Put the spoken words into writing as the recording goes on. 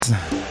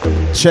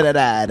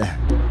Trinidad,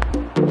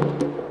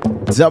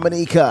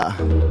 Dominica.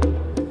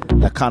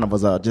 The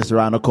carnivals are just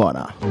around the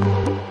corner.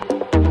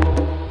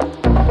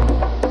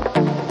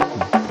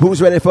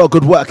 Who's ready for a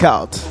good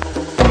workout?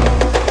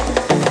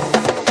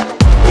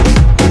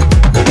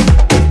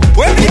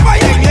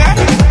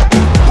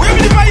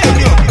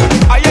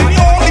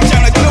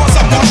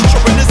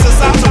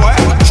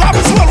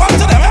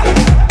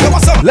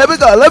 Let me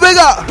go, let me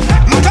go.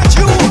 Look at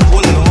you,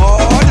 oh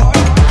Lord.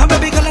 I'm a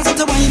baby girl, I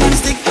said wine and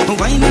stick.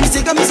 Wine and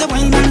stick, I'm a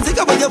wine and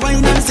stick. About your wine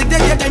and stick.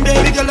 Take your time,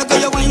 baby girl, look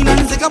at your wine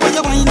and stick. About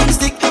your wine and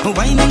stick.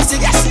 Wine and stick,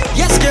 yes,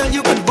 yes, girl,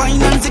 you could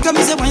wine and stick. I'm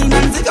a wine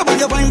and stick. About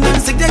your wine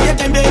and stick. Take your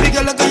time, baby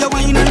girl, look at your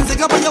wine and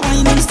stick. About your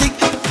wine and stick.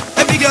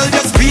 Baby girl,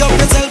 just free up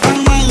yourself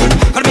and wine.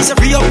 Gotta be so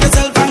free up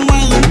yourself and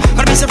wine.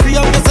 Gotta be so free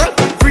up yourself,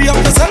 free up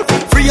yourself,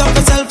 free up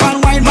yourself and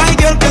wine. My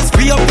girl, just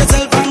free up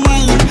yourself and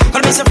wine.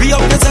 Gotta be so free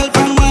up yourself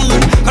and wine.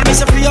 Gotta be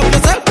so free up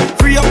yourself.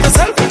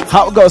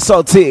 How it goes,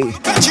 Salty?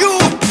 Look at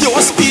you, you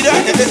want speed,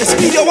 the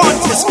speed you want,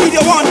 the speed you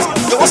want.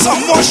 You want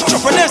some more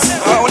stupidness,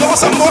 you want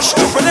some more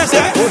stupidness,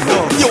 eh?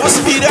 You want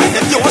speed,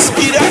 you want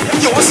speed,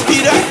 you want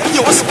speed,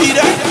 you want speed,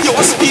 you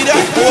want speed,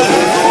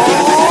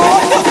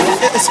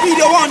 the speed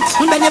you want.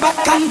 Bend your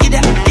back and give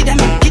them, give them,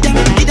 give them,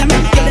 give them,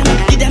 give them,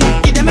 give them,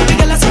 give them, big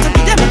girl, I said to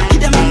give them,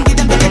 give them, give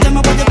them, give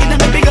them, about you, give them,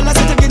 big girl, I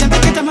said to give them,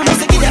 give them, I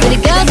said give them. The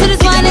girls to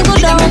this wine and go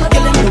down,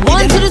 the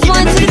one to this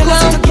wine to the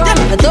ground,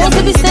 and those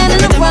who be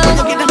standing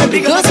around.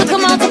 Girls who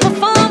come out to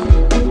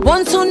perform,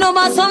 one to know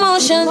about some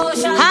motion.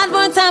 Hard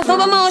one time for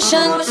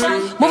promotion.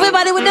 Move your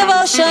body with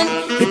devotion.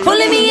 You're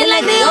pulling me in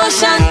like the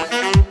ocean.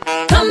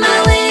 Come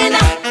my way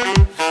now,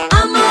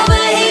 I'm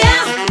over here.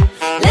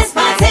 Let's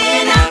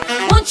party now.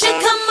 Won't you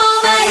come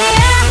over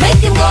here?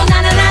 Make him go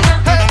na na na na.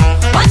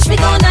 Watch me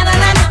go na na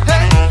na na.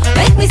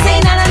 Make me say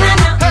na na na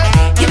na.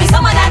 Give me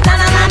some of that na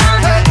na na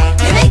na.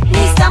 You make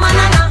me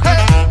stamina na na.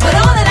 With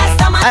all of that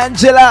stamina.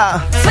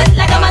 Angela, sweat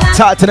like a man.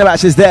 talk to them about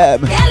she's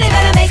them. Yeah, they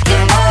better make it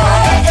move.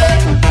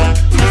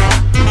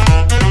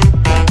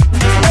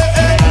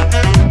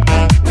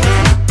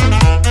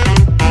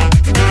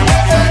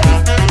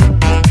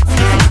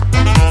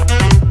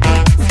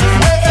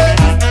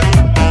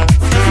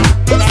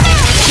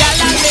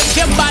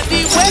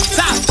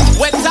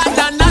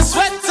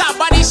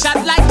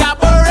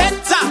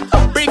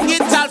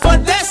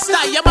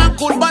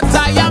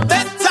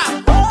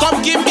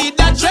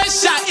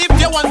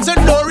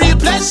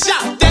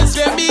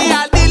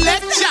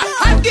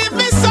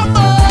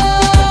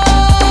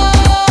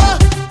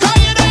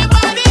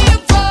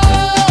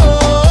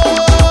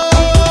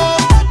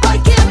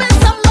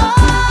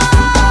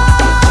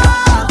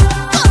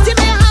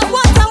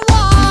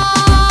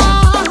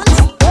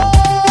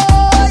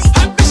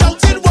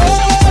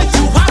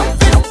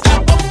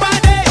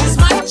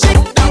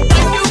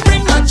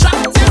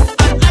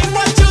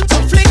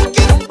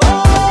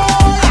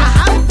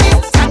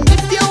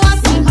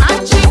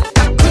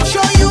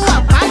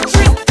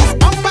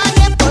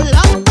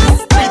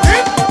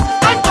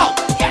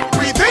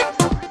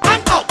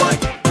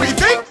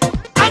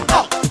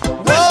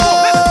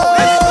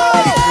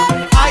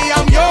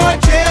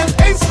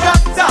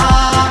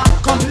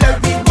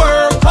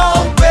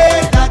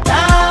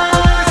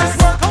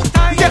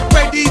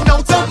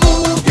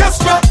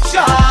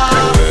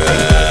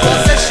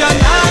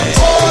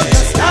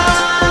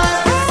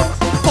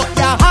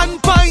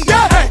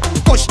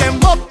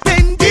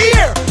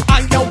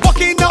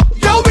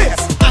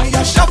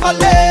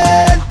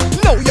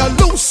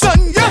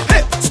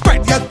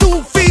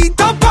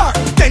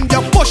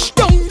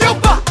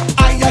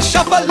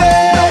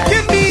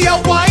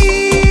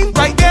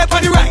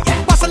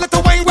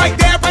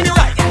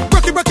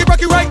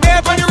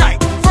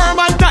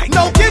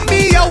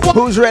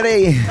 Who's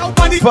ready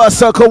for a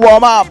circle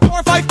warm up? 4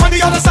 or 5 on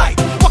the other side.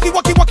 Walkie,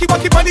 walkie, walkie,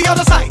 walkie on the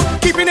other side.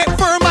 Keeping it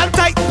firm and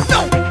tight.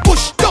 No,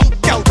 push down,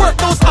 girl, work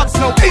those ups,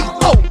 no in,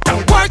 oh,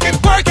 down, work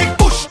it,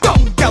 push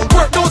down, girl,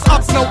 work those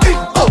ups, no in,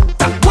 oh,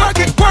 down, work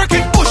it,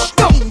 push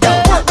down,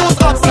 girl, work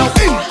those ups, no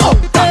in, oh,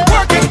 down,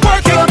 work it,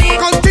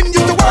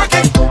 continue to work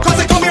it, 'cause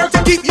I come here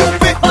to keep you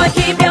fit. Boy,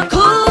 keep your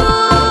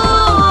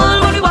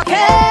cool when you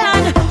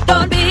walking.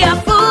 Don't be a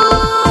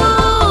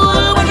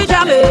fool when you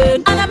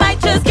jamming. And I might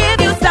just give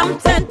you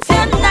something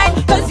tonight,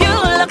 'cause you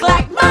look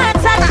like my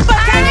type.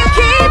 But can you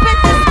keep it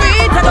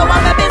discreet? I don't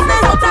want the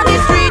business out on the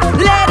street.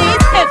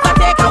 Ladies, if I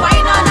take a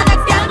wine on the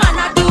next girl, man,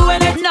 not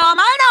doing it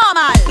normal,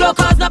 normal. Don't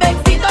cause no big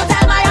scene, don't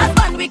tell my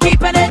husband we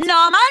keeping it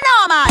normal,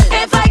 normal.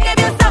 If I give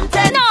you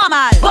something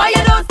normal, boy,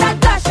 you don't start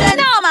flashing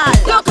normal.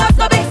 Don't cause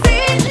no big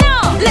scene, no.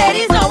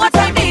 Ladies know what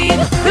I mean.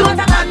 We want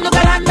a man who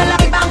can handle a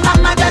big bang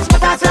bang and just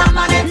put a slam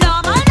on it.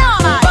 Normal,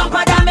 normal.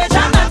 Bumper damage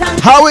and not and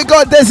How we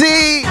got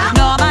Desi?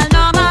 normal,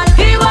 normal.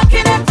 He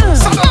walking it,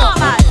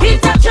 normal. He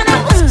touching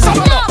it,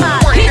 normal.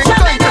 He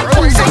jamming it,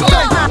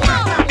 normal.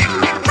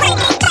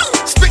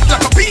 Spit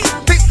like a bee,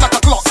 tick like a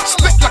clock.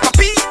 Spit like a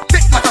bee,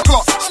 tick like a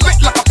clock. Spit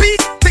like a bee,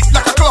 tick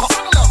like a clock.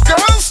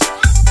 Girls,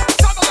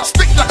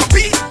 spit like a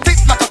bee, tick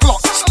like a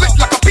clock. Spit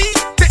like a bee,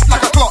 tick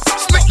like a clock.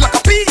 Spit like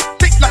a bee,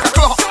 tick like a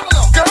clock.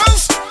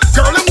 Girls,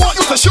 girl, I want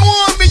you to show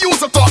me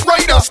use a thought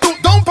rider.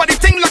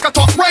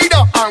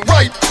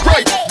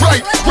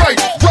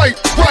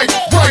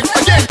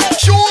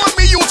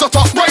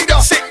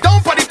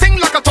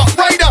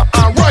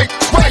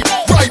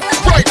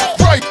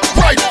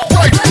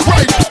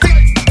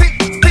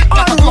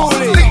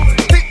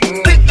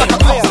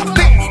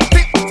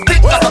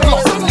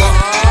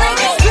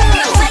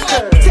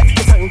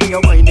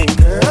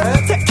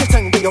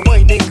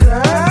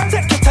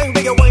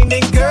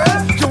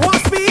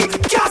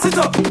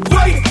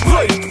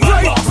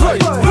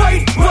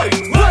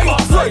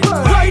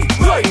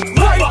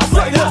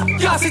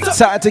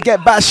 time to get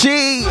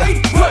bashy.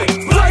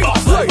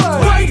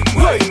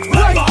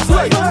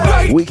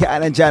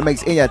 Weekend and Jam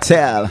Mix in your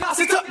tail.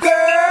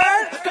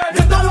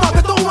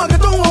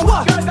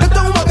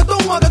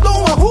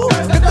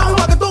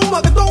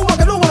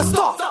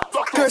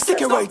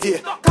 Stick it right there.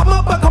 Come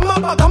up, what? Come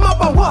up,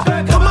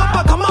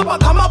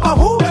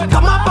 who?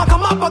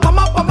 Come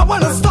up, I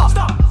wanna stop.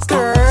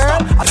 Girl,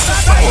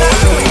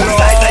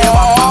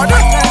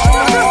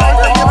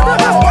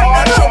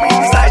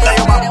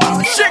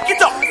 shake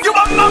it up. You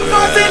want my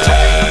cousin?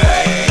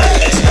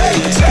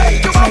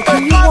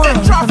 Taking you on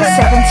from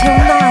 7 till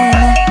 9.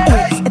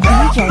 It's a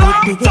DJ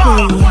Digga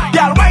D.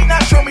 Girl, why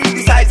not show me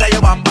the size of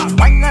your bamba?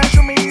 Why not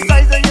show me the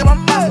size of your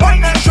bamba? Why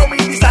not show me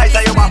the size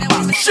of your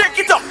bamba? Shake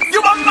it up.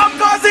 You want my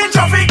cousin?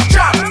 Traffic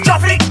jam.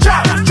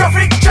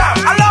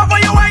 I love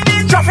when you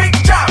whining. Traffic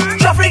jam.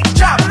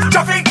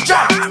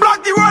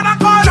 Block the road and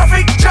call.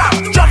 Traffic jam.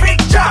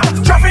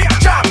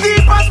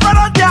 Deep and spread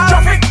out, girl.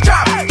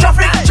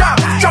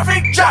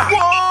 Traffic jam.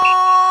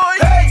 Boy,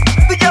 hey,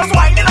 the girls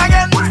whining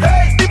again.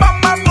 Hey, the bam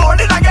man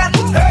rolling again.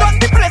 Done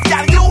the place,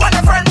 girl. You and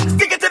your friend.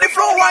 Take it to the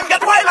floor and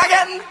get wild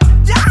again.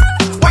 Yeah,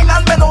 wine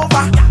and bend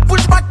over.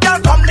 Push back, girl.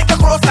 Come lick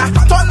closer.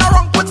 Turn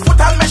around, put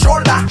foot on my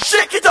shoulder.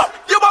 Shake it up.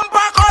 You want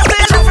back or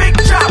say traffic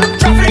jam.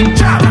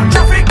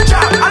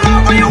 I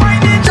love when you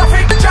whining.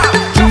 Traffic jam.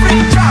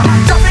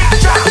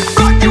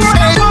 Block the road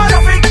and call.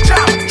 Traffic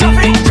jam.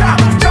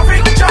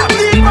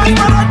 Deep and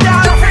spread out,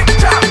 girl. Traffic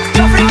jam.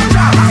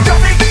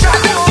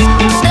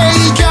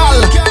 Hey girl,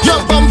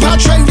 your bumper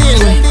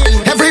trending.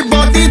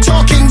 Everybody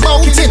talking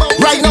about it.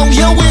 Right now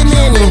you're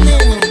winning.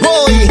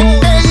 Boy,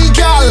 hey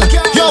girl,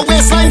 your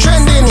waistline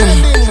trending.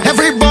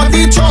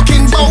 Everybody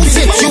talking about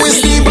it. You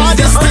is the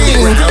baddest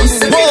thing.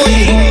 Boy,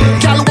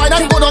 girl, why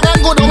not go down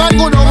and go down and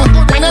go down?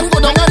 Why not go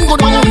down and go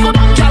down?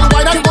 Girl,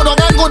 why not go down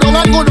and go down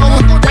and go down?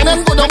 Why not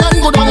go down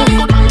and go down?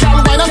 Girl,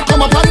 why not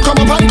come up and come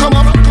up and come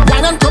up? Why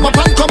not come up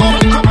and come up?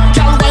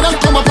 Girl, why not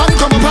come up and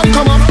come up and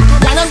come up?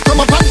 Why not come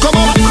up and come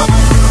up?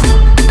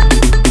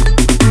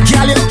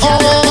 Girl, you're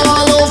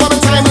all over the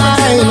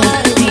timeline.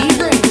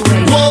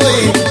 Boy,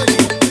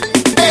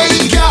 hey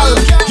girl,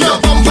 your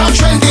bumper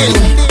trending.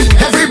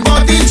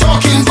 Everybody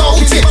talking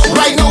about it.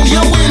 Right now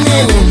you're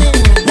winning.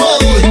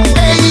 Boy,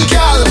 hey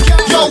girl,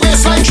 your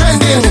waistline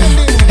trending.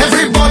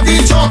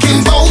 Everybody talking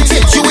about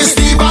it. You is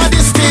the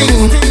baddest thing.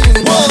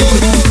 Boy,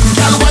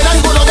 girl, why not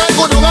go down and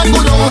go down and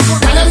go down?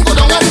 Why not go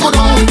down and go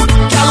down?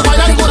 Girl, why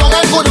not go down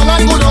and go down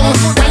and go down?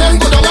 Why not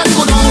go down and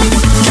go down?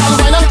 Girl,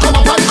 why not come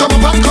up and come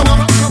up and come up?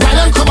 Why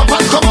not come up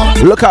and come up?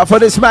 Look out for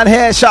this man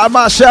here, Sean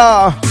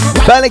Marshall,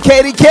 Belly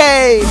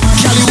KDK.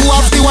 Charlie, who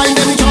have the wine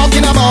them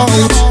talking about?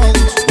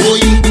 Boy,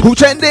 Who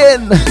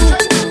trending?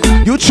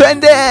 You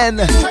trending?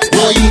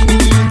 boy,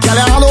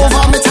 Charlie all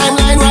over my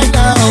timeline right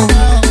now.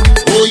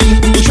 Boy,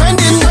 you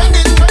trending,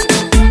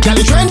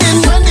 Charlie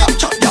trending.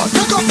 Yo,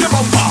 pick up your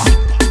bumper.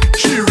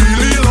 She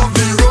really love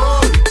the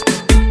road.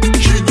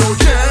 She don't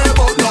care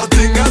about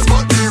nothing else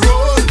but the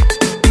road.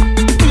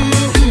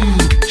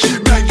 She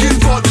begging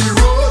for the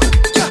road.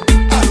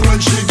 And when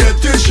she get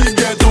there, she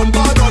get on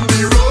bad on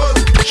the road.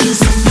 She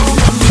sit down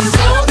on the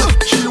road.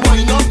 She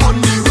wind up on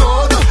the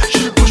road.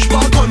 She push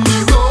back on the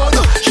road.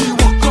 She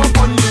walk up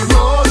on the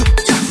road.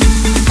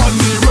 On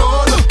the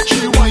road.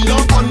 She wind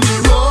up on the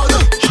road.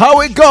 How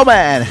it go,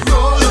 man?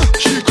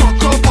 She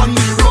cock up on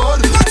the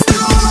road. Let's go,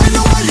 I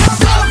know I am.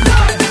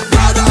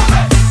 Brother.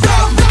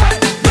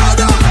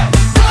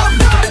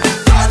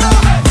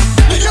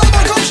 The girl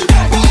that come, she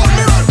pop on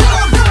me right.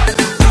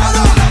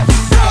 Brother.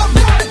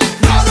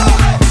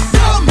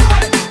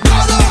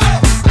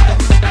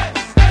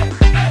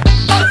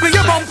 Up with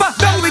your bumper,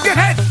 down with your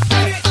head.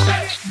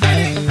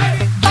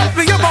 Up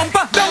with your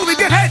bumper, down with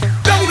your head.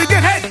 Down with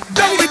your head,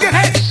 down with your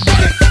head.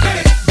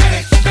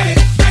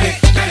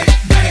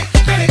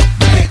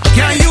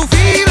 Can you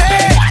feel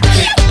it?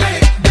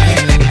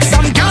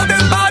 Some gal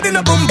them bad in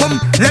a boom boom.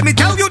 Let me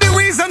tell you the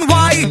reason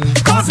why.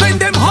 Cause when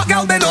them hot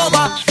gal then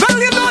over, well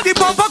you know the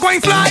bumper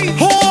going fly.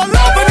 Hold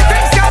up on the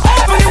face, gal,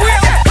 open the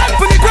wheel,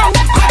 up on the ground,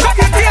 cock up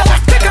your tail,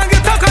 stick on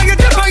your tuck on your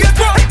dip on your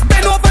throat.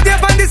 Bend over there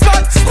on this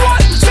spot,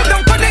 squat. Sit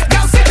down on it,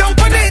 gal, sit down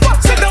on it.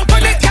 Sit down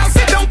on it, gal,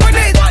 sit down on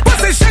it.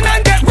 Position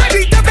and get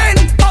ready to bend.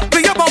 Up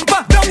with your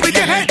bumper, down with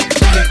your head.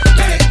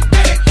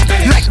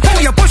 Like how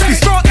you push the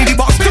straw in the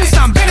box, do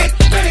some bend it.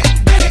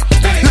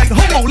 Like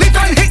homo, lift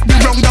and hit the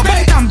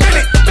roundabout and bend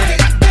it.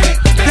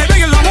 Let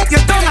me long up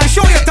your tongue and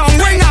show your tongue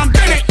ring and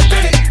bend it.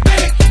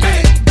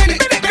 Bend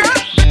it, girl.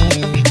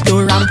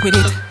 Don't ramp with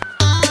it.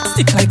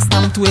 Stick like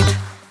stamp to it.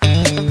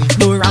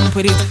 Don't ramp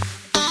with it.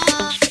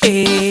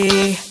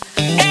 Hey,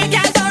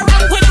 girl, don't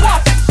ramp with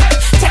what?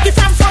 Take it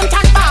from front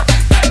and back.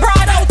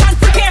 Broad out and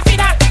prepare for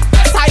that.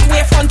 Side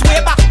way, front way,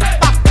 back.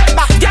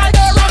 Girl,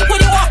 don't ramp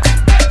with the walk.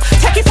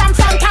 Take it from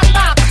front and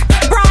back.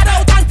 Broad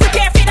out and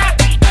prepare for that.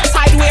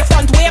 Side way,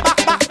 front way,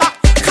 back.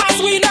 Cause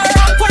we no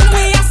ramp when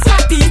we are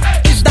slappy.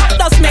 If that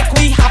does make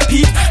we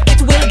happy, it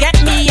will get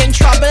me in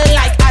trouble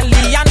like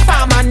Ali and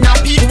Farmer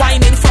Nappy.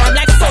 Whining firm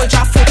like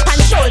soldier, foot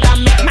and shoulder,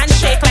 make man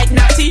shake like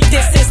natty.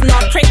 This is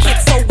not cricket,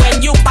 so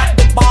when you bat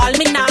the ball,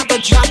 me nah go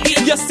drop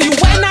it. You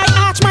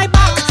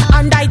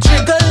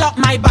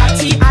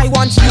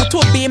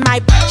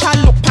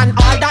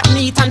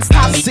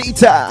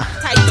Rita,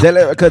 the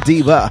lyrical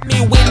diva.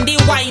 Me win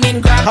the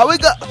whining grab. How we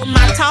go? No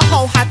matter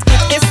how hot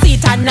it is,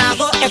 seat and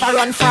never ever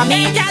run from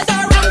me. Girl,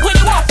 don't run with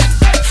the walk.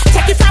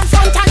 Take it from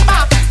front and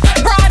back.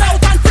 Broad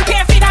out and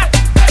prepare for that.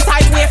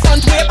 Side way,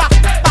 front way, back,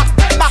 back,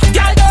 back.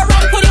 Girl, don't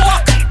run with the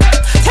walk.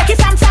 Take it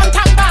from front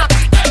and back.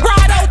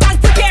 Broad out and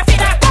prepare for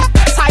that.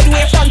 Side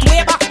way, front way,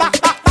 back, back,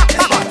 back, back,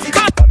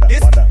 back.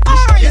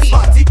 This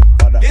party,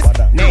 this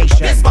nation,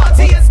 this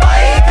party is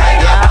my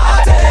kind of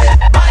party,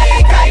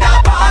 my kind of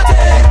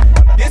party.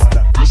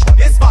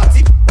 This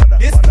party,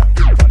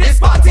 this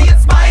party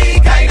is my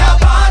kind of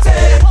party,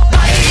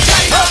 my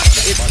kind of.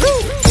 It's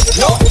true,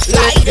 no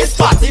lie. This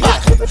party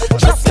bad,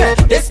 just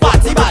this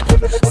party bad.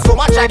 So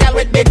much I get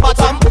with big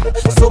bottom,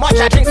 so much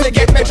I drink to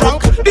get me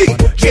drunk.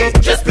 DJ,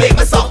 just play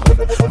my song.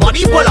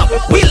 Money pull up,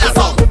 wheel a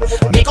song.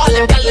 Make all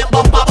them tell them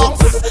bumper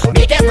bounce.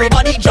 Make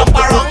everybody jump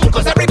around,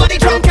 cause everybody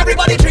drunk,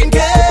 everybody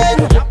drinking.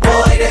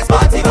 Boy, this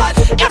party bad.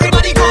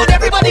 Everybody good,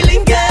 everybody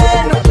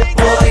linking.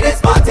 Boy,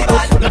 this party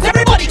bad. Not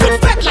everybody could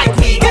fret like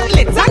we. Get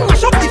lit and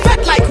mash up the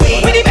fete like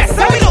we. We the best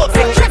and we don't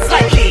take trips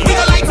like Lee. We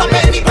go light up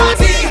any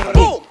party.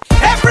 Boom.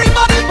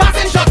 Everybody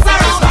passing shots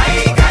around.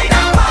 My kind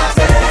of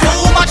party.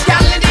 Too much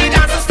gal in the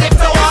dance to slip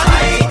to one.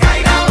 My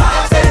kind of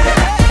party.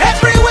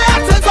 Everywhere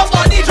till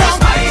somebody drunk.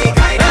 My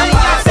kind of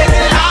party.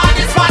 Lord,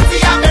 this party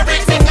have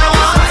everything I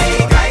want. My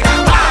kind of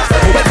party.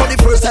 Well, for the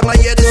first time I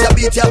hear this, I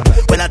beat ya.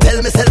 When I tell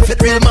myself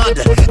it real mad,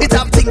 it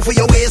have thing for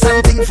your waist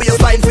and thing for your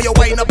spine, for your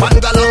wine up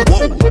and galong.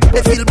 Whoa,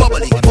 they feel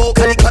bubbly,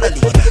 vocally cuddly,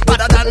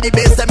 better than the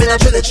bass them in a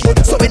trilogy.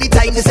 So many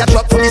times this a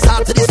drop from the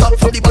start to the top,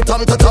 from the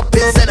bottom to top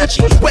is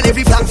energy. When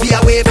every flag for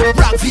your wave,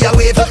 rock for your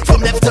wave,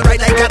 from left to right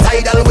like a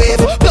tidal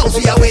wave, blouse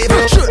for your wave,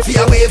 shirt for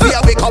your wave,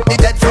 wake up the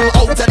dead from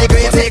out of the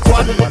grave. Take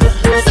one,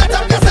 set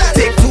up yourself.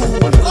 Take two,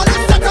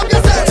 set up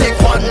yourself. Take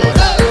one,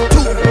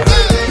 two,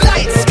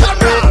 lights,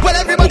 camera. Well,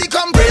 everybody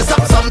come brace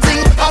up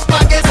something up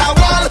against a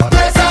wall.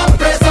 Brace up,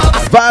 brace up.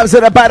 Vibes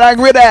in the Padang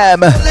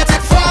rhythm. Let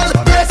it fall,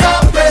 brace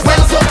up, brace up.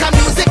 When soca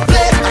music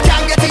play, I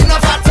can't get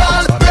enough at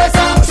all. Brace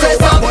up, brace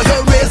up. Boy, you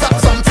raise up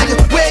something,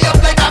 way up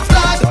like a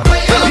flag.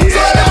 Way up,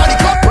 so everybody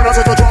come. When I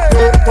say to drop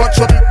low, touch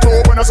your big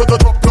toe. When I say to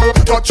drop low,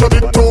 touch your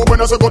big toe. When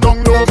I say go down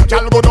low,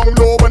 can go down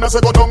low. When I say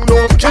go down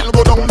low, can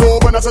go down low.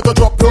 When I say to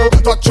drop low,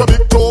 touch your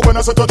big toe. When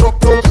I say to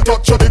drop low,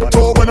 touch your big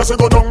toe. When I say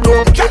go down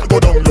low, can go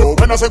down low.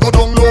 When I say go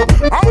down low,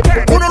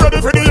 okay. Who not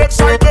ready for the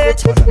excitement?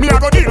 Me I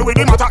go deal with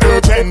the matter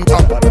urgent.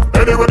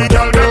 Anywhere the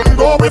girl them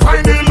go, we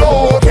find the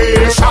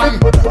location.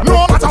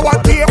 No matter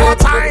what day or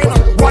time,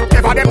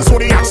 whatever them so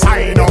they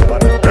sign up.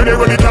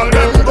 Anywhere the girl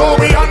them go,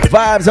 we on the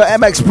Vibes on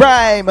MX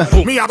Prime.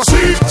 me I go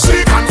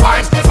seek and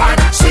find,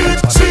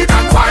 seek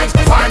and find.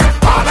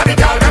 All of the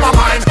girl them a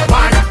mine.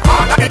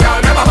 All of the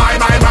girl them a mine.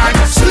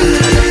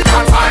 Seek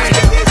and find.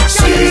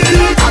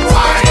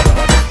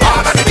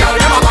 All of the girl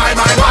them a mine.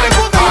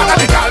 All of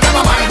the girl them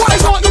a mine. What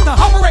is all you to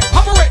hover it,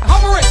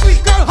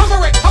 sweet girl,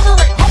 hover it.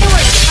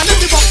 And if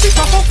the box is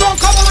up, don't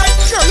cover it.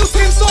 Girl, you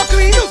seem so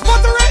clean, use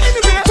butter it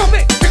anywhere. Drop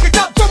it, pick it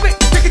up.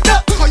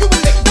 Cause you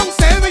will lick down,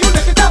 say when you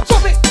lick it up.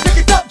 Drop it, pick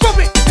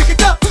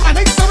it up. And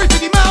I'm sorry to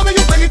the man when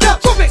you bring it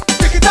up. Drop it,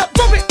 pick it up.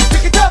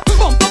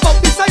 Bump up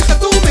the size of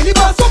too many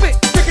bars. Drop it,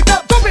 pick it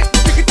up. Girl, when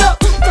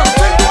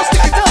you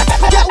stick it up.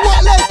 Get what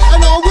less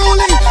and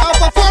unruly. I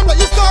perform like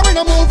you star in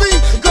a movie.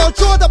 Girl,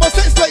 throw double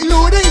sex like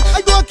Looney.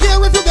 I don't care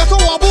if you get to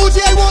a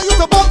bougie. I want you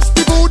to bounce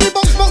the booty,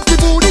 bounce the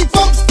booty,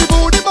 bounce the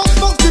booty,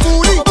 bounce the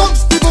booty,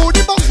 bounce the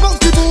booty, bounce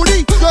the booty.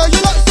 Girl,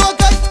 you look so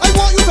good. I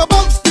want you to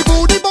bounce the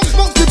booty,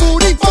 bounce the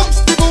booty, bounce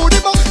the booty,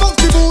 bounce the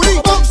booty,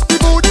 bounce the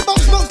booty,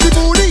 bounce the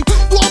booty.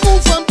 Do a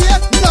move from there,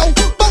 now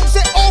bounce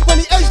it up on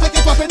the edge like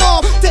it's popping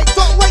off. Take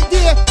that right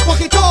there,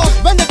 fuck it off.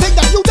 When the thing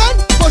that you done,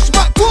 push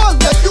back cool,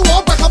 let you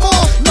all break 'em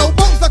off. Now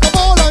bounce like a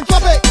ball and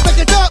drop it, pick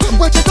it up,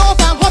 push it off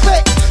and hop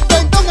it.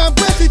 Bend down and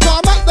break it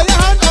on, back to your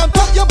hand and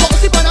put your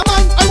boxy on a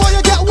man. I want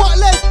you get what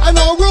less and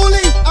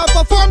unruly. I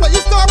perform like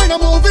you star in a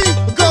movie.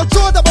 Girl,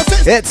 throw double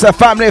six. It's a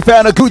family affair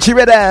on a Gucci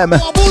rhythm. A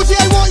bougie,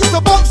 I want you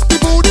to bounce the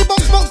booty,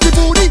 bounce the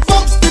booty,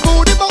 bounce the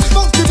booty,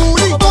 bounce the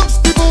booty, bounce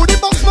the booty,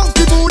 bounce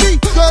the booty.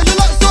 Girl, you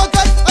look so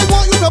good. I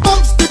want you to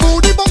bounce the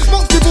booty,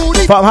 bounce the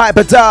booty. From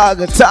Hyper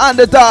Dog to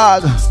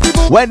Underdog,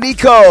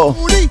 Wendico.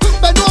 Booty,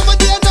 bend over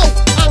there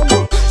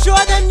now. Show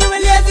them you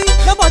ain't lazy.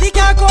 Nobody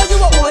can call you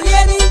a old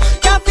lady.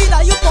 Can't feel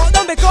that you fall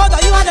down because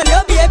you had a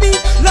little baby.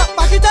 Look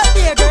back at that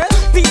there, girl.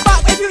 Feet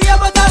back if you hear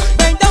butter.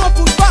 Bend down,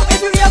 foot back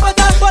if you hear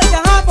butter. Put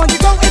your hand on the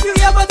ground if you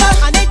hear butter.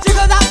 And then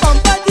jiggle that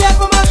bumper there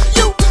from us.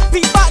 You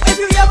feet back if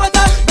you hear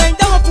butter. Bend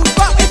down, foot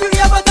back if you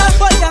hear butter.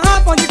 Put your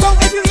hand on the ground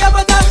if you hear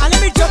butter. And let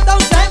me drop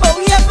down side out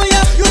here for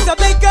you. You's a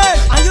big girl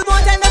and you don't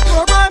attend the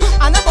program.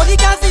 And nobody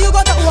can see you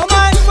got a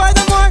woman.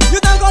 Furthermore, you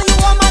don't go you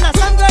woman and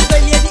some girl the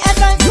lady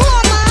essence. You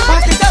woman.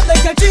 Back it up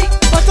like a G.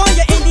 Put on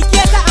your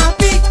indicator and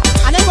peak.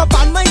 And if a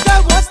bad my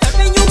girl was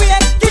stepping you way,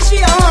 give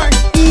she a horn.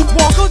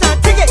 Walk out and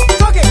take it,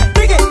 tuck it.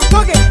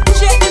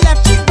 Shake the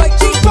left cheek, right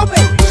cheek, drop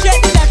it.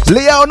 Shake the left cheek,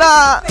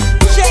 Leona.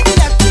 shake the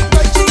left cheek,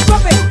 right cheek,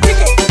 drop it.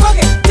 Take it, tuck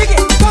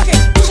it.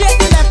 Shake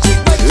the left cheek,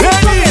 right cheek,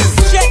 drop it.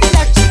 Shake the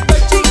left cheek,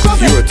 right cheek,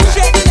 drop it.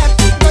 Shake the left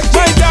cheek, right cheek.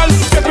 My girl,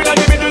 step in the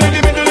middle of the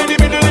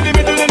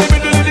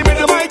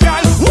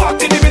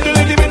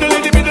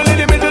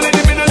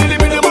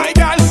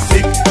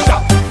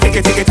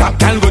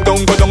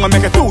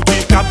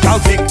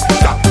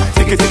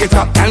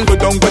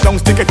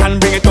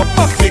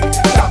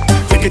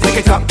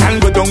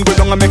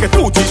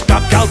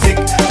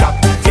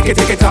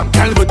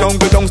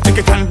down, stick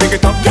it and bring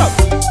it up, yeah.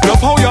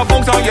 Love how you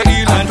bounce on your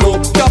heel and toe.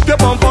 Tap your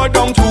bumper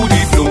down to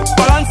the floor.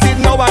 Balance it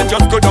now and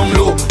just go down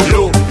low,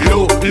 low,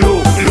 low,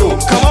 low, low.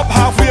 Come up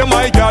halfway,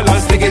 my girl,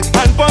 and stick it.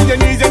 And on your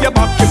knees and your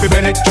back, if you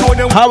bend it. Show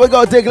them how we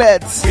go,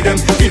 Diglets. Kill them,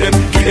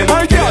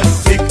 my girl.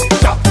 Tick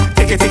tock,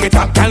 tick it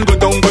up, and go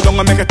down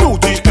and make a 2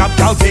 tick tap,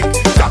 down tick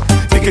tock,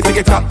 tick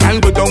it up,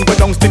 and go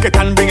down, stick it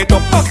and bring it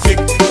up, tick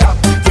tock,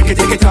 tick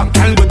it up,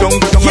 and go down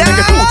and make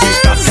a 2 tick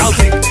tap, down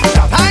tick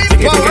tock,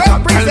 tick it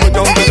up, and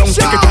go down,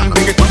 stick it and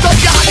bring it up. So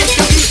girl, if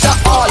you beat her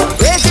all,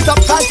 raise it up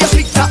 'cause you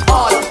fix her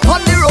all.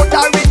 On the road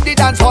or in the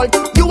dance hall,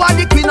 you are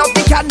the queen of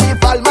the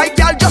carnival. My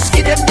girl, just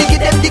give them the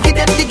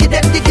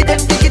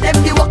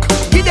walk,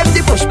 give them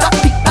the push back,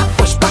 pick back,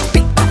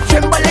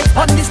 tremble like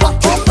on the spot,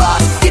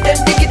 give them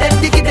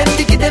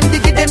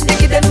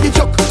the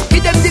choke,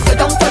 give them the go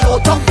down to low,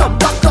 come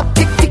back up,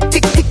 tick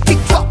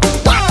tock.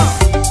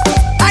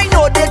 I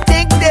know they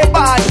think they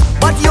bad,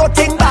 but you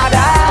think bad.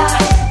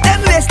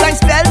 Them waistlines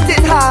felt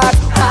it hard.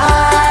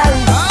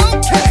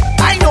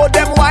 I know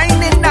them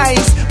whining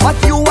nice, but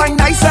you whine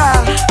nicer.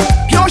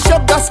 Pure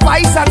sugar,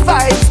 spice and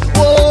vibes.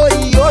 Oh,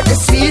 you're the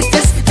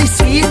sweetest,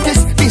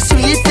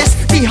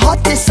 the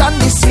hottest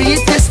and the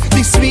sweetest,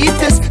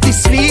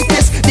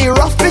 the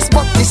roughest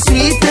but the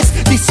sweetest,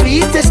 the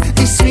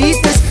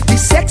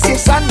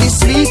sexiest and the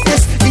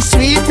sweetest.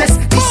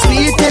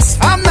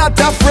 I'm not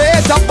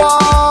afraid of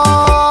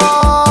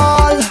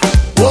all.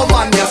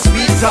 Woman, you're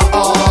sweet to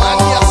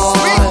all.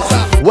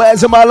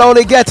 Where's my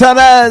lonely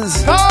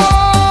get-oners?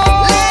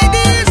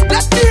 Ladies,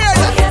 let's hear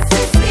it.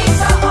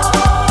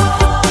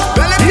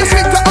 Well, if you're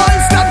sweet to all,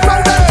 stand from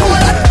the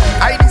toilet.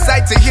 I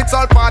decide to hit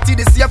all party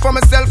this year for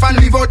myself and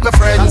leave out my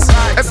friends.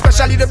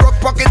 Especially the broke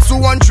pockets who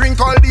won't drink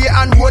all day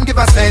and won't give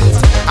a cent.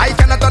 I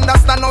cannot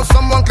understand how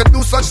someone could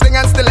do such thing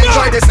and still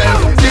enjoy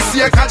themselves. This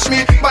year catch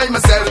me by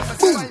myself.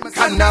 Boom,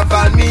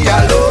 carnival me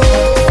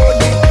alone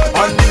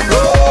on the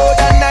road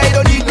and I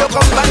don't need no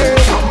company.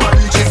 Someone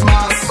reaches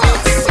mass,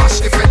 smash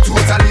the fit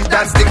totally,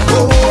 that's the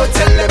code.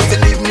 Tell them to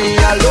leave me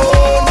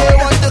alone. They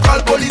want to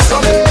call police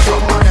on me.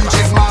 Someone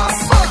reaches mass,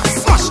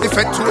 smash the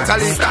fit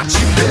totally, stand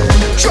cheap there,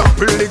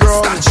 trample the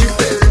ground, stand cheap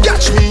there,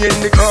 catch me in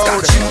the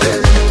crowd,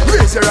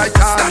 raise your right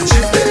hand,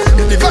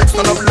 the vibes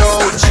turn up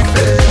loud,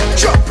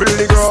 trample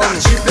the ground,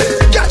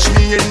 catch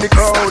me in the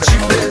crowd,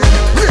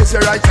 raise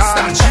your right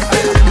hand,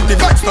 the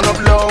vibes turn up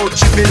loud,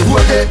 chipping,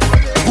 hold it,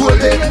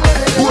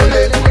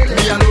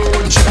 me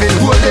alone, chipping,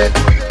 hold it,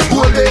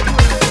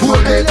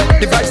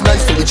 the vibes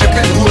nice to be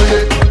chipping, hold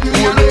it,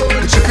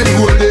 chipping,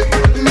 hold it,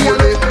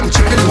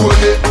 chipping,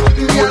 hold it,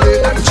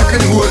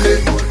 chipping, hold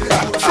it.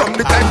 From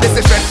the time they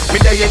say fed, me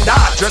day in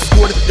dark, dress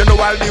code, you know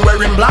I'll be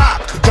wearing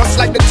black. Just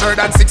like the 3rd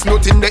and 6th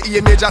note in the E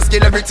major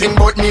scale, everything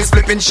but me is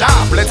flipping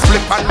sharp. Let's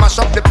flip and mash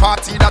up the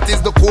party, that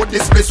is the code,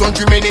 this place won't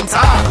remain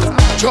intact.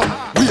 Jump,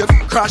 wave,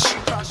 crash,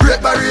 break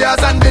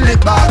barriers and build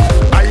it back.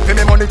 I pay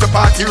me money to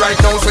party right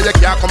now, so you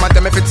can't come and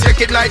tell me if you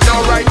take it like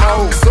now, right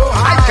now. So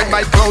I can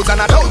buy clothes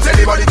and I don't tell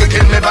anybody to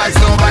kill me vibes,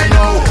 no by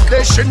now.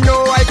 They should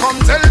know I come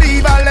to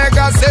leave a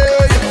legacy.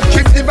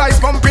 Keep the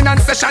vibes pumping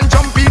and session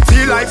jumping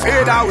till I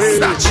fade away.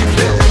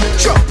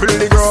 Trample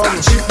the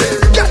ground,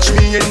 catch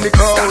me in the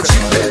crowd,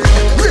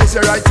 raise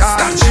your right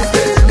hand,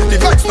 the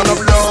vibes turn up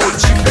loud,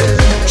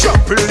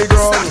 trample the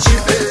ground,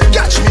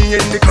 catch me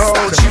in the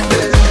crowd,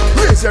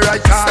 raise your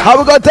right hand. How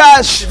we go,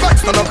 Dash? The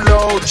vibes turn up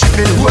loud,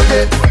 chipping, hold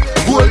it,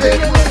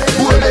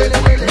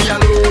 me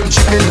alone,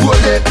 chipping,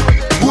 hold it,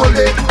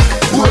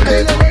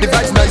 the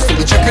vibes nice to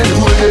be chipping,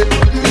 hold it,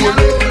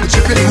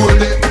 chipping,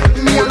 hold it.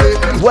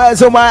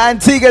 Where's all my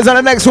Antiguas on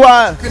the next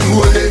one?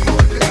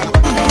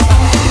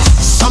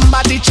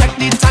 Somebody check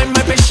the time,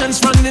 my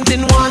patience running,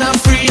 didn't wanna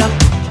free up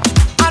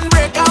and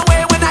break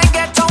away when I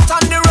get out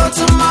on the road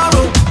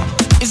tomorrow.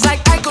 It's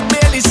like I could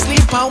barely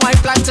sleep, how I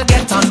plan to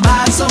get on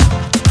bad, so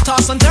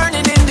toss and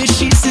turning in the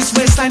sheets, this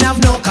waistline have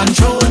no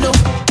control, no.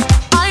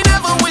 I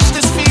never wish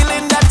this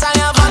feeling that I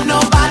have on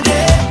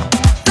nobody.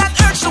 That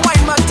urge to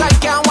wine, but I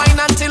can't wine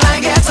until I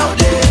get out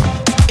there.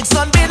 It's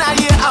not been a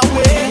year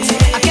away,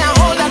 I can't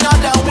hold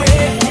another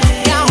way,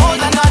 can't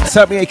hold another.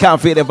 Tell me you can't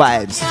feel the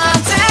vibes.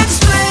 Can't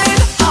explain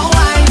how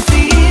I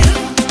feel.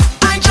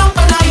 I jump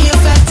and I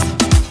effect.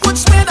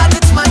 Puts me that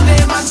it's my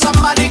name and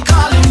somebody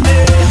calling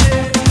me.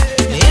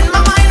 In my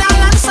mind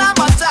I'll answer,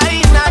 but I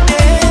in a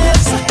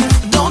daze.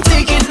 Don't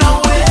take it no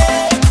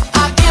way.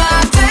 I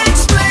can't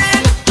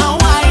explain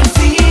how I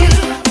feel.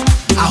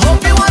 I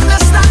hope you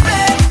understand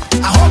me.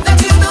 I hope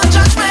that you don't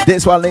judge me.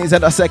 This one leads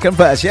in the second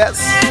verse, yes?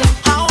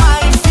 How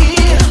I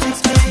feel.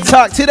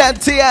 Talk to them,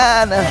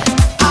 Tian.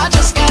 I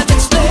just can't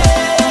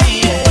explain.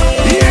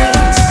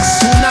 As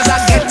soon as I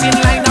get in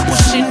line, I'm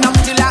pushing up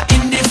till I'm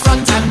in the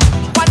front. And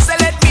once they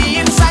let me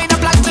inside, I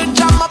plan to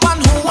jam up on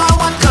who I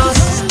want.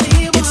 Cause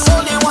it's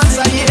only once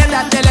a year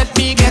that they let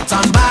me get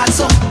on bad.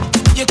 So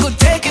you could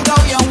take it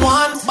how you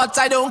want, but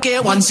I don't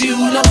care once you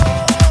know.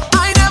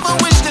 I never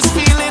wish this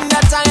feeling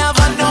that I have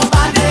on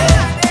nobody.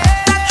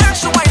 That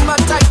urge to wine,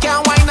 but I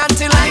can't wine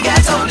until I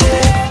get out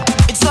there.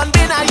 It's not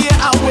been a year,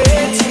 I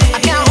wait. I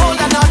can't hold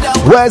another.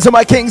 Where's all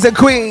my kings and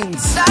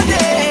queens?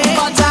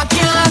 But I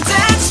can't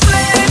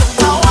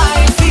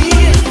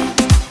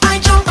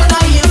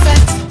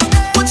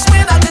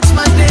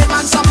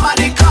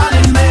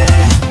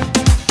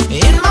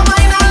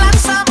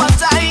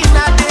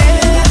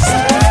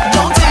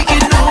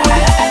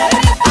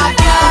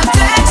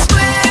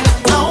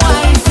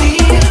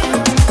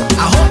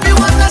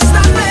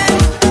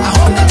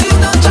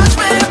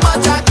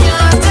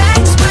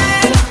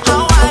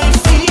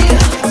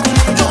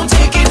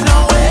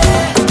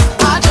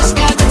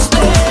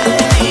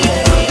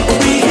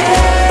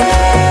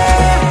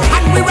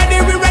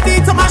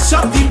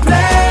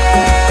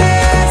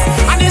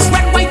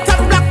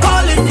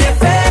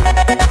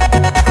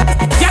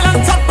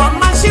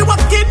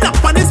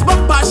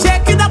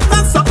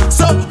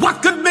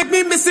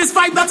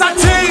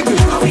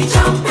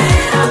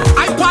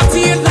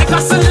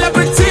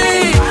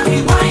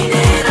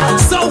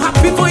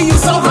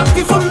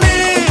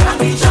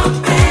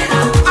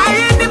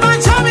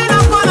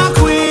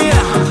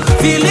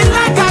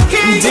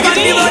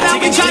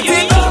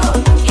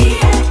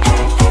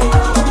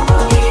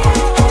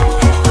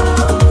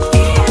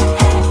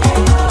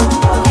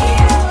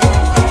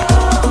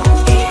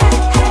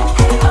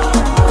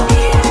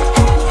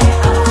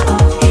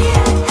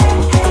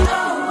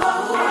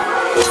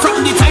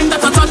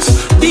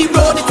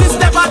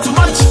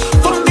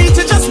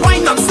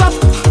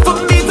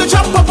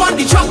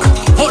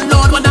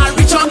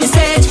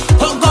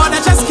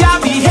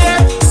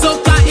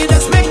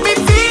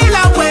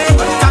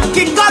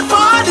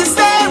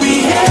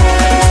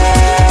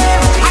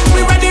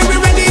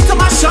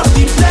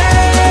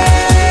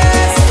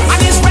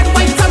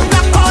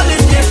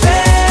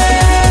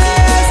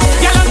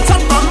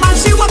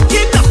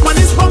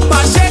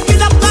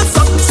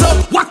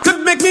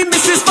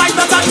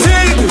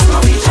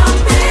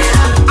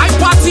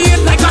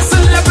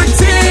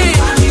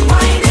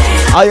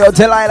Oh, yo,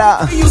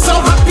 Delilah. You so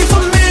happy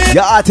for me.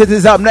 Your artist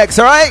is up next,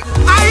 alright?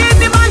 I ain't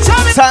the man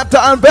jamming. Time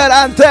to unbed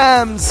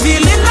anthems.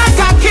 Feeling like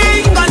a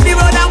king on the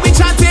road and we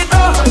chatting.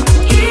 Oh.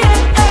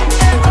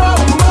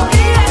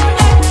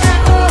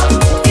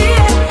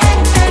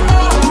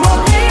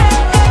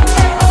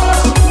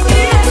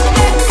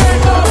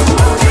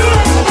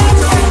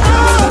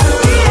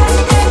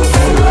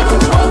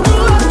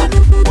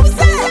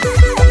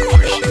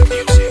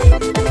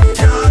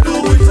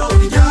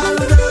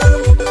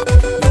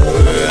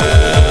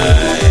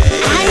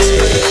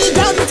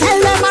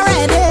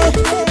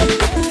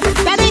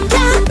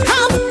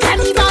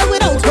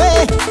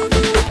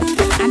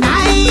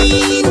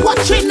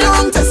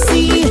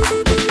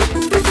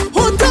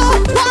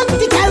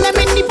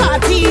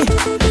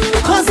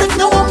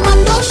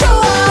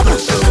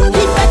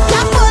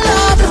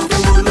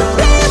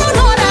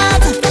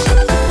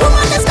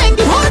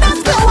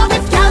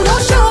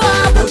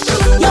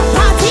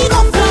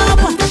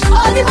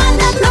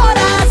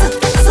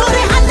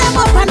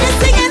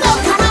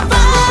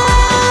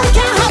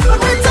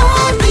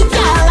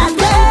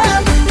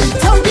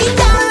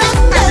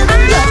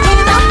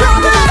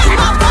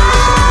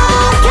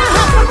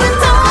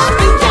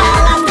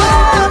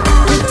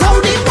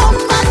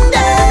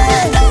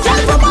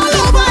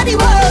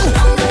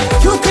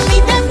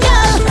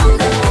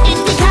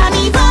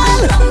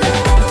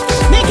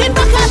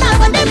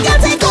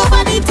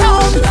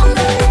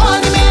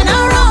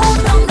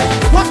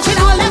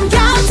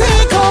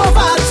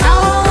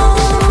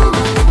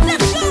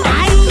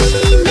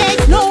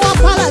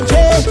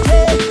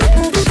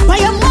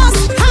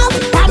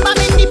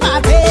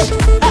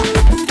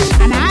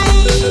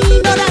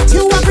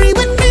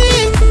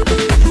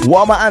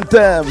 Warmer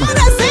anthem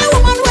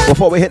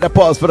before we hit the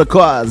pause for the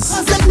cause.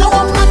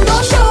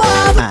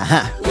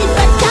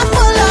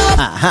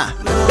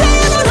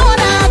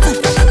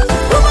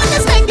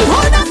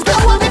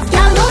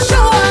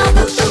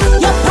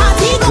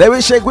 Let me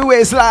shake we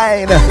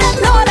waistline.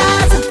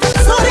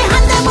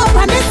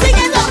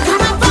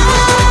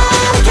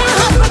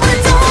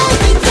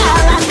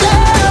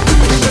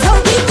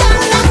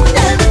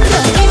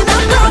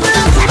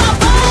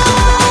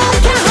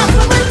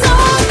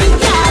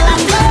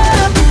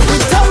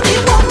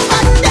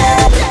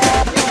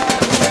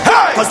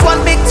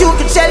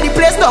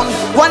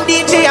 One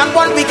DJ and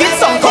one wicked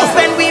song. Cause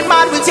when we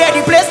mad we tear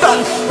the place down.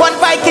 One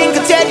Viking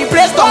could tear the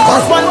place down.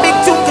 Cause one big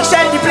tune could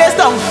shell the place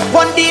down.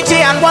 One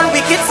DJ and one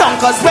wicked song.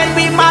 Cause when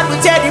we mad we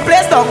tear the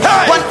place down.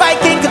 One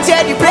Viking could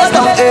tear the place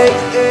down.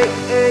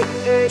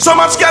 So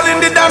much girl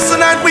in the dance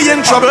tonight, we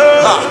in trouble.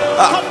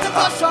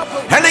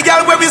 And the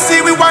girl where we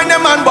see, we wind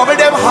them and bubble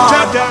them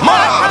hard.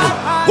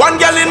 Mad. One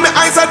girl in my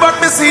eyesight,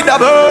 but me see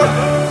double.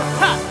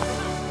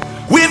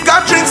 We've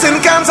got drinks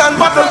in cans and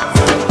bottles.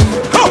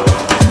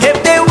 If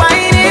they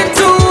whine it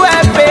too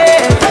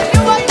happy,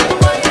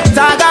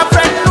 tag a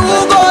friend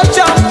who go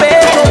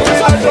jumping.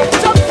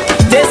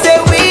 They say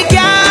we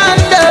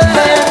can't handle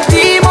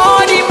the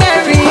more the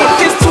merry.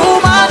 If it's too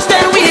much,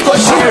 then we go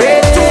share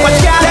it. Too much,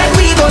 yeah, then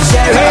we go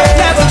share it.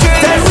 Never drink,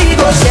 then we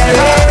go share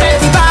it.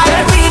 Plenty bar,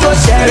 then we go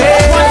share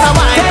it. Once a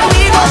wine, then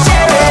we go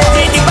share it.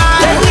 Plenty bar,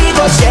 then we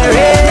go share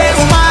it.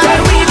 Never mind,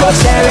 then we go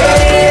share it.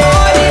 The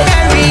more the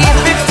merry.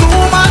 If it's too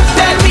much,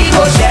 then we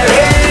go share it.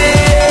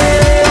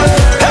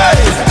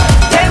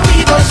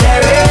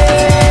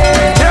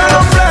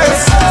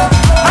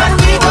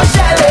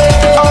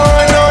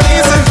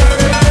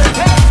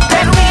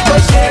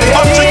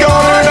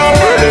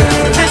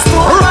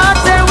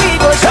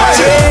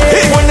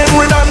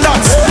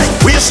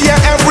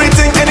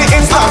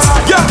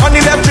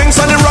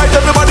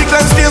 Everybody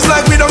claps feels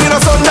like we don't need a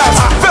Sundance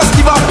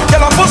festival.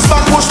 Girl, I push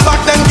back,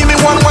 then give me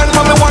one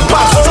for me one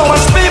pass. So much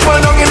people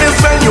down in this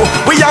venue.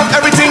 We have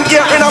everything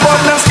here in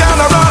abundance.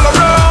 Gather all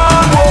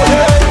around, oh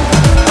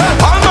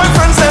yeah. All my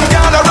friends them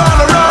gather all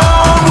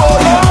around, oh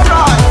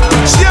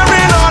yeah.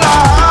 Sharing all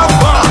I have,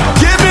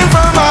 giving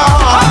from my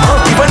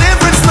heart. Even if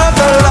it's not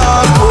a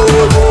lot,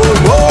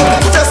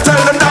 just tell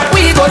them that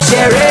we go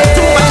share it.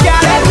 Too much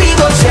gal, then we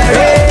go share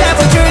it.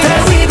 Never drink,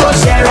 then we go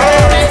share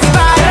it. Plenty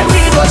bar, then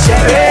we go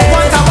share it.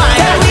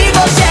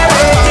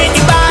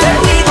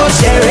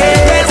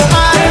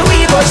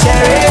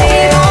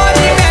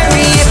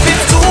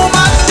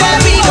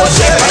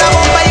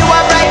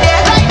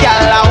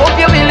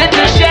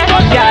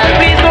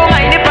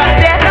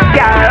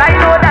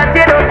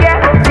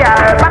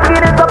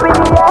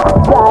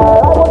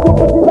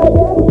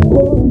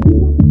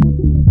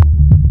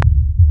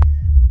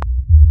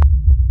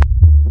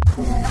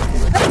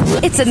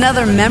 It's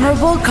another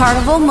memorable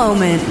carnival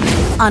moment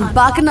on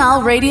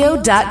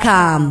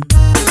BacchanalRadio.com.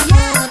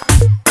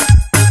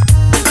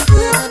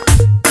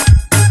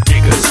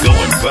 Niggas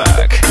going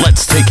back.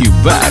 Let's take you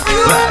back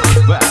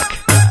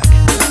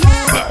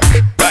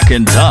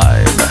in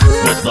time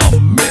with the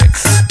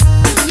mix.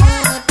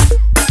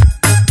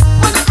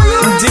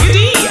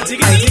 I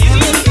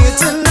came in here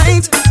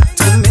tonight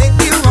to make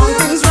the wrong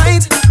things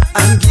right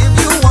and give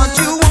you what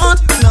you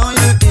want. Now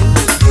you're in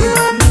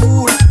the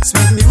mood.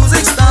 Sweet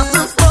music starts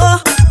to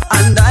flow,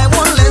 and I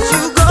won't let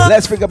you go.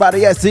 Let's think about the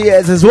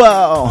yesteryears as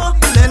well.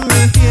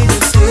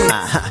 I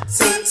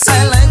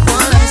like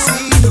what I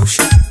see.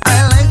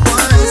 I like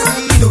what I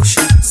see.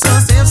 So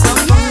save some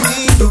for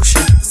me.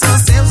 So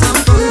save some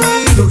for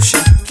me.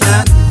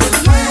 Can't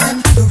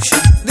even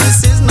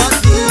this is not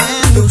the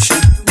end.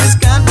 This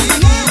can't be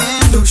the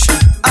end.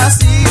 I'll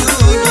see you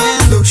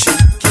again.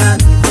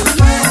 Can't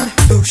even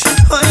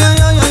oh yeah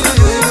yeah yeah yeah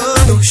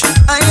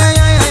yeah. Ay ay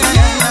ay ay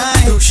ay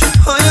ay.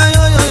 Oh yeah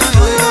yeah yeah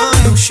yeah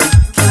yeah.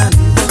 Can't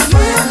even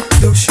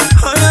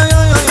oh yeah yeah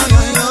yeah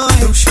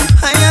yeah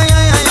yeah. Ay ay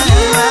ay ay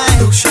ay ay.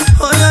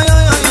 Oh yeah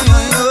yeah yeah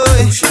yeah yeah.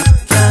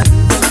 Can't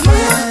even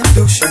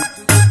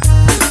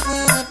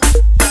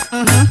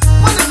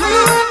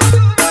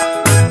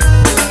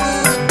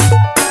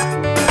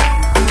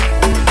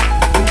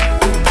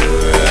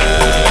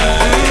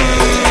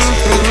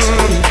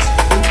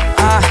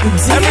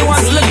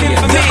everyone's looking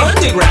for me.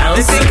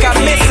 They think I'm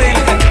missing.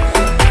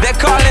 They're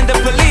calling the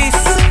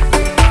police.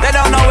 They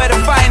don't know where to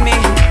find me.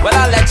 Well,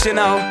 I'll let you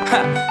know.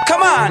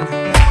 Come on.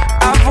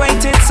 I've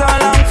waited so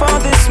long for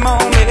this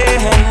moment.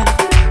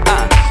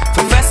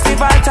 For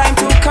festival time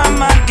to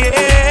come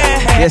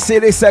again. You see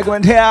this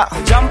segment here?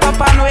 Jump up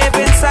and wave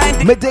inside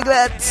the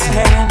Diglets.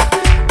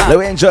 Let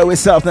me enjoy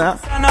yourself now.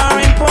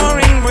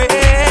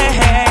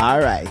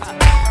 Alright.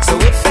 So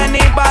if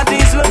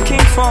anybody's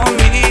looking for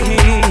me,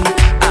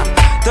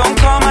 don't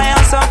call my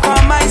house or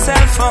call my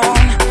cell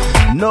phone.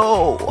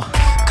 No.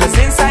 Cause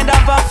inside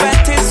of a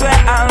vet is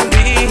where I'll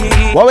be.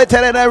 What we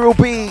telling her,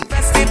 Rupee?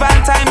 Festival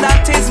time,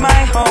 that is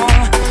my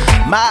home.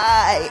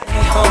 My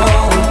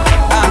home.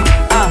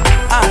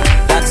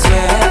 That's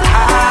where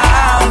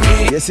I'll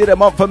be. You see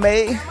them up for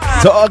May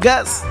to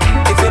August?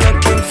 If you're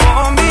looking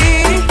for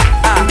me,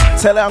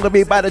 tell her I'm gonna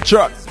be by the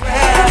truck.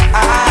 Where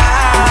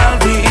I'll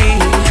be.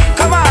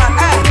 Come on,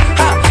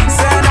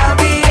 said I'll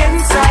be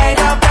inside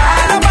a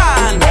band,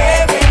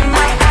 waving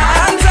my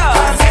hands up.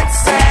 Cause it's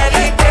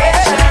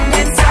celebration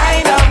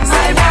inside of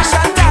my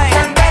passion time.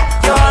 Can bet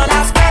your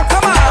last bet.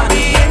 Come on, I'll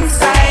be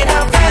inside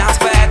a band,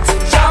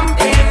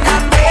 jumping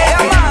and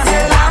waving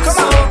till I'm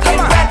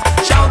soaking wet,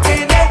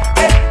 shouting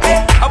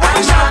I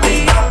wanna shout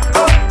me up,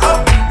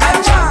 and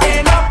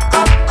jumping up,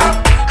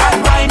 and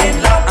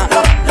winding low, down to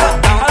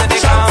the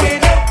ground.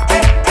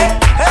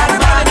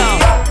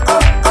 Everybody up,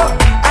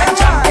 and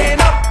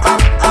jumping up,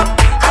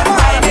 and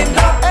winding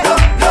low.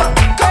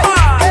 Come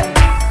on,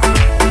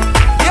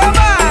 yeah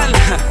man.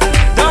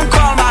 Don't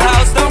call my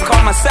house, don't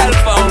call my cell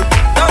phone,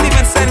 don't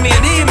even send me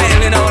an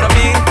email. You know what I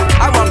mean?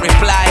 I won't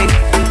reply,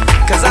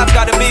 cause I've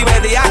got to be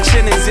where the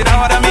action is. You know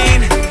what I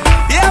mean?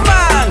 Yeah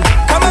man,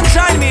 come and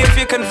join me if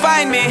you can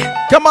find me.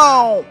 Come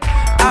on.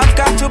 I've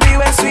got to be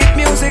where sweet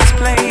music's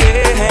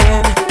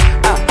playing.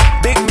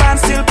 Big band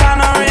still pan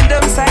or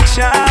rhythm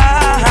section.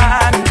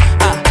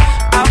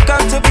 I've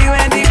got to be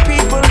where the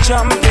people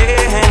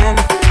jumping.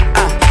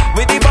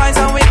 With the boys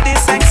and with the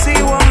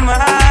sexy woman.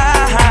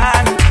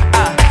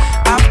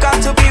 I've got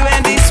to be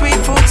where the sweet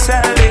food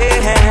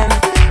selling.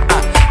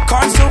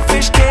 Corn soup,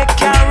 fish cake,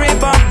 carry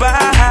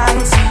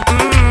bands.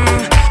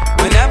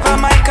 Whenever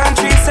my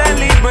country's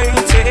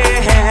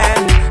celebrating,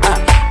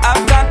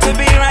 I've got to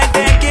be right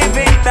there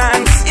giving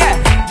thanks. Yeah,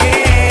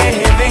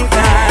 giving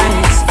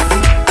thanks.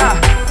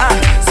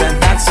 So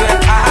that's where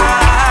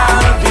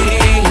I'll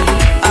be.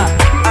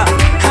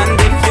 And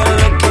if you're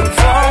looking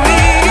for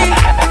me,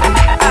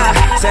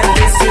 said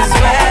this is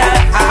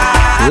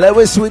where Let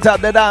me sweet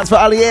up the dance for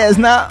all the years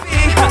now.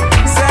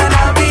 said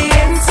I'll be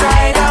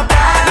inside a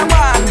band,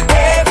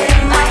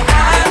 waving my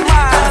hand,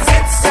 cause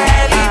it's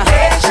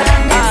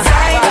celebration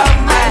inside of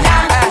my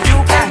land.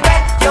 You can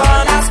bet your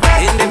last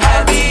bet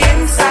I'll be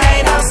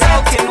inside of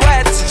soaking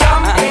wet,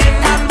 jumping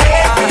and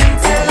waving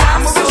till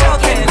I'm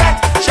soaking wet,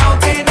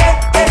 shouting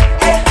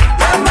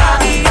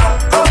everybody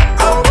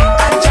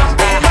and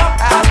jumping up,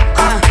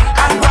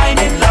 and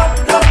winding low,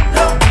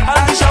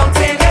 I'll be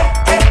shouting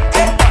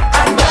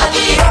and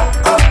body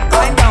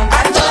wind down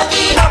and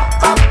body up,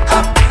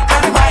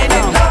 and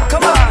winding low.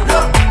 Come on.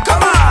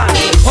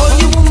 Oh,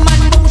 you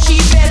woman, boom, she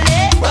belly.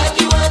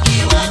 Worky.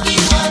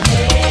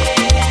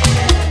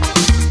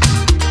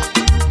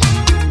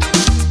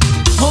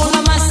 Hold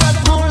on, myself,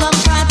 hold on,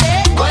 party.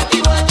 Worky.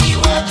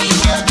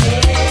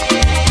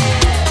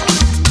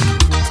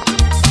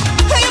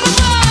 Hey, my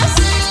boss.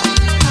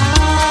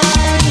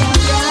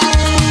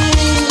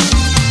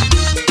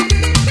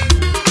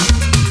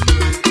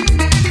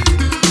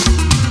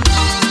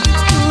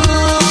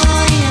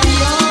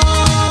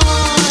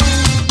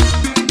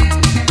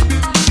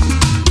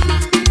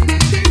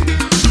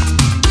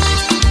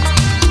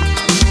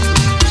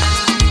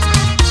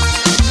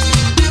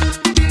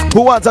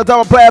 Who wants a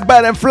double player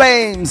better than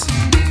Flames?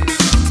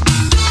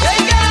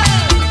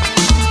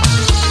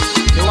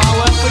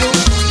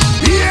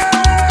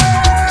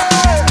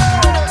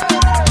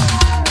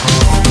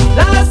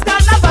 Last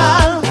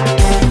carnival,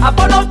 I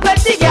put up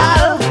pretty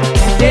girl.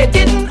 They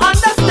didn't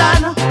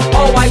understand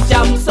how I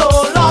jammed so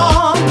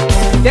long.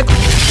 They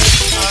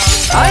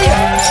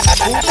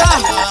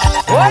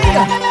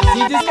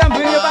see this can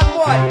bring you back,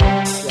 boy.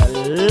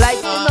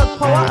 Lightning of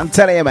power. I'm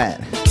telling you,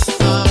 man.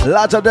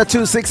 Large of the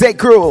 268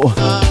 crew.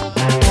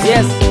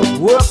 Yes,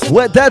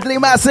 With Deadly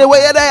Massive,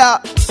 where you there?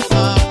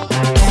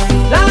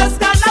 Last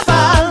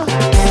carnival,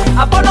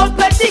 I bought out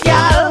plenty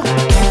gal.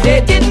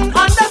 They didn't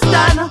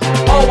understand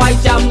how I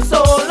jammed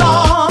so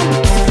long.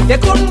 They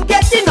couldn't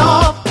get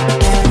enough.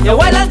 The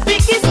well and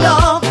speak is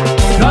love.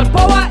 Blood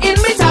power in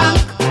me tank,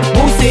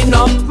 boosting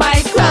up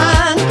my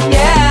clan.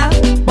 Yeah,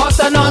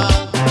 bossa nut,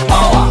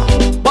 power,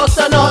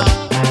 bossa nut,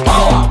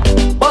 power,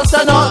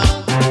 bossa nut,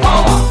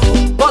 power,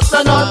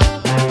 bossa nut,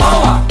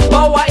 power,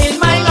 power in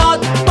my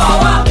nut,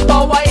 power,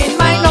 power in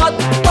my nut,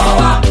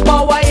 power,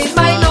 power in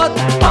my nut,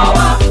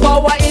 power,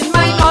 power in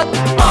my nut,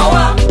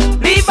 power.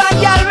 Leave a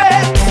girl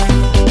red,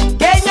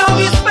 get your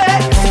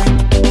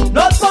respect,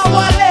 not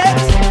power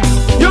less.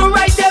 You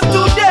write them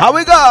to them. How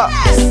we go?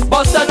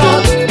 Bossa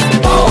nut,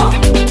 power,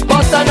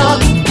 bossa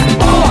nut,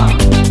 power,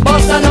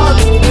 bossa nut,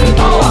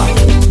 power,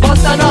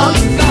 bossa nut,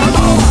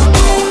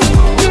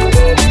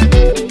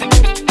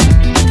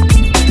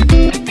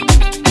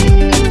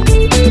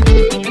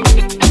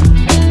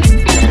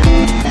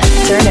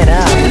 Turn it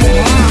up.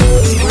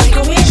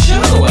 Breakaway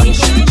Show.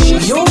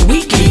 Your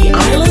weekly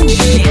island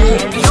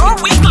jam. Your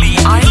weekly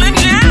island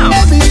jam.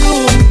 Baby, you,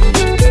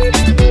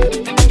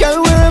 girl,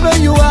 wherever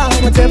you are,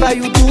 whatever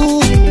you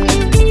do,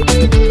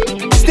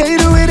 stay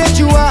the way that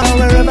you are,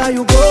 wherever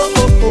you go.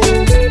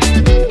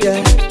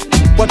 Yeah,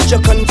 what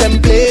you're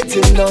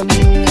contemplating on,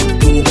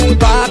 don't hold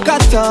back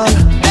at all.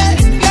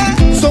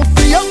 So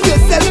free up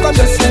yourself and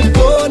just let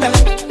go now.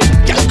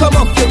 Girl, come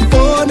off your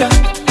phone now.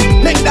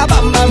 Make that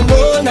bam bam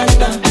roll now.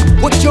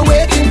 What you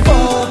waiting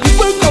for?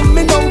 People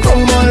coming down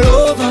from all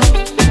over.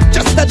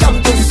 Just a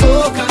jump to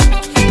soca.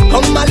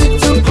 Come a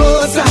little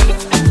closer,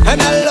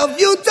 and I love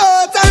you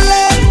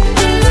totally.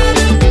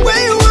 When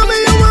you want me,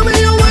 you want me,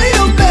 you want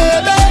you,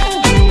 baby.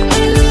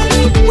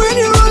 When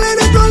you rolling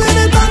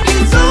it back,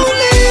 it's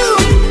only you.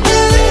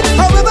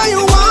 However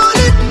you want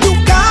it, you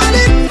got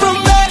it from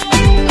me.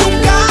 You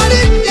got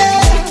it,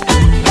 yeah.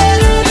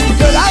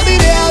 Girl, I'll be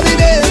there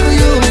for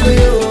you, for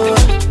you.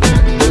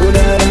 Oh,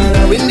 na na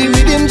na, when the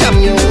rhythm jam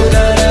you, oh,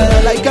 na na na,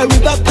 like a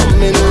river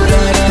coming, oh, na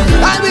na.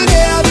 I'll be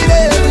there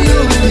for you,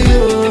 for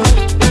you.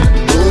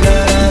 Oh, na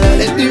na na,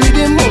 let the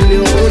rhythm move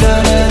you, oh, na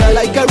na na,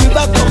 like a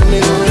river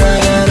coming, oh, na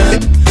na na.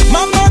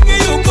 Mama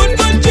give you good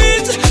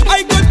cheese.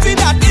 I could see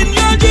that in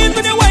your jeans.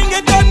 When the wine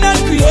get done and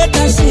create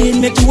a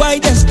scene, make you I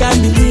just can't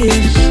believe.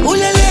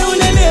 Ulele,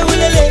 ulele,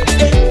 ulele,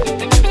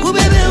 eh.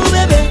 Ubebe,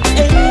 ubebe,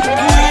 eh.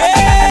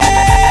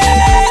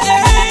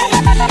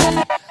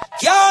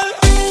 Y'all,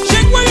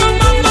 shake where your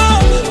mama,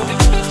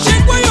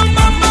 shake where your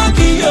mama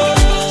give you,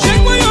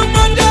 shake where your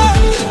mother,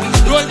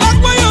 roll back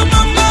where your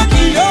mama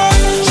give you,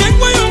 shake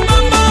where your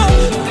mama,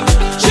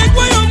 shake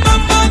where your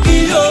mama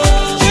give you,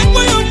 shake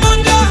where your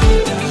mother,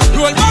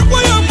 roll back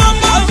where your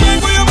mama,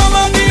 shake where your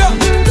mama give you,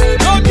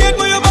 don't get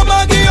where your mama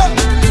give you,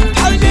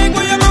 I'll shake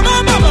where your mama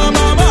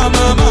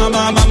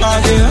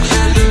give you,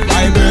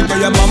 I break where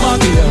your mama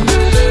give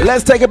you.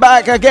 Let's take it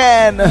back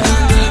again.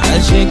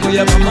 I'll shake where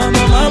your mama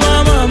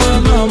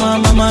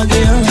give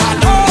you.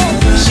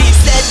 She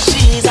said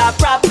she's a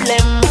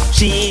problem.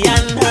 She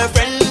and her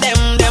friend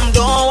them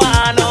don't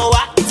want no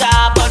water,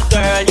 but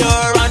girl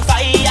you're on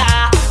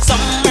fire.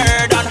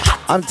 Summer done hot.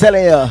 I'm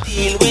telling you,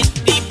 Deal with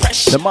the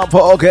pressure. the month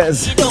of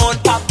August,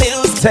 Don't pop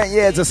pills. 10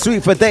 years of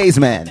Sweet for Days,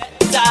 man.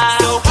 So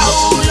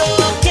how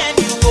low can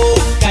you go?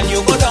 Can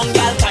you go down,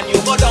 gal? Can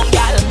you go down,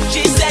 gal?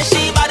 She says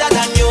she better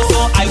than you,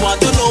 so I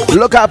want to know.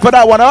 Look out for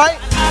that one, alright?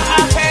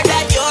 I've heard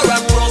that you're a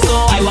pro, so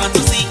I want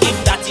to see if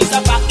that is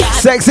a fact, gal.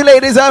 Sexy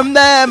ladies, I'm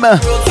them. And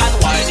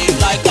wine it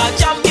like a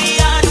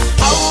champion.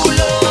 How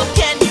low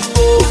can you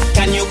go?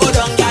 Can you go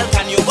down, gal?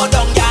 Can you go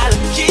down, gal?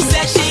 She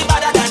says she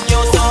better than you,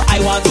 so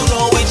I want to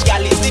know which gal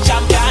is the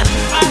champion.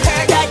 I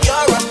heard that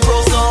you're a pro,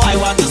 so I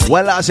want to see.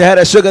 Well, now she had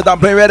a sugar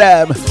dumpling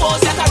rhythm. Pose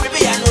the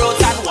Caribbean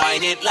roads and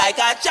wine it like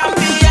a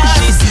champion.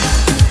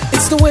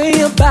 It's the way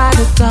your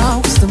body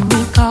talks to me,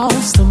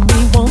 calls to me,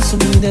 wants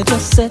me to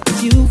just set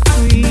you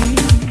free.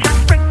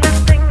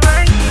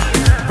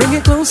 Bring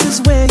it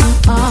closest where you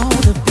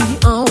ought to be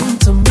on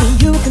to me.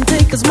 You can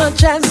take as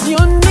much as you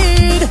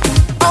need.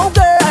 Oh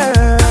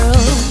girl,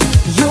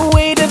 you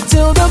waited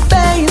till the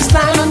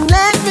baseline and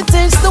let me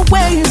taste the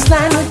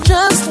waistline with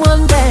just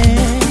one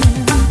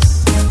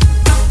dance.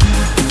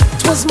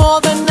 'Twas more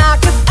than I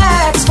could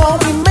ask for.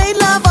 We made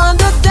love on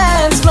the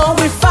dance floor.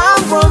 We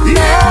found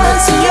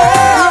romance,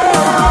 yeah.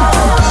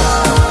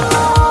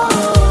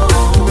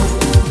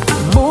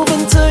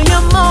 Moving to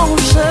your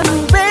motion,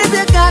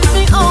 baby, got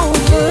me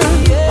over.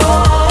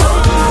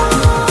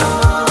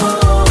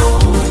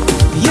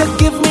 You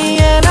give me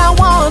and I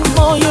want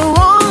more. You're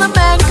all a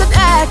man could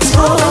ask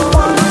for.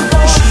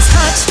 She's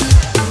hot,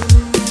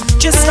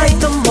 just like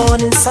the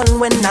morning sun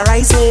when I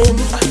rising.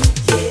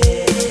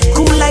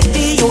 Cool like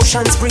the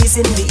ocean's breeze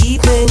in the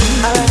evening.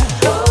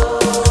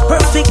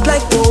 Perfect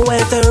like the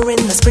weather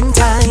in the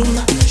springtime.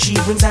 She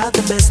brings out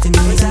the best in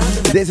me.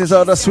 This is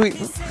all the sweet.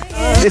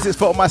 This is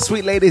for my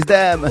sweet ladies,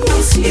 them.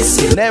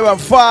 Near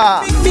and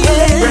far.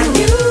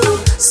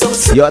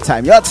 Your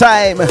time, your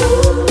time.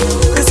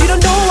 Cause you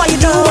don't know why you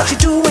do what you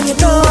do when you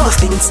know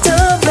things to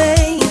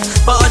blame.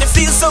 But it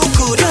feels so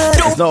good.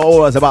 not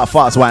always about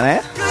fast one,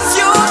 eh? Cause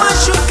you're my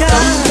sugar.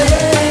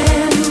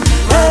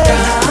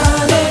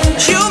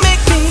 You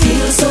make me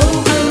feel so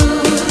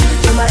good.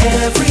 You're my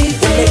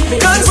everything.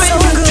 Cause when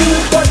you do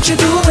what you're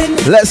doing,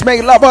 Let's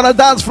make love on the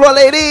dance floor,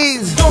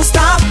 ladies. don't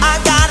stop, I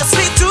got a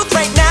sweet tooth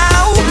right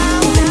now.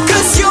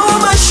 Cause you're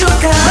my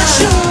sugar. My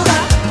sugar,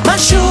 my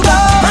sugar,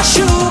 my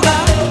sugar.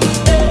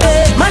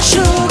 My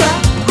sugar,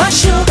 my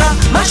sugar,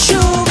 my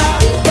sugar.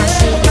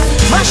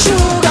 My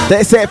sugar.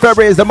 They say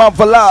February is the month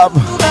for love.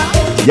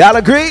 Y'all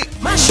agree?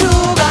 My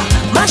sugar,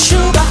 my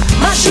sugar,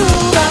 my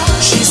sugar.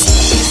 She's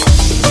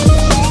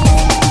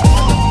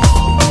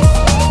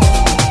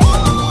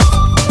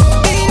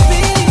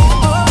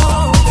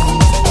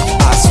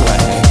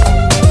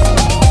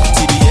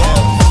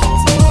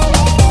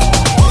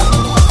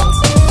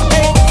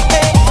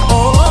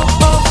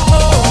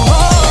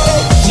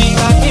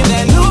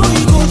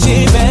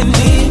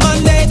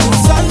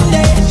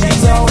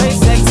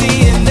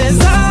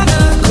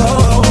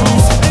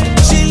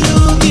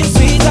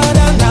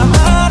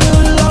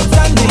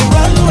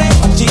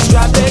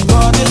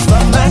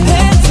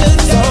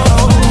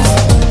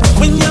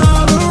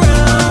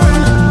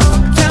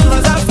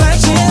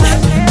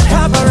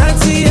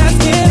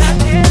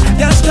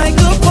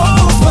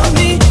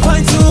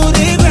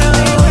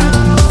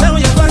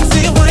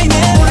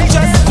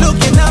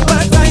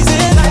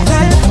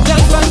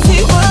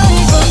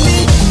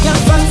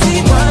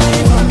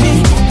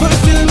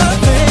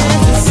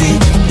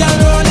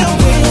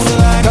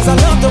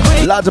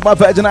Lots of my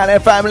Virgin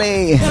Island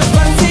family.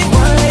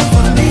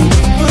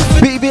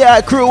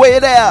 BBI crew, where you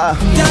there?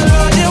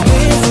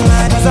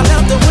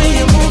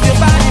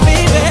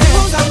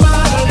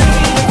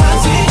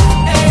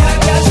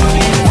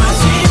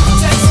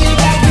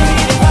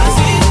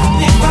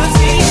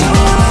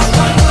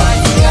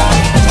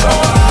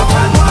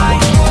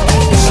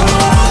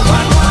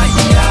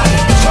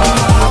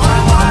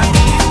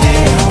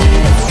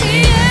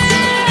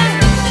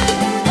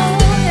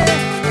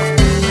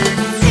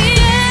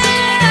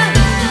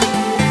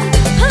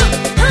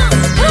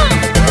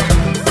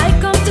 I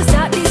come to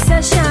start this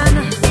session.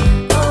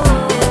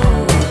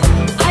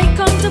 I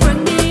come to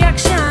bring the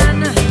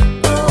action.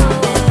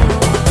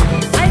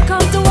 I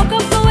come to walk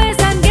up the ways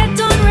and get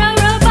on real,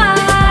 real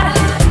bad.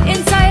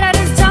 Inside of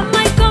this jam,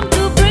 I come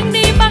to bring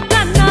the back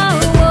and now.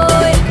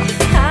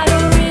 I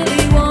don't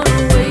really wanna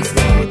waste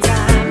no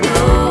time,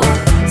 no.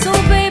 So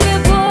baby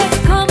boy,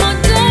 come on,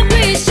 don't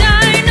be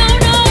shy, no,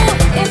 no.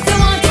 If you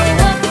want to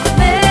walk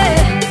me,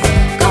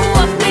 come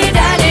walk me,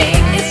 daddy.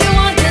 If you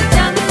want to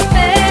jam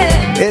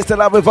me. It's the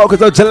lovely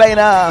vocals of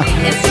Jelena.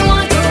 If you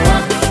want to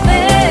walk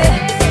me,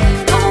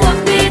 come walk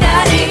me,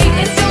 daddy.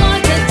 If you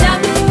want to jam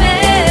me,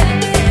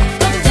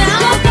 come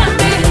jam up on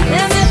me.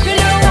 Let me feel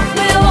you walk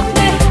me, walk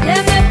me.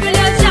 Let me feel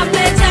you jam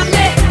me, jam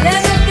me. Let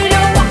me feel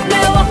you walk me,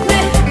 walk me.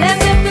 Let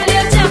me feel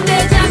you jam me,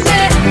 jam me.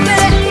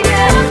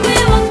 Walk me,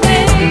 walk me.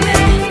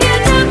 Yeah,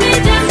 jam me,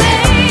 jam me.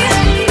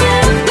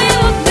 Walk me,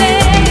 walk me.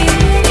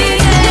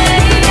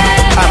 Yeah,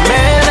 yeah.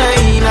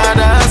 Amena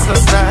dance the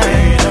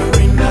style.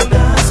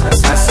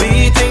 I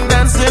see things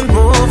dancing,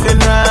 moving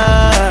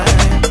right.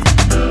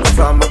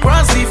 From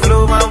across the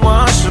floor, I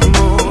watch you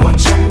move.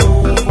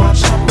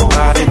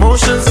 My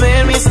emotions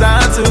made me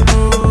start to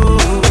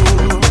groove.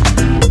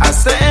 I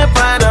step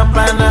right up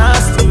and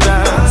ask to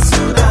dance.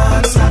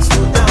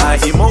 My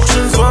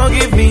emotions won't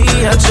give me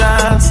a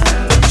chance.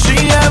 She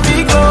had me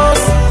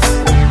close,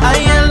 I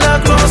held her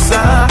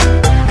closer.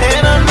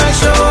 Head on my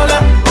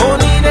shoulder,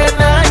 only then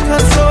I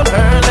console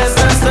her. Let's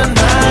dance the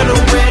night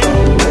away.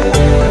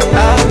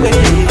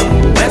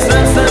 Let's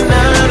dance the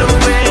night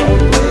away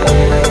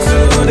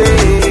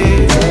today.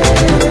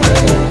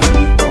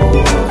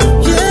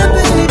 Yeah,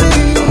 baby.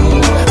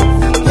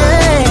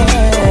 Yeah.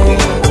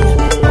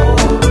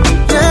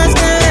 Let's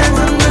dance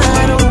the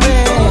night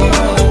away.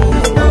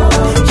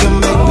 You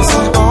make me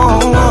say,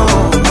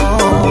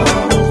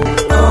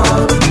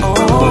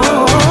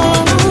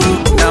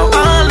 Now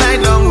all night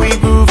long we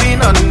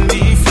grooving on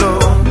the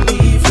floor.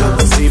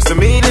 Seems to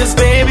me this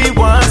baby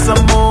wants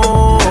some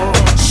more.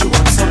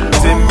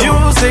 The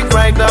music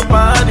right up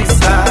on the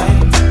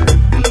side.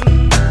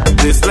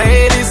 This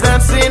lady's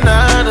dancing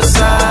on the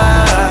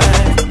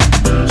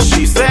side.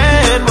 She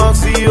said,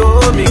 Moxie,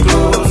 hold me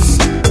close.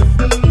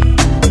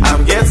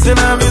 I'm getting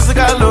a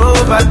musical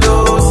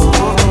overdose.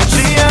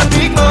 She had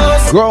me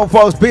close, Grown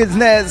folks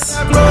business.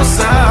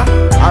 closer.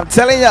 I'm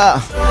telling ya.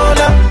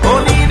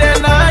 Only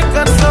then I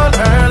console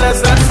her.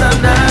 Let's dance the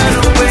night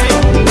away.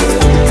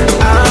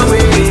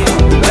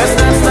 Let's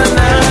dance the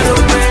night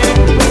away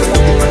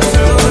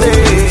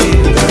today.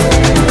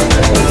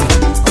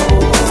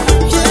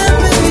 Yeah,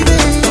 baby.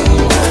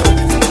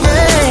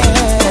 Yeah.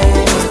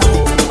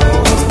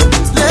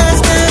 Let's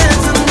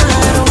dance the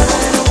night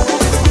away.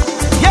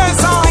 Yes,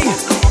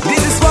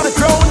 this is for the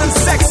grown and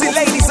sexy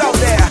ladies out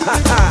there.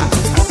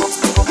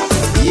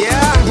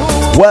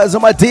 Yeah, Words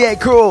on my DA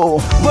crew.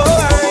 boy.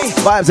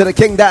 Vibes of the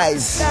King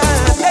Dice.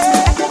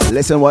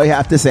 Listen what you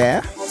have to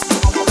say.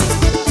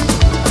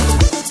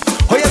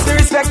 Oh yes, they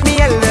respect me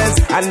elders,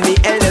 and the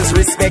elders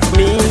respect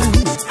me.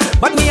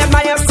 but me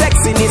admire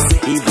sexiness,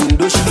 even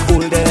though she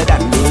older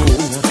than me.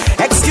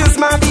 Excuse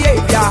my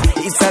behavior,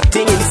 it's a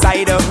thing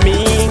inside of me.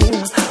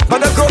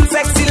 But a grown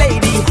sexy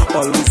lady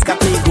always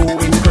got me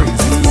going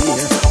crazy.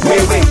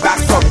 Way back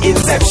from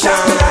inception.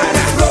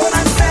 Grown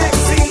and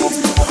sexy.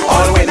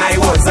 All when I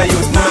was a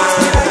youth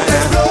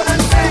man. Grown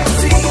and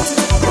sexy.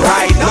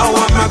 Right now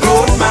I'm a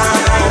grown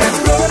man.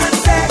 Grown and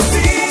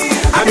sexy.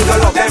 I'm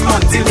gonna love them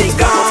until they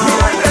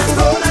gone.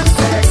 Grown and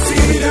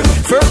sexy.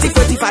 30,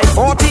 35,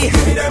 40.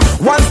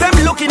 Once them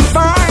looking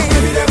fine.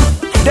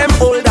 Them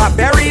older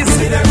berries.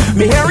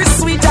 Me hair is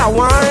sweeter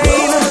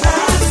wine.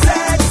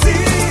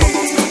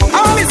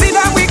 Oh, me see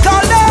that we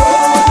call them.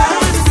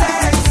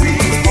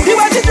 The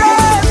way she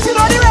dress, you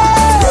know the rest.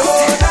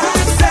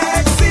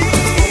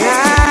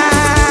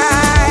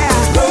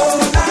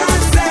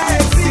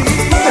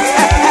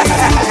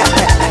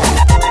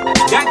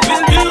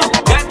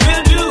 That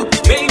will do,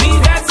 baby,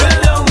 that's a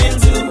low and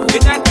do.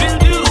 That will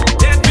do,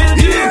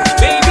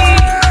 baby.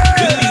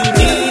 Do you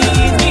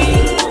need me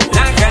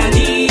like I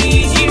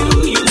need you?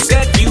 You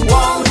said you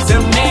want a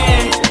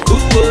man who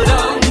would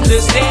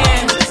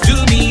understand, to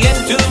be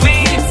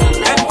intimate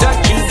and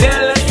touch you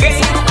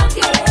delicate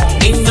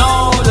in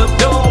all of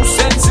those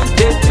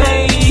sensitive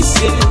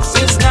places.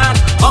 It's not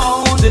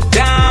all the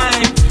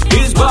time,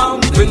 it's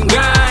bump and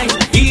grind.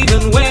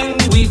 Even when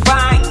we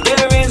fight,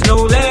 there is no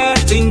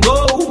letting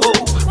go.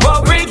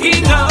 For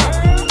breaking up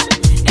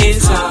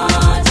is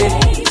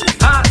heartache.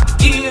 Hot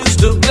is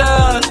the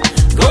blood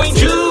going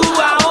through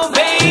our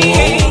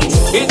veins.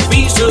 It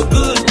feels so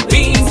good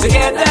being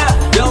together.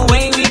 The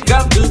way we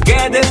come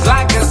together is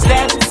like a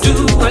step to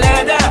a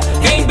ladder.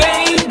 Hey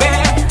baby,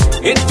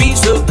 it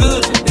feels so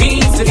good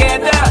being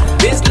together.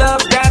 This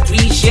love that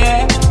we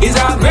share is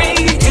our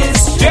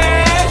greatest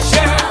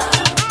treasure.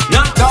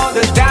 Not all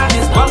the time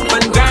is bump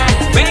and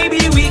grind.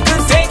 Maybe we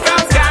could take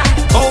our time.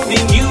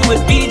 Holding you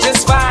would be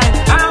just fine.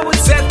 I would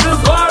settle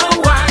for a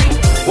while.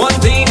 One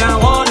thing I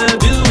wanna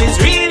do is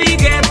really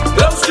get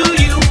close to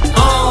you.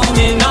 On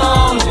and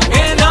on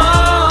and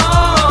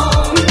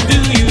on. Do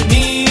you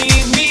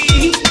need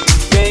me,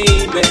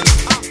 baby?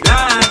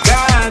 Like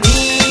I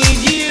need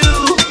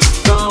you.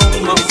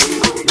 Come on.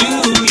 Do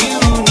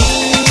you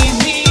need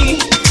me,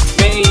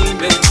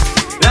 baby?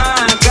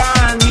 Like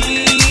I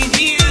need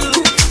you.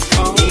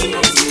 Come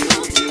on.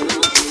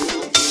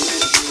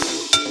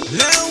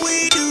 Let we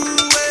do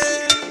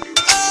it.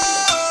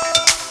 Oh,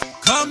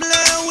 come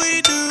let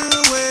we do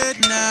it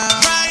now.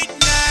 Right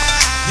now.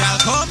 Yeah,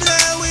 come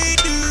let we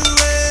do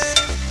it.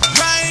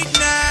 Right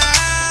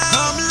now.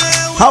 Come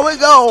let we. How we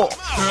go?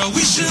 Girl,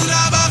 we should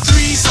have a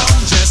threesome,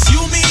 just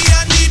you, me,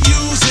 and the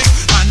music.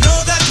 I know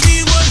that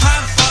we would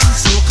have fun,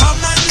 so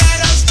come and let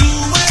us do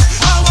it.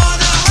 I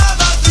wanna have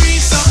a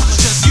threesome,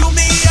 just you,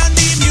 me, and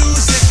the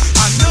music.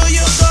 I know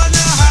you're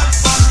gonna have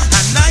fun,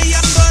 and I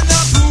am gonna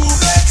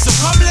prove it. So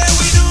come let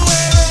we do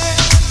it.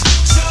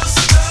 Just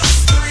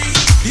us three,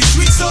 the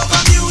sweet soca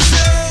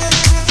music.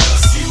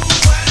 Just you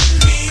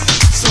and me.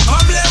 So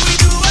come let we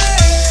do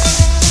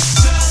it.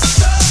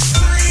 Just us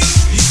three,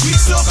 the sweet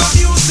soca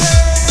music.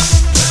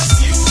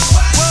 Just you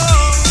and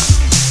me.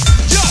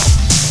 Yo,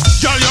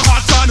 girl, you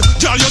hot and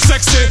girl, you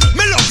sexy.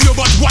 Me love you,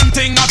 but one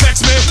thing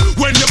affects me.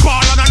 When you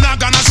ball and I'm not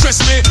gonna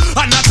stress me,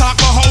 and not talk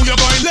about how you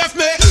going left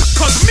me.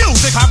 Cause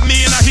music have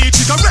me in a heat.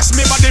 She caress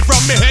me body from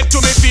me head to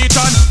me feet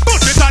and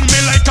put it on me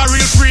like a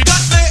real freak.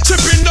 That's me,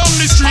 tripping down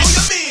the street. How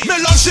you mean? Me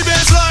love she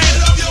bassline. Me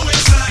love your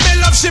waistline. Me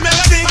love she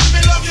melody. And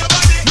me love your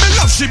body. Me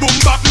love she boom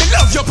bap. Me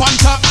love your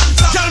panta.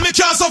 Girl, me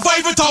can't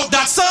survive without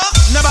that, sir.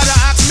 Nobody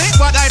ask me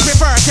what I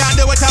prefer. Can't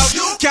do without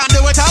you. Can't do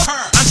without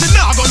her. And she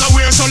not gonna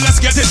wear, so let's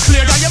get it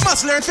clear that you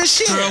must learn for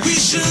shit. Girl, we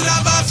should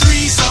have a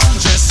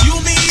threesome, just you,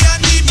 me,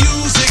 and the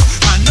music.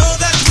 I know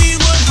that we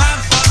would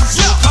have fun,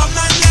 so come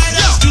and let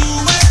us do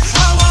it.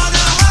 I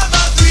wanna have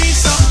a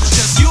threesome,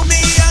 just you, me,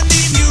 and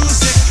the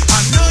music.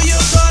 I know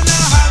you're gonna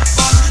have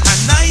fun,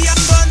 and I am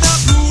gonna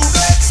prove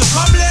it. So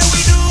come let we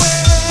do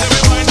it. Let me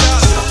wind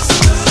up.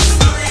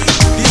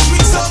 The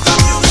sweet soca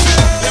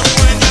music. Let me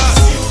wind up.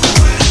 You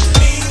and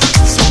me.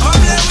 So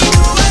come let we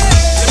do it.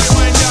 Let me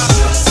wind up.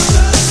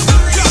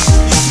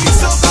 The sweet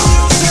soca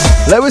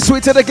music. Let me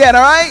sweet it again,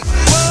 alright?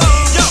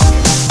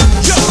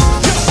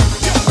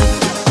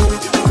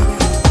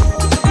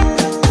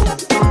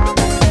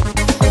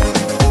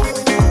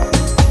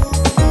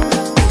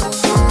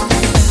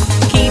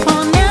 Keep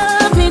on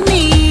loving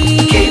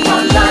me. Keep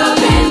on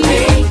loving me.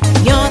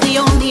 You're the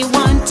only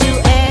one to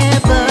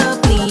ever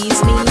please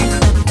me.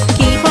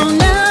 Keep on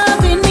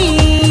loving me.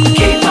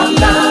 Keep on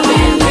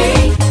loving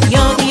me.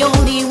 You're the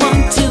only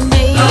one to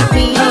make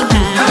me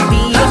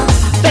happy.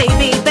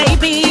 Baby,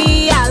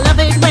 baby, I love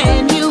it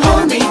when you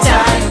hold me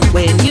tight.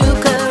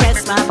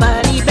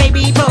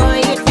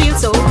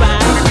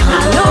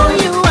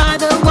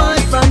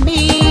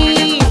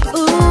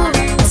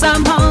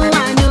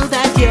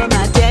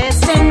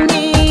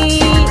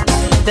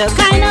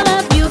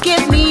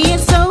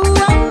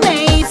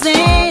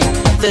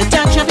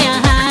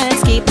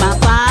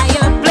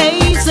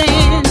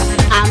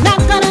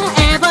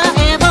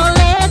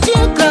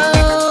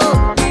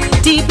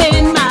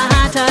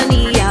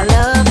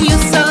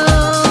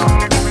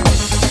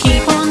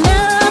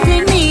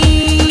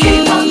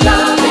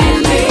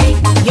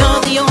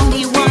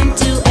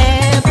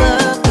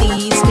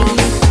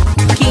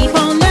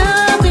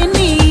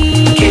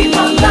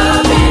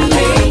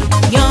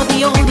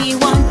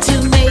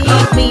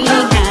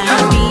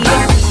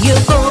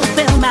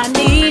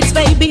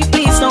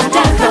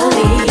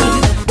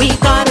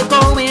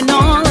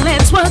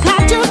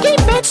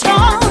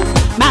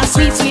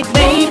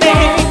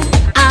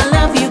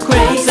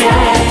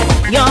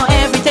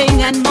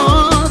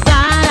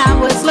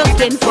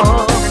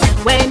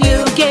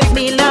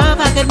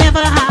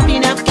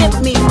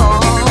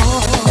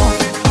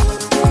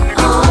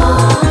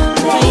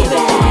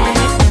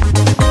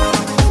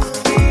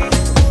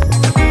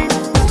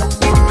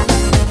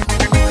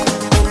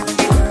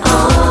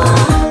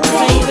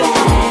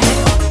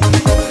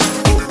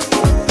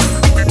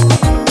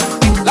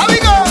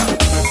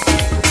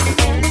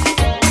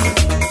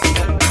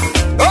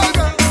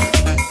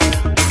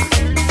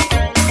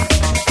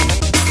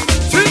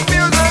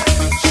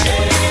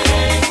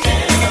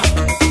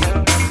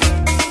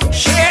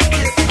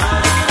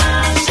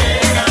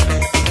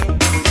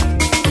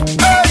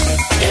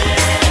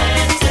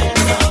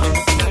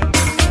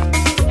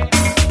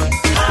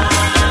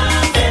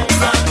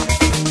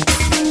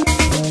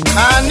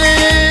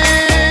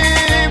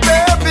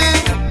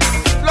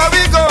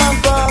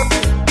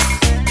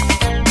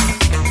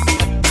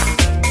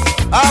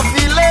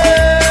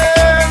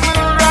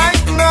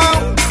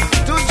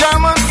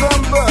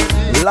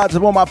 Lots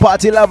of all my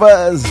party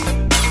lovers.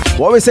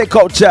 What we say,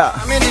 culture?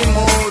 I'm in the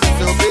mood,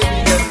 so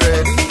baby get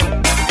ready.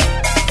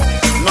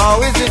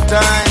 Now is the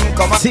time,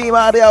 come on. Team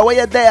out there, where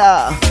you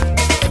there?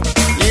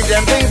 Leave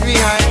them things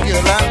behind you,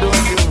 and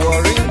don't you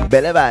worry.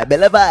 Belly vibe,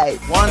 belly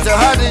vibe. Want to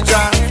have the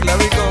chance, let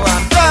me go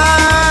and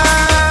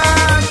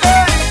dance.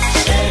 Hey.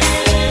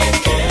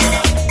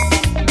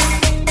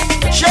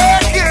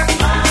 Shake it.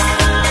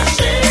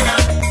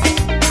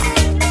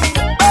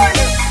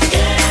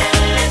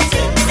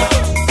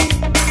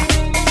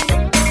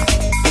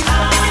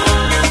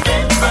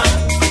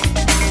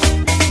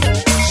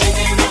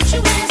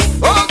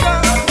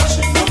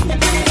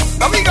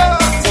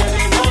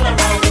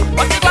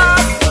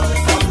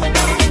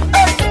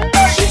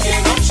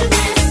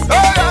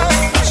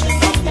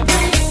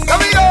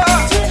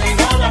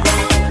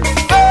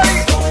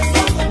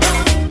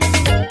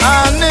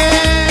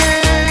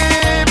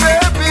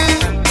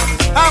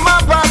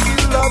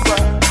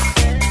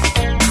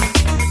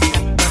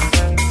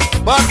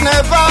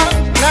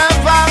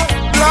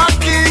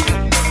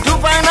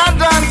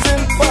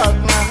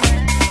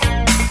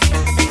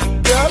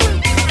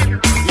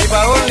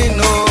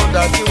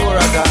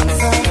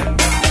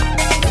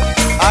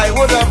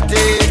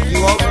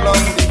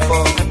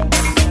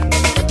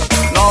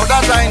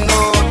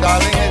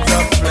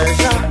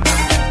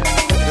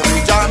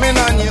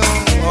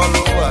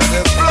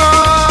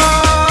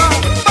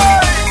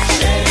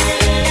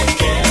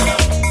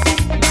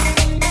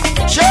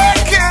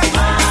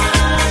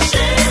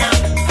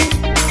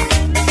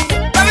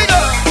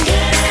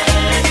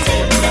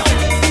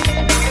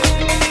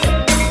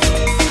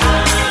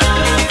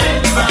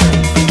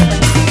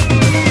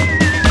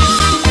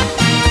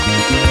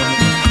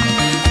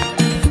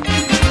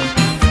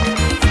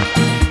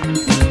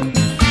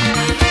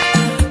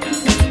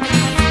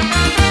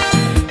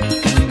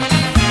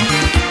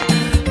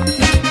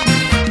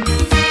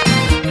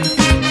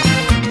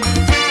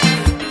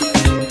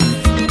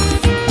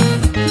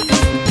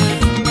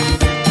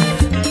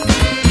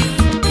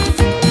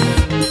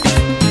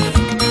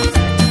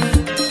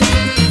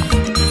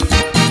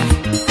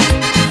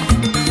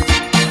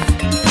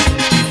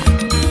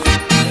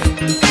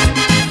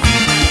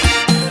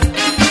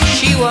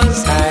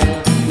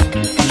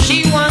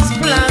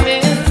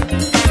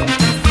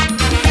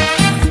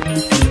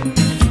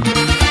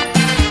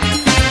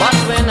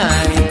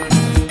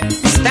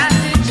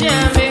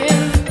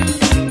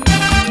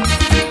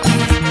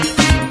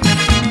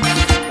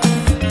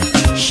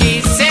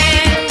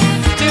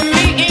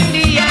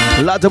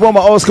 To all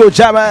my old school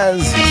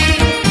jammers,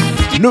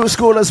 new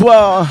school as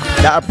well,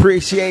 that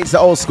appreciates the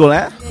old school,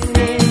 eh?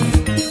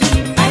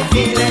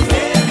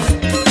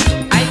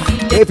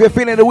 If you're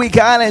feeling the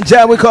Weekend Island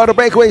Jam, we call the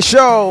Breakaway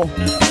Show.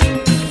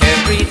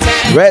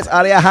 Red's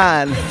out of your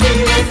hand.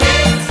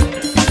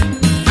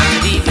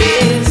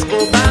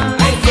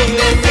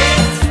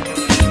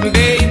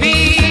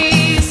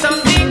 Baby,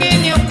 something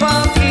in your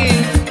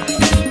pocket.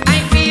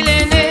 I'm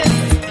feeling it,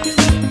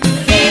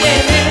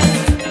 feeling it,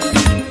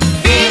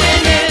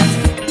 feeling it.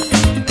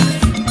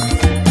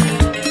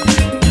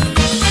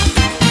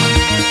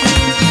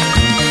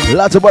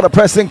 Lots of the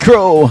Preston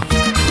crew.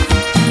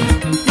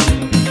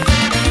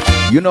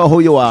 You know who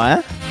you are,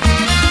 eh?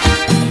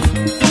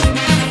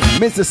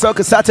 Mr.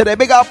 Soca Saturday,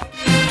 big up.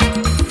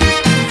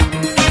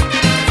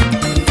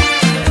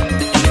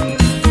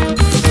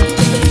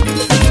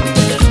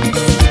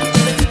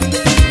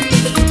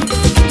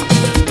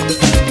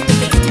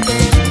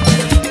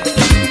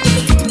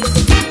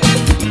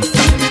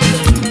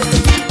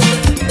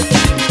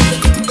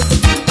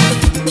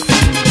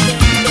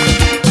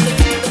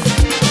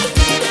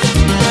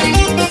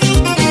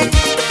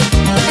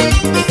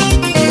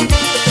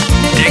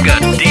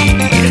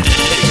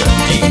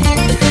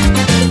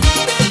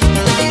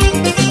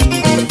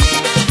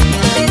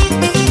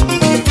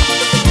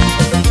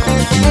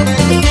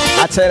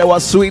 Tell you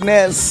what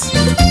sweetness.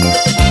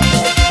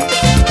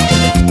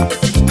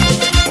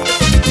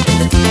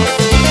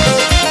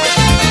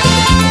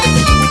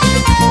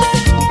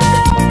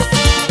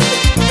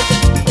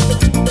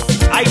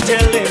 I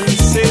tell him,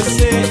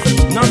 say,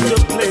 not to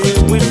play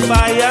with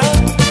fire.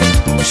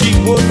 She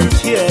wouldn't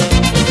hear,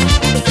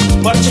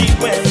 but she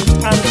went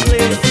and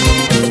played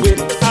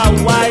with a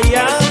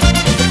wire.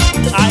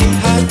 I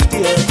had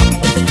dear,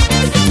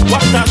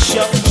 what a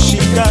shock she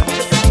got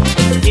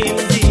in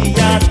the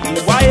yard.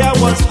 The wire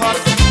was hot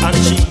and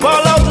she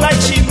ball out like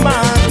she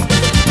mad.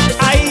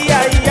 Aye,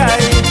 aye,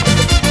 aye.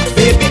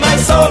 Baby, my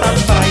soul on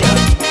fire.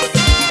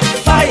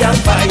 Fire,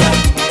 fire.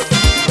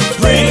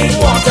 Bring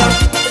water.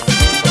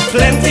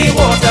 Plenty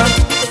water.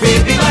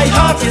 Baby, my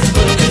heart is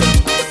burning.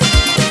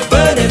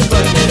 Burning,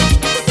 burning.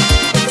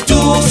 Do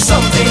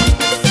something.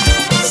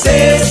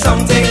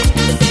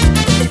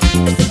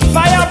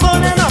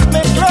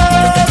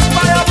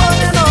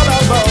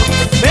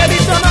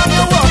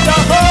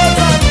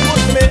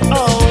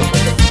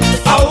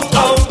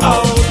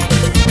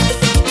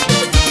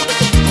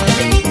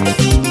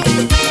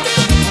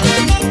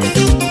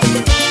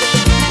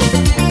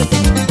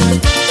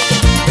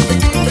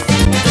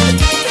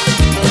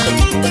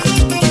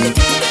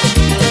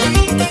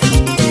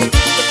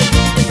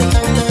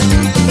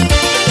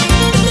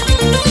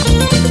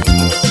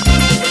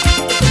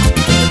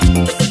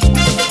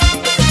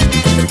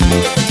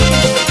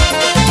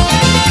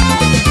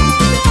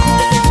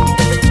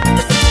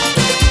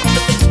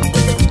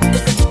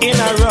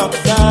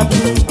 interrupt that.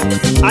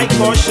 I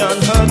caution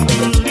her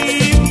to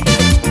leave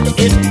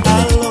it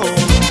alone,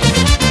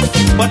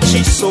 but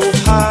she's so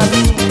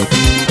hardy.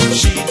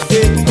 She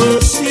did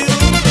pursue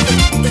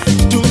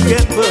to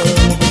get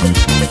burned.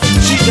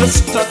 She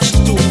just touched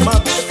too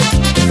much.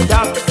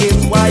 That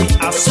is why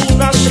as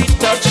soon as she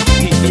touched,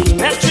 the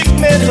electric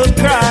made her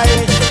cry.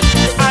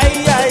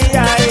 Aye, aye,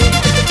 aye.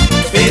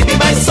 Baby,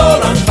 my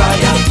soul on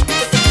fire.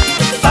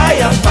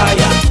 Fire,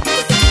 fire.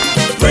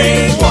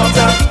 Bring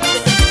water.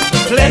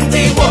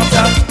 Plenty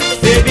water.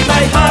 Baby,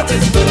 my heart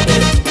is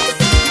burning.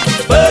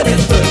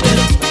 Burning,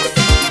 burning.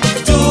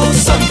 Do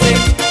something.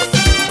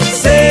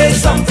 Say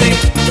something.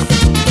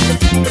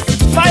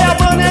 Fire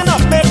burning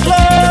up my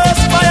clothes.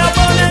 Fire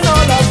burning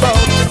all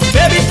about.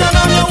 Baby, turn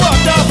on your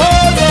water.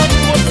 Hold on,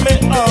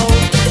 put me out.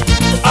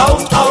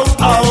 Out, out,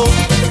 out.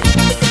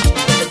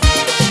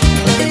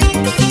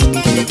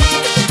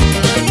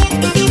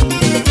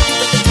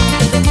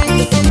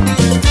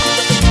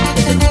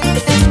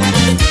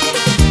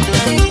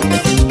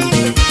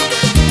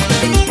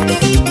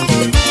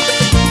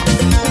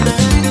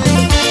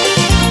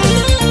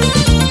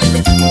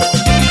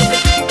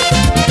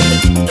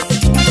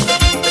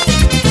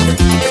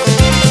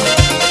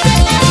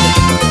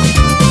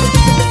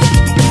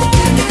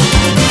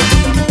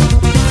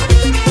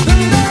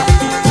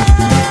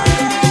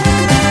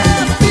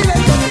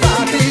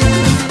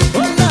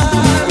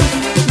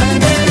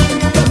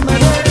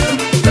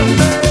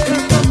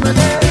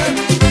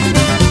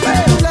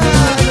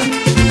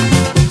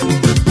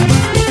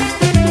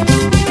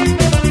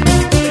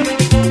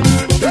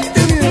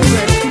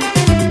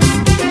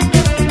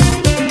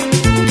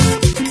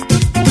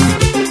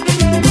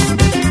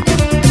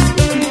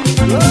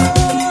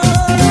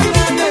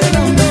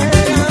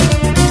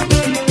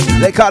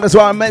 They call this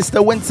one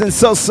Mr. Winston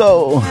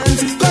So-So.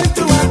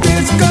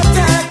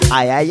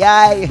 Aye, aye,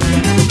 aye.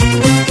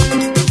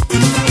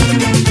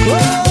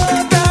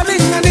 Oh,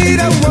 darling, I need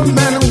a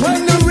woman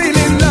when I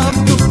really love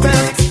to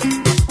bet.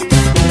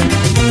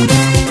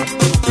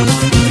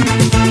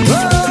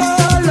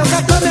 Oh, look,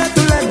 I come here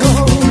to let go.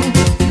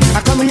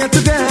 I come here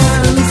to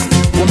dance.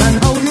 Woman,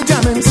 how you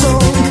jamming so?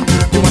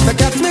 You want to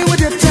catch me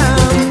with your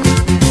jam?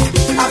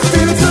 I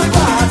feel so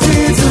party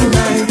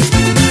tonight.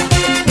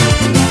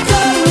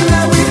 Come,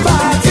 let we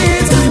party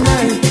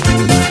tonight.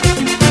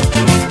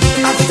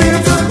 I feel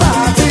so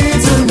party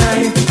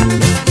tonight.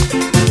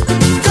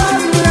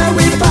 Come, let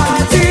we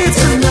party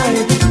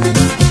tonight.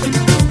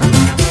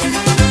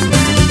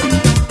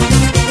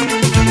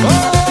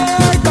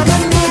 Oh, come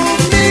and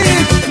move me.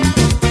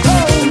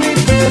 Hold me,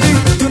 baby.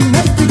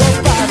 Tonight we go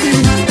party.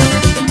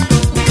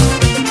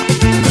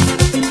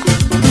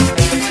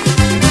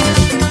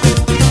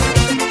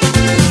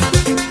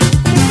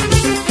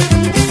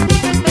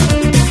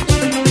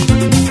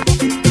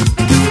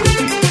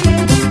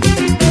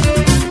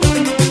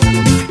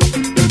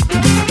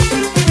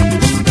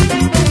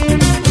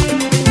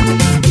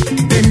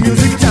 The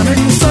music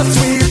jamming so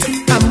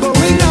sweet, I'm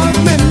going out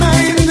my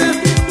mind.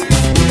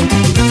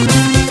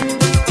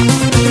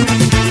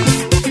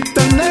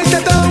 Tonight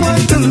I don't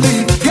want to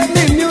leave, get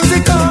the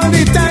music all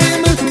the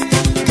time.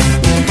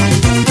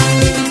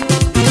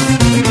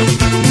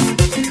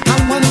 I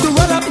want to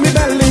roll up my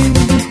belly,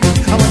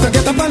 I want to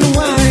get up and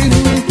wine.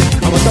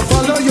 I want to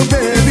follow you,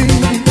 baby,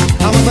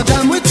 I want to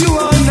jam with you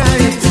all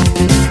night.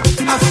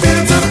 I feel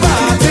the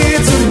party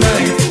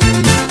tonight.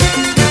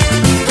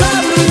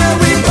 Come, let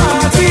we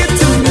party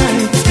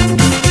tonight.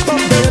 Oh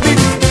baby,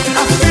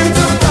 I feel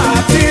the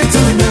party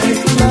tonight.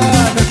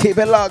 Love. Keep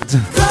it locked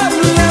Come,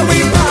 let we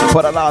party.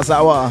 for the last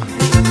hour.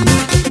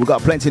 We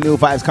got plenty new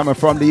vibes coming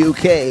from the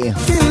UK,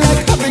 Feel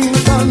like having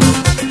fun.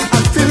 I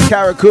feel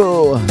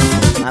Carriacou,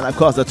 and of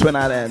course the Twin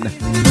Island.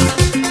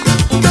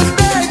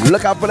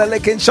 Look out for the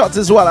licking shots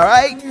as well,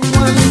 alright? who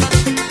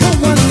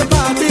wants the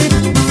party.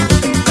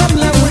 Come,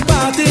 let we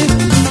party.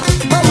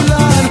 Oh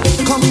Lord,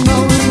 come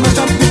now, mash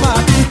up the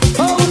party.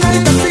 Oh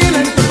night I feel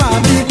like the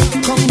party.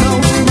 Come now,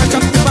 mash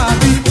up the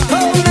party.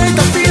 Oh night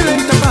I feel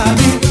like the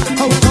party.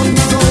 Oh come,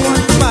 you don't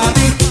want the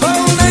party.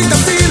 Oh night I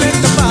feel like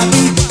the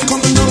party.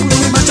 Come now,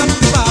 mash up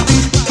the party.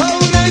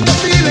 Oh night I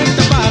feel like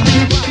the party.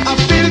 I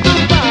feel the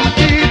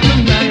party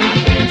tonight.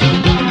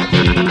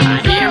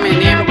 Hear me,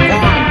 name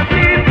one.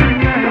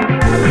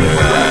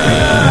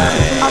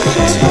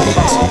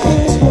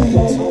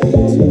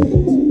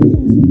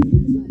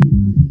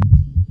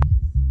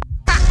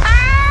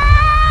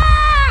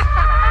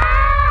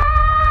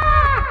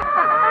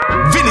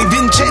 Vinny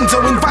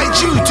Vincenzo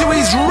invites you to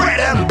his red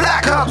and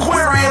black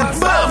Aquarian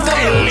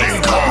birthday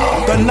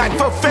link-up. The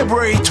 9th of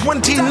February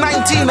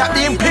 2019 at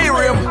the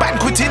Imperium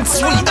Banqueting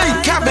Suite,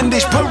 8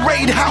 Cavendish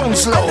Parade,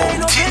 Hounslow.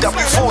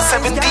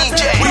 TW47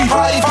 DJ. We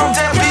play from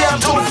 10 p.m.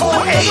 to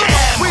 4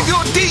 a.m. with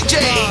your DJ,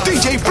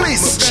 DJ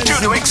Bliss,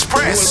 Studio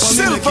Express,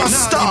 Silver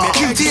Star,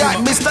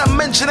 QTI, Mr.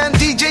 Mention, and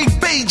DJ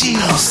Beijing.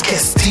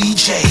 Guest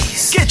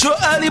DJs. Get your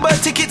early bird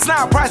tickets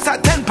now, priced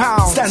at £10.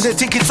 Standard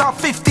tickets are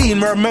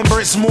 $15. Remember,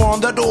 it's more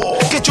on the door.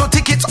 Get your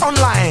tickets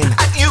online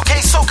at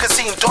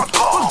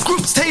uksocascene.com.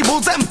 Groups,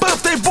 tables, and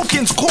birthday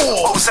bookings,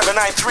 call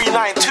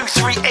 0793923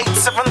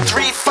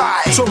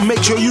 636-38735. So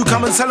make sure you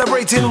come and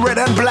celebrate in red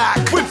and black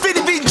with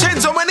Philippine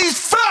Genzo and his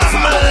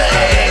family.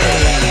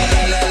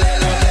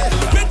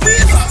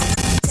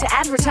 To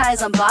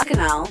advertise on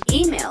Bacchanal,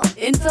 email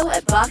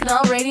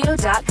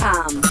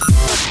info@bacchanalradio.com.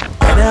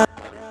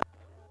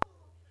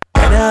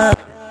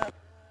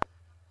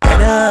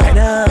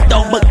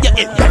 Don't book your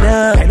it.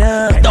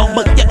 Don't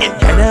book your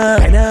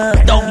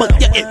it. Don't book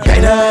your it.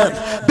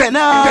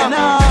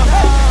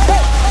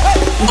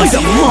 It's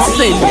a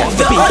Martin,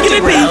 the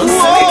beat.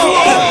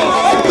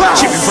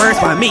 She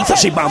reversed by me, so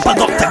she bumper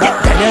got to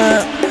get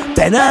better.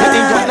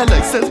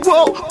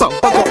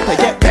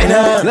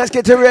 Let's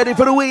get you ready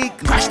for the week.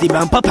 Crash the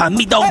bumper, pan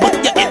me, don't book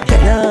your it.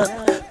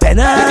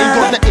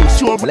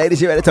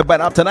 Ladies, you ready to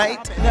burn up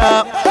tonight?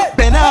 There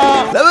we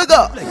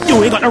go.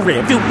 You ain't got no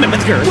rear view, remember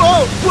the girl.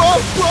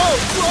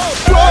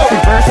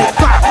 Reverse it,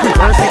 clap,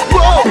 reverse it,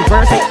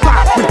 reverse it,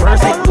 clap,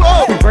 reverse it,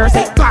 reverse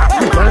it,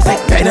 clap, reverse it,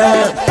 reverse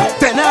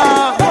it,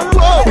 clap, reverse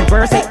it,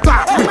 reverse it,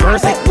 clap,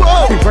 reverse it,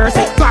 reverse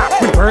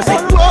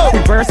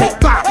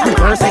it, clap,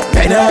 reverse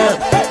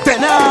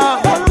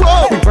it,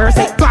 reverse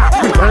it,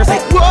 clap, reverse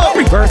it,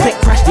 reverse it,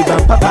 crash the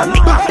bumper,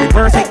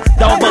 reverse it,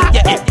 don't book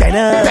your it,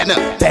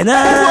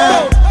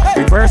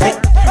 reverse it,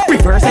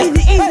 reverse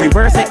it,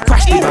 reverse it,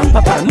 crash the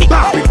bumper,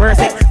 reverse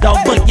it,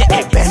 don't book your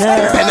it,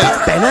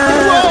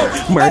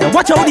 murder,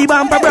 watch how the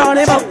bumper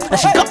browning out, and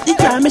she got the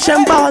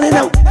transmission balling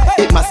out.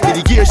 It must be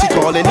the gear she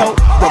calling out.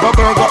 Rubber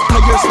girl got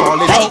tires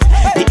falling out.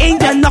 The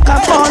engine knock her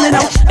falling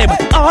out. It was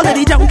all of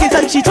the junkies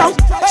and she drunk.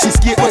 She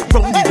skate right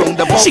round the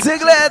roundabout. She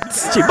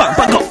Cigarettes. She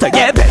bumper got to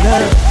get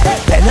better.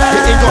 It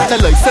ain't got the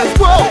license.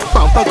 Whoa,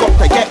 bumper got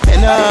to get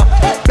better.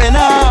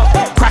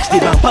 Crash the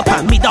bumper,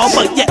 pan me down,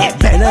 but you get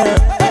better.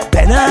 It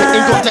ain't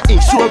got the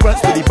insurance,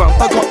 but the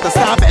bumper got to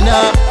stop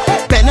better.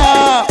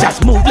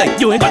 Just move like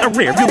you ain't got a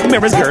rear view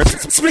mirrors, girl.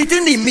 Split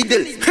in the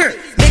middle,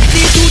 make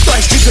the two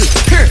toys jiggle,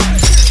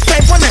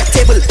 climb on a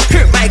table,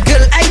 my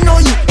girl, I know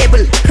you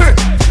able,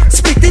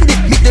 split in the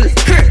middle,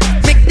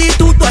 make the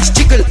two toys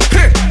jiggle,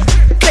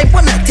 climb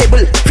on a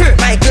table,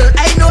 my girl,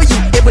 I know you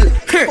able,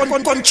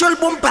 control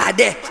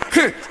bombade,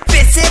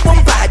 face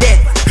bombade,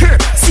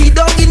 sit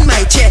down in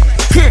my chair,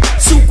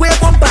 sukwe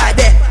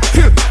bombade,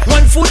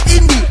 one foot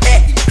in the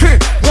air,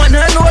 one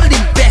hand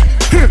holding back,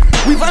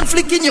 with one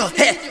flick in your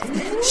hair,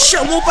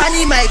 show up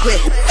on my way,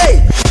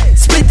 hey,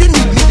 split in the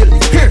middle,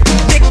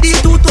 make the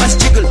two toys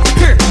jiggle,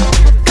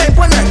 climb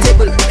on a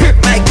table,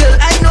 my girl,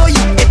 I know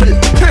you able,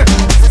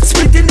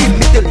 split in the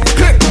middle,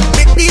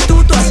 make the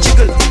two toys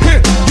jiggle,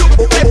 you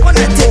climb on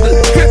a table,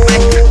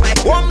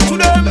 one to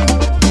them,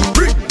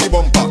 bring the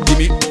bumper,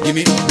 gimme,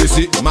 this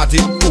is Matty,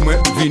 Ume,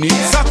 Vini,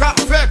 Saka,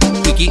 Fek,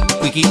 Wiki,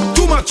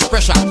 too much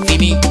pressure,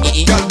 Vini,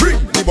 girl, bring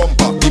the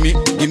bumper, gimme,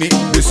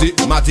 this is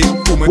Matty,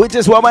 Ume. We're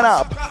just warming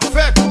up.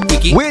 Fek,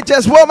 We're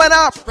just warming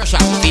up. Pressure,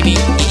 Vini,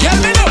 girl,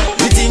 me know,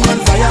 the thing on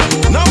fire,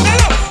 no,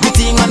 the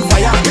thing on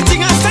fire, the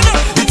thing on stand up,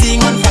 the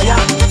thing on fire,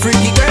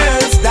 freaky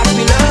girls that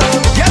we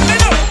love, girl, me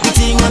know, the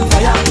thing on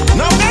fire,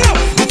 no,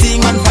 the thing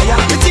on fire,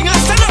 the thing on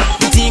stand up,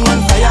 the thing on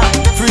fire,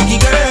 freaky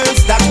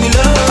girls that we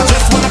love. I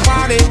just wanna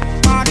party,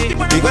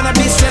 we gonna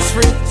be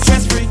stress-free,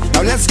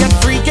 now let's get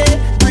freaky,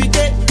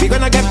 we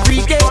gonna get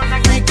freaky,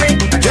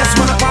 I just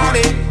wanna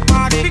party,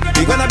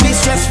 we gonna be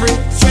stress-free,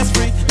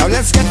 now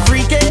let's get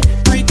freaky,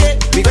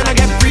 we gonna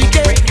get freaky.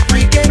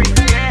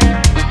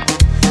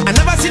 I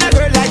never seen a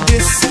girl like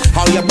this.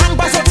 How your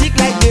bumper so thick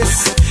like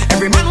this?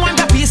 Every man want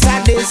a piece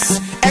like this.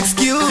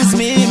 Excuse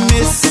me,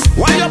 miss.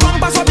 Why your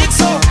bumper so big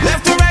so?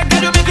 Left to right,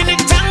 girl, you making it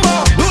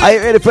tango. Are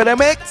you ready for the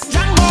mix?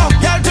 Tango,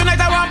 girl, tonight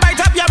I want bite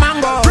up your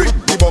mango. Bring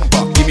the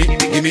bumper, gimme,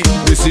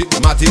 this is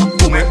Matty,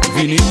 Ume,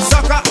 Vini,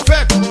 Saka,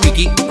 Fek,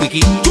 Wiki,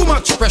 too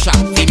much pressure,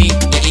 Vini,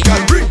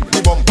 girl, bring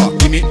the bumper,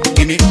 gimme,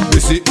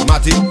 this is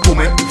Matty,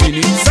 Ume,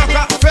 Vini,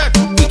 Saka, Fek,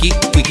 Wiki,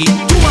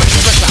 too much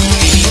pressure,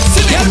 Vini,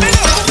 girl, me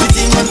know, the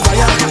thing on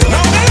fire, no,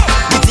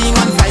 the thing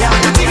on fire,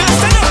 the thing on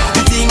stand up,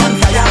 the thing on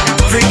fire,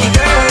 freaky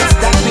girls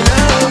that we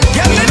love,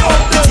 girl, me know,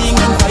 the thing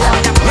on fire,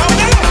 no,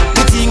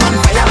 the thing on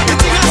fire, the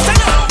thing on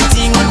stand up, the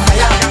thing on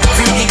fire,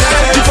 freaky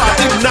girls. The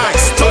party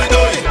nice, toy.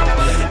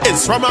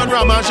 It's Raman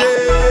Ramage.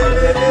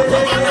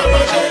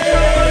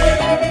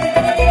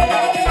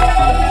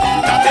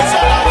 That is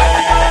all I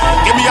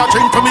want. Give me a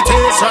drink for me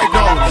taste right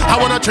now. I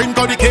wanna drink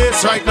on the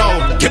case right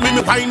now. Give me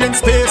wine and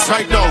space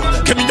right now.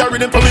 Give me the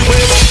rhythm for me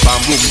waist. Bam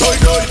boom doy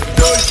doy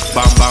doy.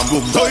 Bam bam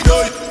boom doy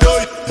doy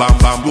doy. Bam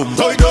bam boom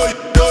doy doy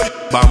doy.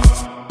 Bam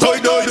doy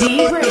doy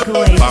doy.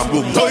 Bam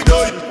boom doy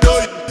doy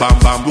doy. Bam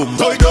bam boom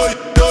doy doy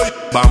doy.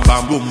 Bam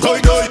bam boom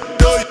doy doy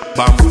doy.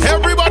 Bam.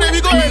 Everybody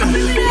we going.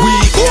 We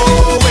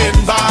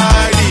going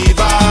by the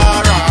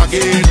bar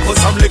again. Put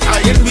some liquor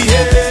in me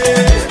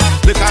head.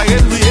 Liquor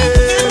in me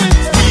head.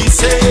 We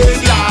say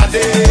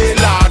lade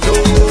lado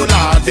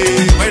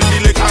lade. When the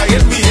liquor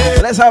in me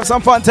head. Let's have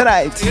some fun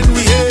tonight. In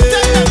me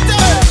head.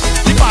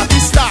 The party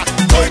start.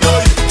 Doy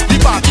doy. The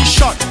party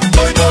shot.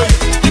 Doy doy.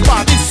 The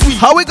party sweet.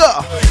 How we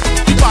go?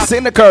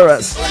 Sing the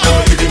chorus. Boom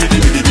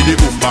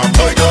bam.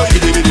 Doy doy.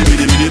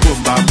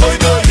 Boom bam. Doy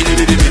doy.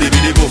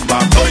 Boom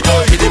bam. Doy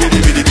doy.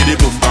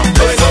 Boom bam.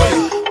 Doy doy.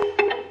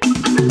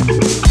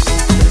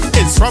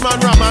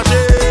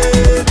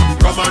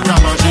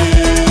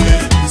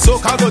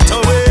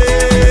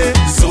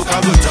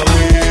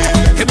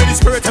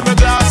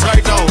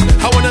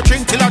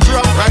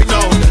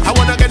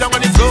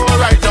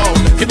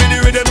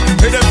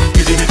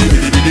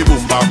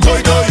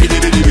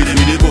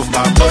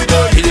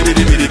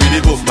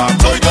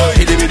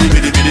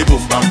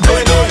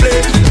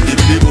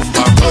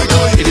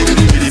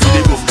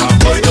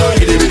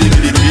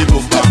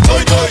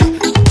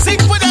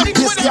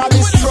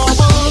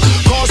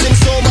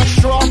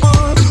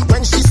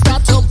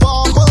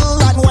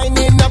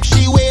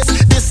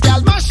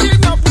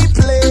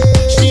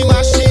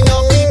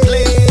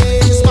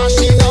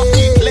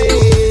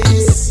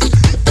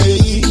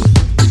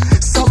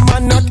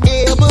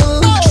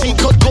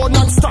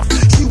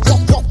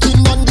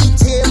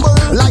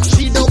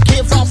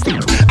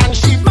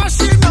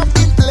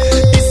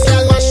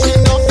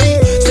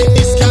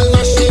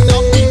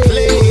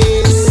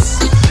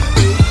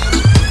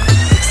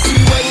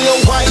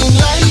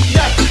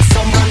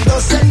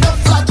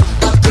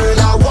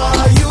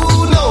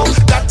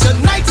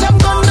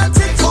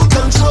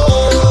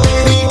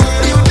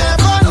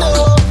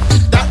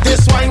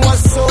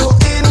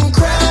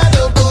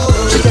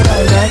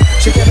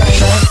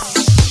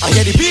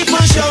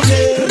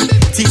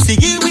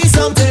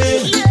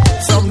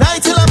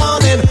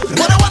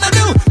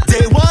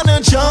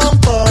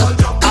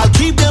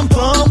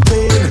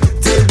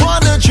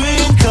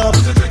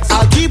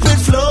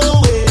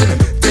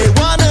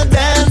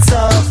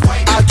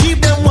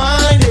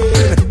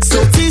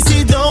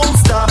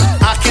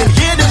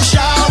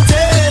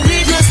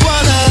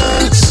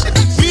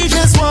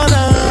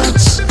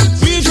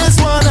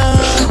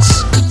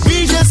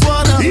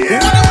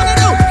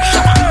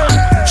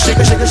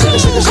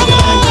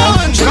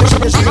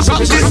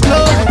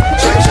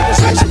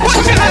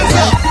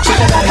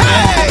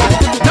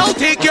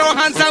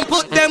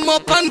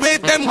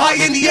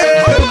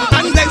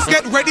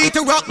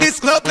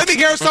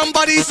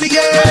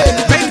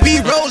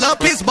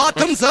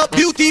 Thumbs up,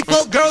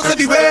 beautiful girls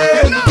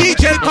everywhere.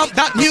 DJ pump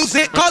that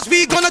music, cause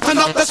we gonna turn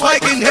up the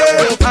spike in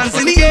here. Hands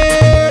in the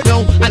air,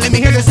 no, and let me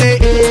hear you say,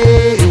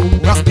 hey, yo.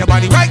 Rock your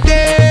body right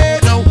there,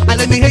 no, and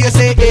let me hear you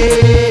say,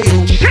 hey,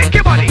 yo. Shake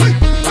your body,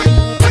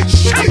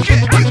 shake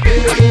it.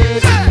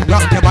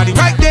 Rock your body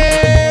right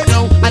there,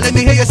 no, and let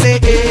me hear you say,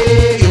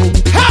 hey, yo.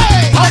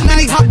 Hey, all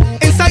night hop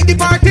inside the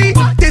party.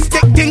 This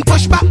thick thing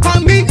push back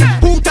on me.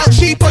 Who tell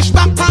she push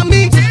back on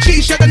me?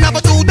 She should never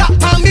do that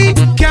on me.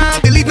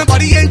 Can't believe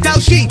nobody ain't tell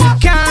she.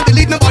 Can't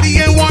believe nobody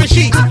ain't warn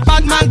she.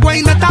 Bad man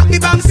going to tap me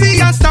Bamsi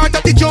and start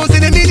up the Jones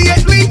in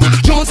immediately.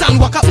 Jones and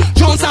walk up,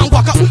 Jones and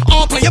walk up.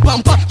 Up on your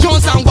bumper,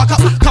 Jones and walk up.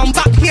 Come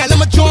back here, let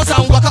me Jones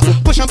and walk up.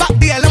 Push him back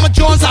there, let me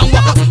Jones and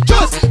walk up.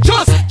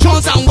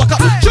 Jones and walk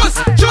up.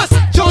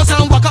 Jones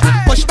and walk up.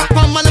 Push back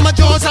on my let me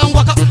Jones and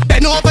walk up.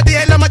 Bend over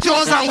there, let me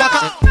Jones and walk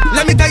up.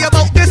 Let me tell you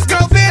about this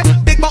girl here.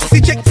 Big bossy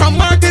chick from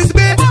Martins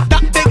Bay.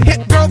 That big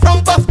hit girl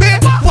from Buff Bay.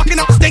 Walking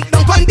up stink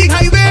down on the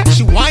highway.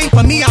 She whine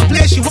for me and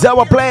play. She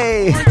Zawa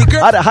play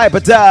at a hyper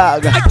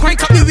dog. I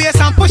crank up the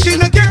waist and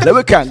pushing again. Let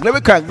me crank.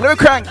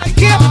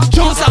 Yeah,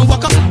 Jones and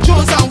walk up.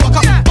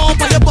 Up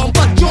on your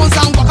bumper, Jones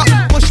and walk up.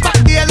 Push back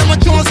there, let me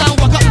Jones and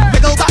walk up.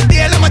 Wiggle back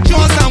there, let me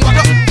Jones and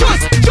walk up.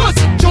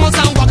 Jones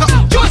and walk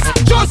up.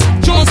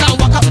 Jones and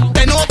walk up.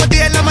 Then over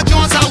there, let me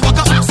Jones and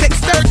walk up.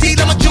 6:30,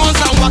 let me Jones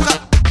and walk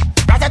up.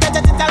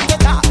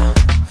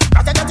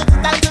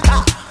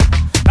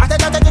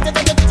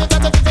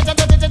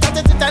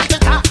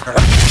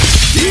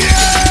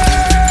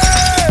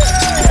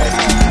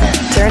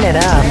 Turn it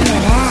up.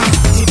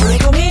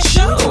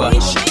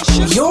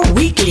 Your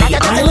weekly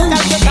island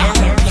jam.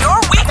 Your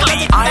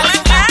weekly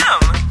island jam.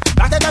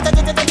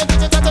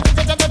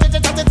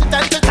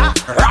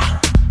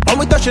 When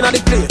we touching on the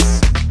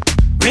place,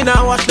 we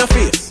now wash no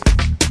face.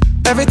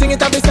 Everything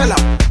it have be sell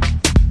out.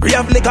 We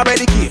have liquor by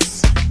the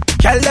case.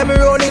 Girl them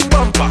rolling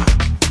bumper,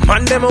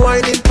 man them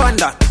whining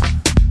panda.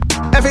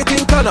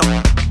 Everything turn up,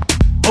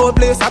 whole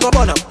place I go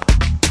burn up.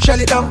 Shell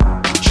it down,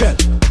 shell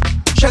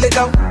it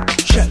down,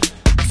 shell.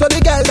 So the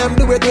girl them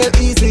do it real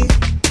easy,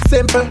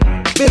 simple,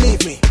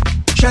 believe me.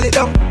 Shell it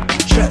down,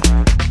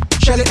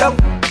 shell it down,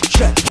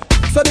 shell.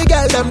 So the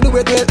girl them do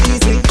it real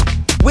easy.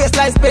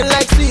 Waistline spin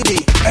like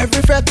CD.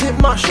 Every fret it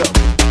mash up.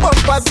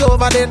 Bumpers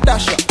over the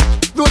dash up.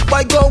 Root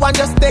boy go and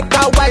just take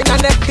a wine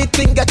and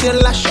everything getting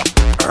lash up.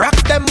 Rock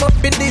them up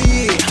in the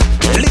air.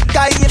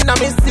 Liquor in my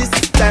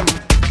system.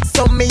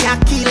 So me a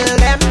kill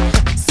them.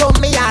 So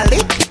me a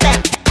lick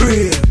them.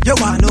 Brave, you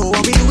wanna know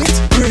how we do it?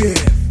 Brave,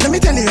 let me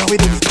tell you how we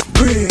do it.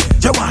 Brave,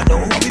 you wanna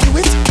know how we do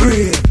it?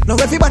 Brave, now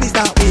everybody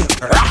start with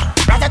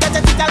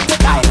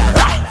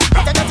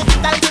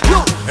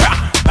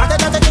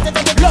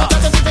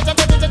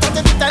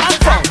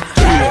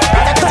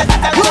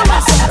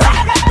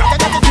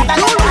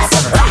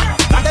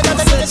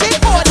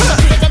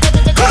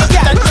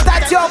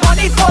That's your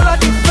money fall on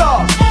the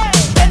floor.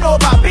 Bend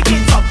over, pick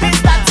it up.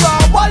 It's that your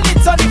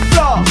wallet on the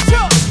floor.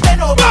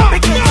 Bend over,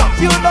 pick it up.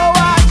 You know I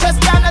just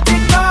cannot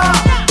ignore.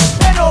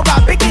 Bend over,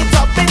 pick it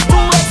up. It's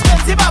too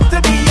expensive up to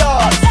be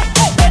yours.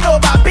 Bend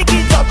over, pick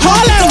it up.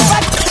 Hold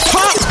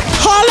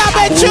up,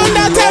 and tune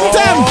that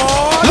temtem.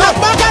 Lock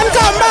back and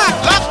come back.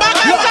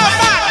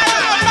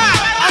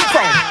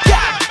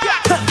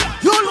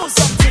 You lose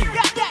something.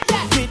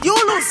 Did you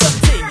lose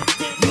something?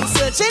 You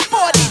searching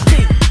for the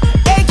thing.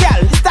 Hey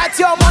girl, is that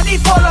your money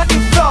fall on the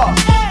floor?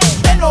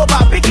 Bend over,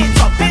 pick it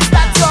up. Is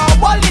that your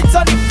wallet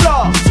on the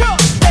floor?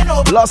 Bend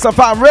over. Lots of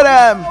fun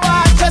rhythm.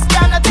 I just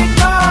cannot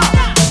ignore.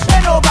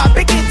 Bend over,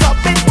 pick it up.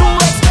 It's too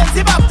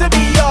expensive up to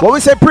be yours. What we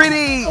say,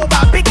 pretty?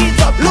 Over, pick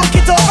it up. Look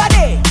it over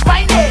there.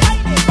 Find it.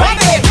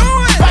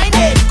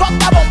 Cock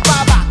the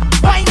bumper back.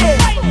 Find it.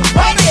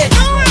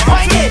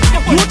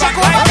 You check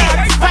over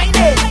there. Find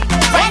it.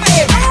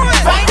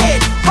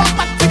 Come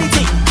back to the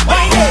thing.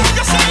 Find it.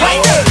 My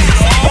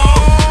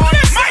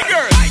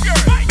girl.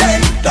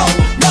 Bend down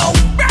now.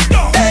 Bend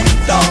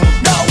down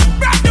now.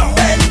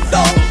 Bend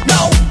down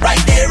now.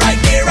 Right there.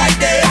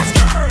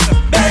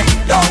 Bend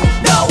down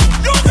now.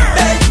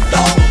 Bend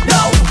down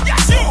now.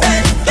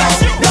 Bend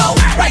down now.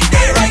 Right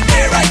there.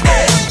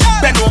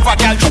 Bend over,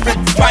 girl, drop it.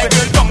 Drive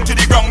girl down to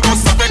the ground, don't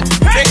stop it.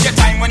 Take your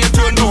time when you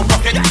turn, no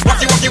pocket. Walk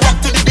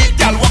to the beat,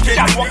 girl, walk it.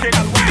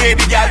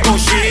 Baby girl, no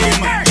shame.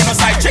 You know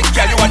side chick,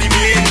 girl, you are the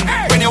main.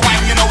 When you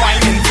whine, you know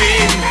whine in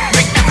vain.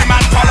 Make every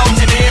man call out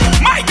your name.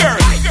 My girl.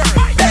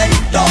 Bend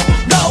down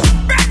now.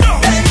 Bend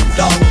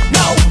down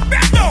now.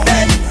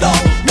 Bend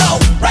down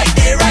now. Right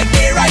there.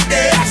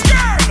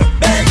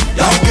 Bend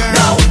down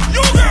now.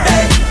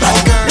 Bend down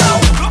now.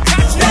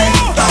 Bend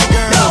down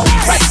now.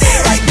 Right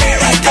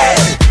there.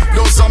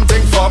 Do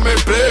something for me,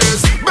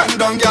 please. Bend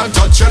down, girl,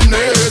 touch your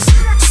knees.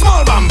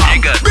 Small bam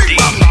bam, big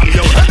bam bam,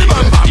 yo, heavy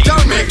bam bam,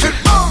 girl, make it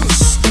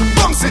bounce,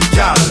 bounce it,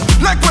 girl.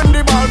 Like when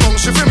the ball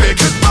bounce, if you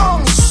make it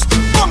bounce,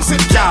 bounce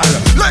it, girl.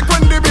 Like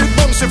when the beat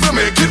bounce, if you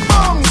make it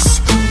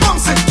bounce,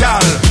 bounce it,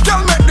 girl.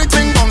 Girl, make the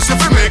thing bounce, if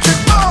you make it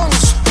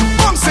bounce,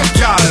 bounce it,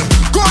 girl.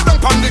 Go down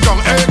pon the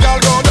ground, hey, girl,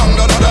 go down,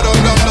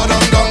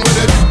 down with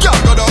it. Girl,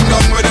 go down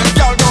with it.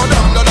 Girl, go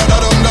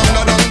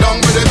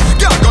down with it.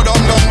 Girl, go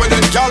down with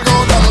it. Girl, go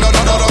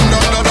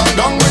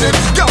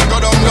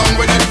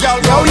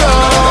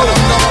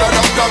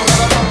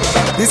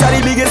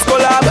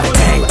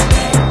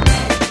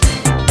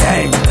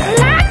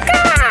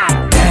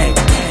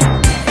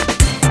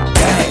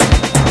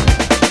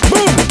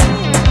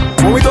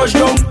When we touch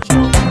down,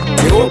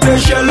 the whole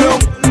place shell down.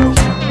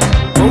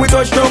 When we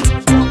touch down,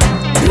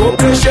 the whole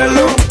place shell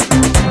down.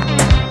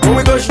 When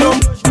we touch down,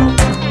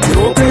 the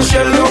whole place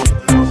shell down.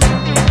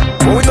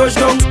 When we touch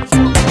down,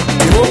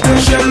 the whole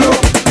place shell down.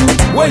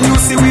 When you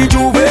see we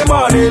Juve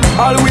morning,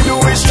 all we do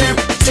is chip.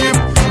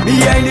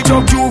 Behind the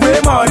truck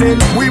Juve morning,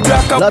 we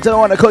black up. Lot of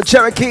one called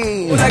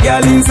Cherokee. Put a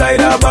girl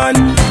inside a van,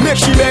 make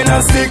she bend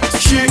and stick.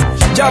 She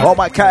jab. All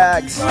my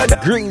kags,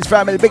 Greens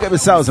family, big up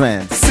yourselves,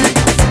 man.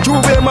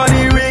 Juve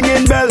money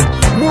ringing bell.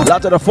 Move.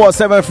 Lot of the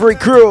 473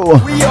 crew.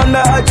 We under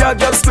a jab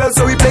spell,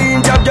 so we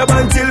playing jab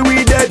until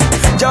we dead.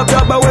 Jab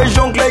away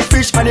junk like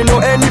fish, and you know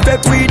any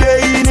pet we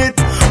dey in it.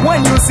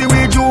 When you see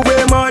we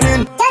Juve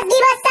morning, just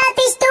give us that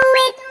fish to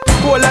it.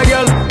 Pull a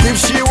girl, if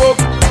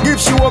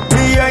she walk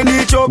behind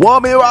the truck.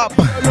 Warm me up.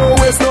 No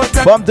waste no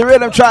time. From the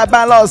Rhythm Tribe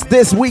Battles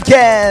this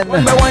weekend.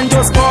 One by one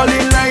just fall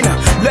in line.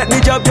 Let me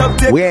jab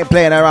take. We ain't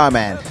playing around,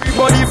 man.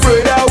 Everybody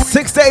afraid out.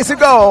 6 days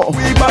ago.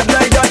 We bad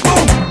like that.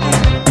 Boom.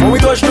 When we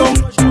touch down,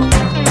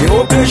 the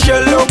whole place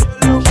shell down.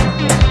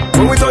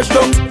 When we touch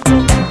down,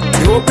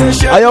 the whole place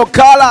shell down. Ayo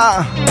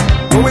Carla.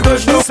 When we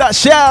touch down,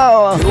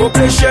 Sachel. the whole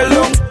place shell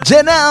down.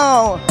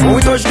 Janelle. When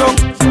we touch down,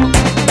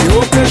 the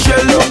whole place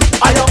shell down.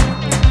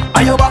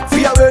 Ayo back for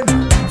your ben,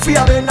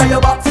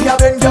 ayo back for your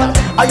ben, girl.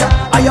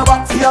 Ayo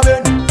back for your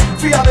ben,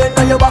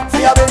 ayo back for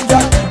your ben,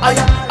 girl.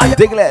 Ayo.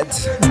 Diglett.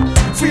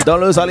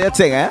 Don't lose all your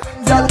ting, eh?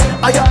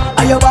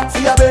 Ayo back for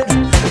your ben.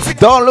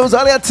 Don't lose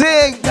all your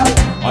ting.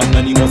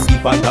 Anonymous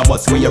keep on the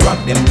bus where you rock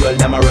them girl,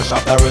 them a rush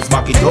after us.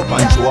 Back it up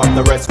and show off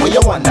the rest. Where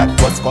you want that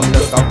bus, come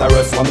look after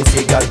us. What me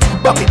say, girl?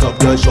 Back it up,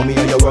 girl, show me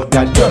how you work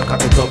that. Girl,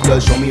 cock it up, girl,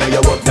 show me how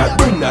you work that.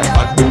 Bring that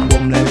fat boom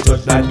boom, let me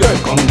touch that. Girl,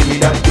 come give me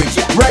that quick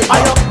shit right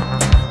now.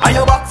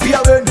 Ayo back for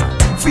your ben,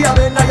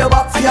 ayo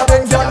back for your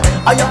ben, girl.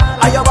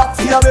 Ayo back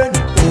for your ben,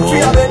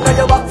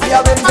 ayo back for your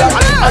ben, girl.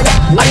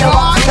 Ayo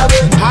back for your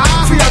ben,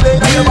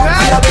 ayo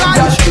back for your ben,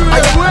 girl.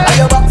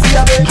 Ayo back for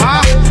your ben.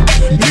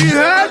 Me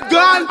head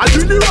gone, I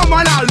do the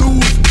woman I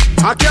lose.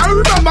 I can't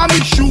remember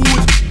me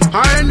shoes.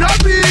 I end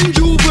up in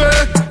Juve,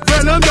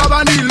 when I'm job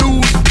and he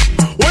lose.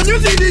 When you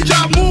see the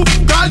job move,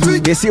 cause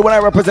we You see when I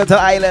represent the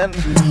island,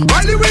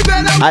 only we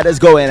better. I just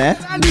go in, eh?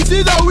 And this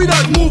is how we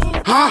don't move.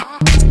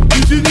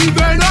 This is the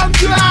venom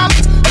job.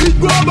 It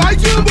go by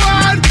your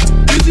bad.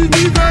 This is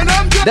the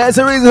venom job. There's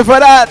a reason for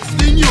that.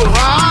 In your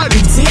heart.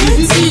 This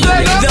is the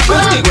venom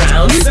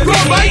job. It go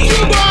by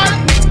your bad.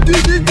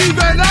 This is the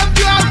venom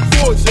job.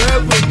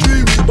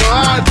 473 we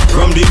bad.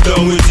 From deep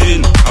down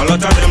within, a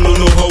lot of them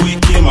don't know how we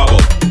came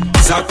about.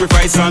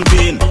 Sacrifice and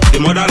pain, the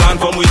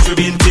motherland from which we've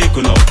been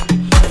taken up.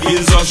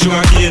 Fields of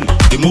sugar cane,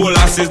 the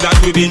molasses that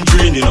we've been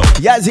draining up.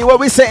 Yazzie, what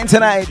we saying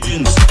tonight?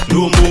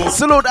 No more.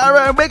 Salute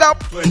Aaron, big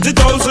up. 20,000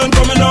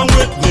 coming on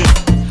with me.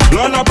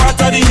 Learn a part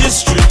of the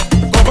history.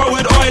 Cover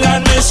with oil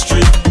and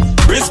mystery.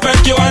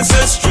 Respect your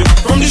ancestry.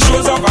 From the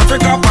shores of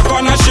Africa, back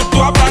on a ship to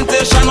a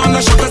plantation. On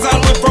the shutters and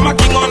whip from a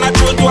king on a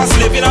throne to a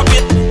slave in a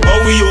pit. How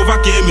we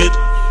overcame it.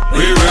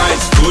 We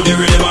rise to the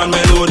rhythm and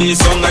melody.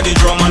 Song of the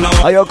drum and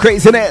Are your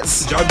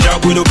craziness?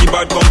 Jab, we don't keep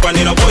bad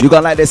company. No boy. You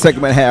gonna like this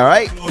segment here,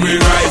 right? We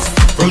rise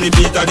from the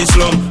beat of the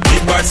slum.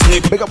 Big bad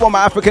snake. Big up all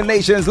my African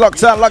nations.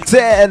 Locked in.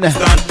 Stand,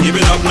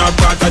 giving up not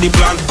part of the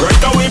plan. Right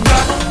now we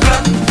black.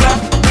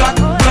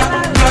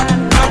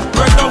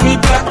 Right now we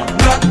black.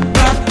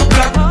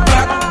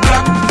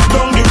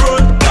 Down the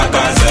road, black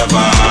as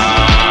ever.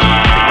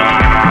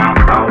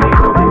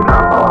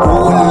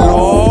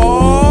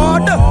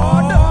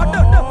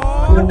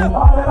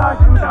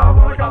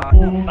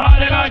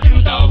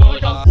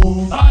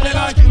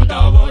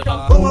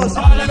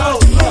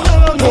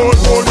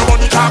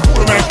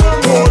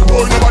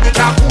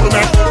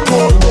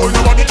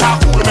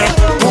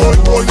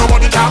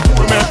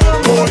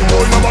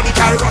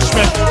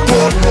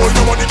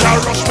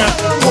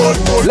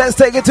 Let's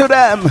take it to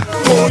them.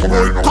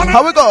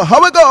 How we go?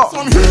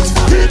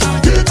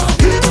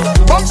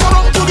 Bounce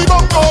around to the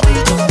bongo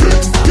beat.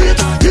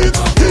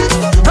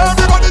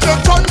 Everybody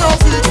just turn your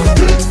feet.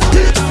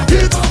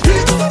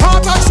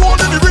 Heart and soul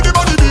in the rhythm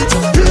of the beat.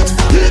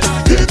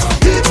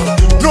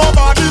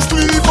 Nobody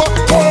sleep.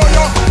 Oh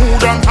yeah,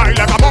 mood and high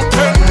like a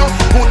mountain.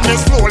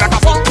 Goodness flow like a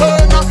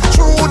fountain.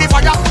 Through the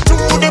fire,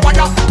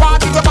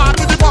 party to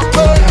party the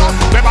fountain.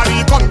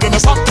 Everybody come give me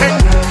something.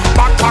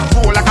 Backpack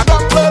full like a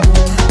dumpling.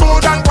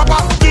 Good and proper,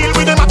 deal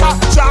with the matter.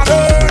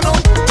 Challenge,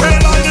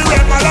 tell all the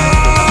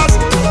rebels.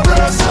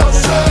 Brace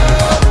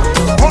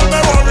yourself, all the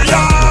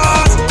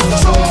warriors.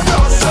 Show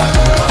yourself,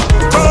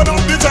 turn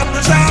up the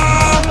temperature.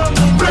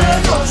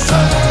 Break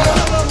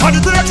yourself. On the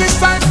greatest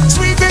time,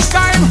 sweetest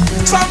time.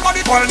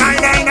 Somebody call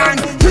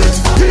 999.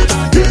 Hit.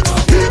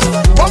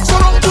 Bounce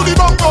around to the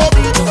bongo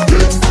beat.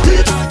 Hit.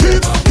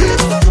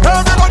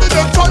 Everybody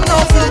just turn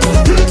your feet.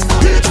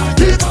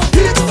 Hit.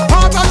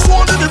 Heart and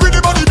soul in the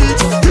rhythm of the beat.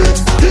 Hit.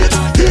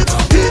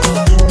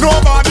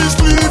 Nobody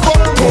sleep.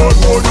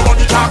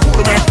 Nobody can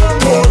cool me.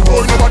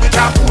 Nobody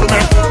can cool me.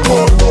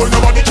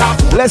 Nobody can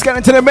cool me. Let's get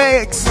into the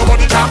mix.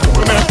 Nobody can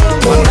cool me.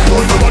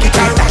 Nobody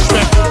can rush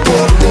me.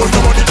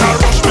 Nobody can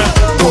rush me.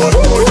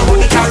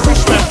 Nobody can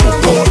rush me.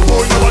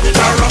 Nobody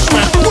can rush me.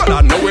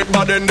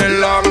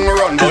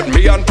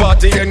 and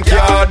partying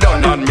car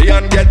done, and me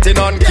and getting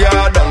on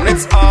car done.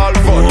 It's all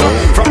fun.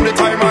 From the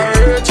time I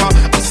reach a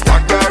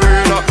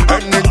staggering,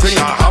 anything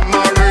I have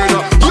marina.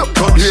 You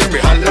could hear me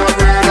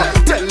hollering,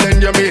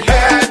 telling you me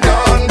head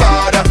down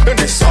bad in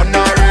the sun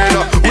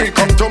arena. We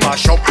come to my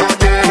shop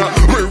again,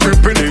 we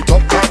ripping it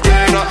up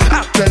again.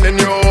 I'm telling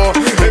you,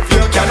 if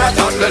you cannot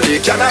handle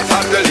it, cannot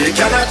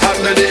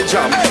handle the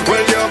jam,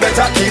 well you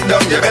better keep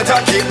down, you better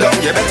keep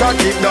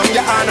down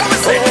your hand.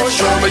 Oh,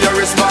 show me your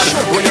wristband,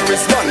 when you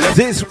respond.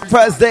 This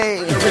Thursday,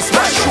 Show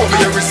me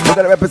your wristband. we're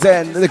gonna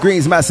represent the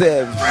Greens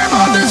Massive.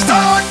 Everybody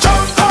start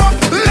jump up,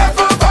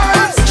 level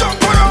vibes,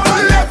 jump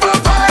around, level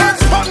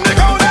vibes, on the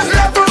ground is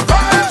level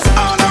vibes,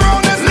 all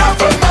around is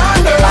level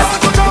madness.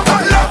 Jump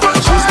around, level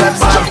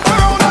vibes, jump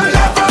around,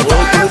 level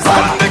vibes,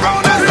 on the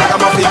ground is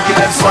level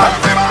vibes.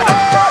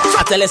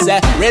 I tell you, say,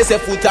 raise your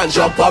foot and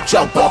jump up,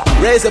 jump up.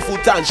 Raise your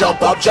foot and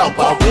jump up, jump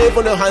up. Wave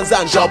on your hands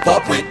and jump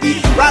up with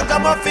me.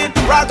 Ragamuffin,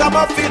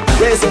 ragamuffin.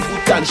 Raise your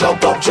foot and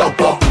jump up, jump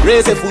up.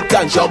 Raise your foot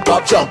and jump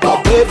up, jump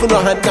up. Wave on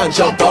your hand and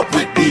jump up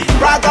with me.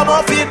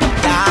 Ragamuffin,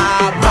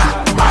 yeah,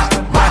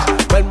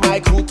 When my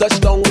crew touch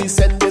down, we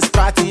send this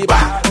party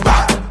back.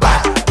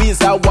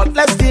 We's a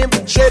one-less team,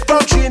 straight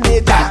from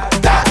Trinidad.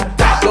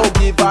 Don't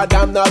give a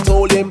damn, not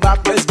holding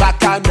back. It's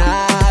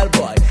bacchanal,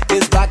 boy.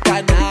 It's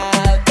bacchanal.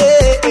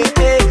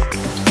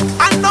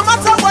 And no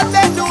matter what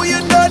they do, you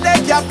know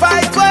they can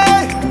find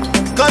way.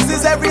 Cause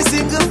it's every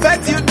single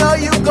fact, you know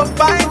you can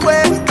find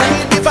way. Bring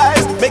it the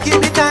vibes,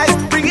 making it nice.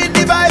 Bring it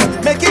the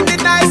vibes, making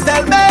it nice.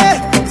 Tell me,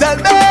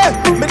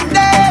 me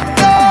name,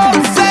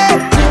 don't say.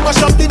 We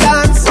mash up the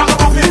dance,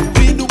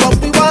 we do what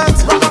we want.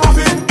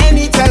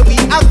 Anytime we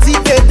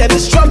activate, there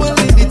is trouble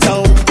in the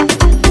town.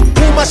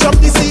 We mash up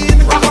the scene,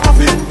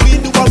 we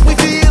do what we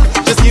feel.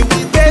 Just give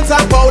me dance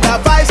and powder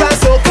vibes and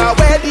soca.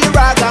 Where the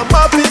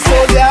ragamuffin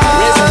soldiers.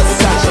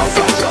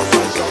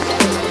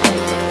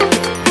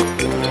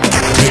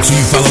 Make sure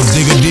you follow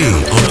Digga D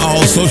on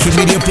all social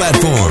media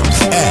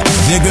platforms at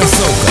Digga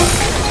Soca.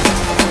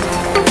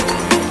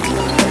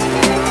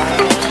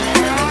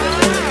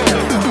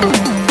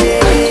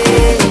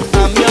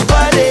 I'm your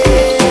body,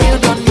 you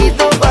don't need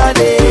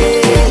nobody.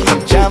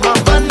 Jam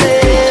up on me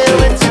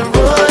with your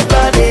road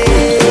body.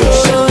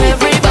 Show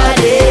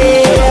everybody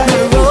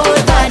your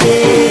road body.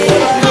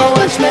 Now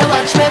watch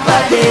me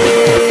body.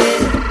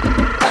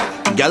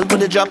 Girl,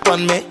 put a drop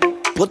on me,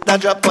 put that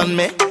drop on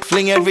me.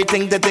 Fling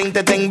everything, the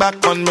thing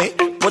back on me.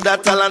 Put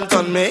that talent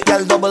on me.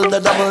 Girl, double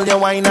your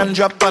wine and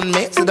drop on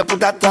me. So put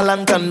that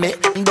talent on me.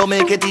 Don't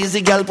make it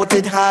easy, girl, put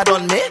it hard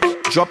on me.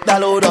 Drop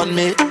that load on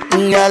me,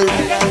 girl.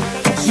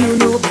 You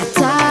know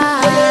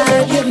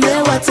better. Give me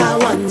what I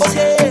want.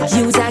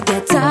 Use a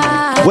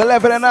guitar. We're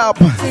leveling up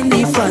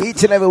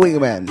each and every week,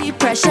 man. The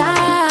pressure.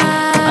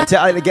 Until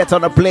I get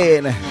on a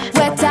plane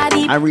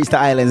and reach the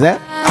islands, eh?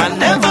 I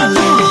never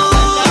lose.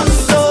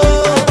 So,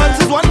 once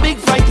is one big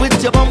fight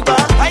with your bumper.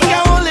 I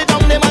can't hold it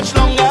down there much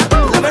longer.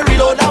 Let me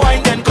reload the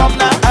wine, then come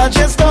now. I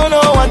just don't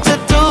know what to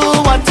do,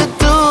 what to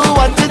do,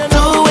 what to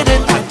do with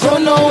it. I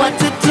don't know what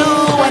to do,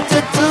 what to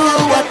do,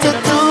 what to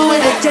do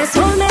with it. Just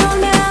hold me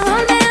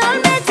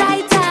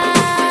tighter.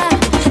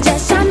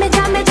 Just jam me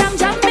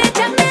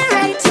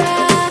right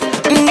here.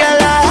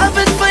 Girl, I have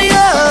it for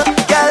you.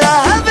 Girl, I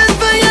have it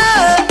for you.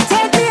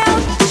 Take me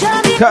out, show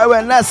me.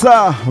 Karen Nessa,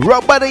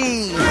 Rock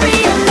Buddy. Carry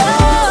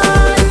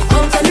alone.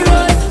 Out on the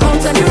road.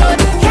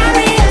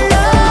 Carry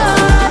alone.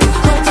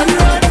 Out on the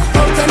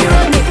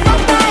road. Make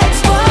Papa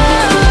expose.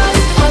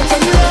 Out on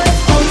the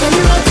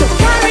road. So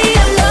carry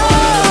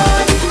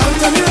alone.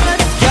 Out on the road.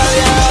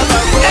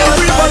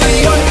 Everybody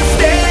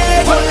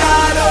understand, oh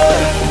God,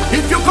 oh.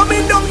 If you're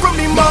coming down from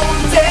the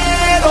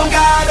mountain, oh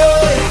God,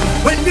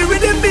 oh. When the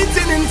rhythm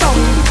beating in town,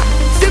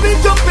 see me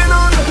jumping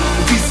on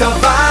the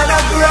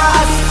savannah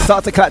grass.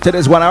 Start to clap to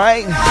this one,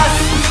 alright?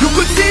 You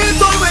could see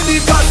it already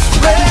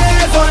past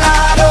wave, oh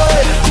God,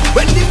 oh.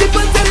 When the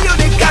people tell you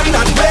they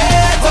cannot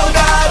wave, oh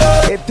God,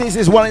 oh. If this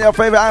is one of your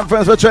favorite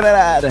anthems for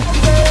Trinidad,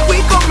 We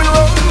coming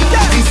round,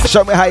 yeah.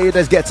 show me how you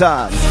just get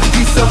on.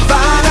 The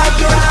savannah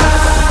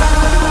grass.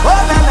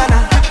 Oh na na na.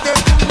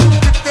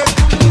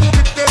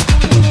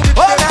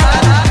 Oh na na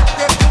na.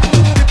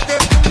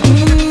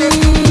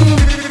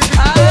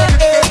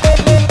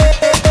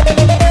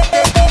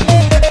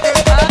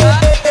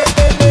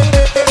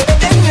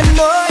 Then you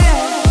know,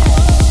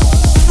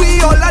 yeah. We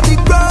all at the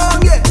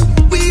ground, yeah.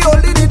 We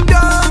holding it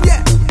down,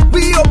 yeah.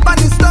 We open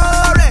the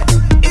story.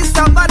 It's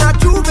Savannah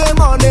Juve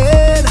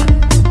morning.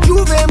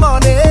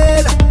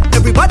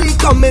 Everybody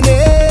coming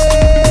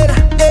in.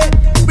 Yeah.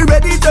 We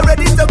ready to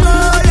go,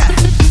 yeah.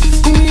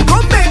 We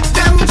gon' make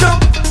them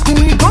jump.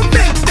 We gon'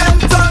 make them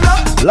turn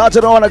up.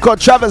 Larger than one called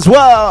Travis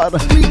World.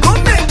 We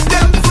gon' make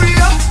them free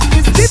up.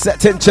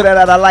 Set in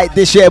Trinidad, I like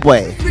this year,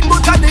 boy.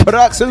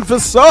 Production for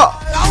so.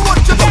 I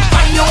want you to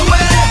find your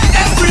way.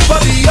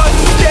 Everybody on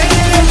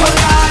stage, oh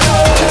God,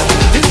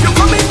 oh. If you're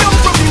coming down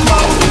from the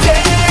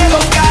mountain,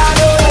 oh God,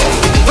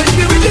 oh. When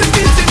you really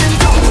beating in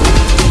town,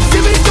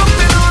 see me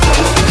jumping on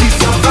the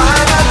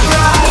savannah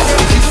grass,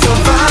 the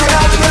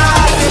savannah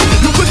grass.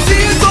 You could see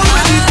it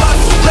already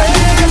past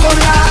wave, oh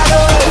God,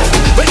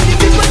 oh.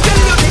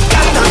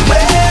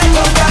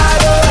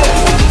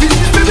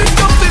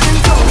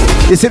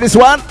 You see this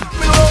one?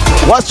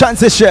 What's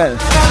transition?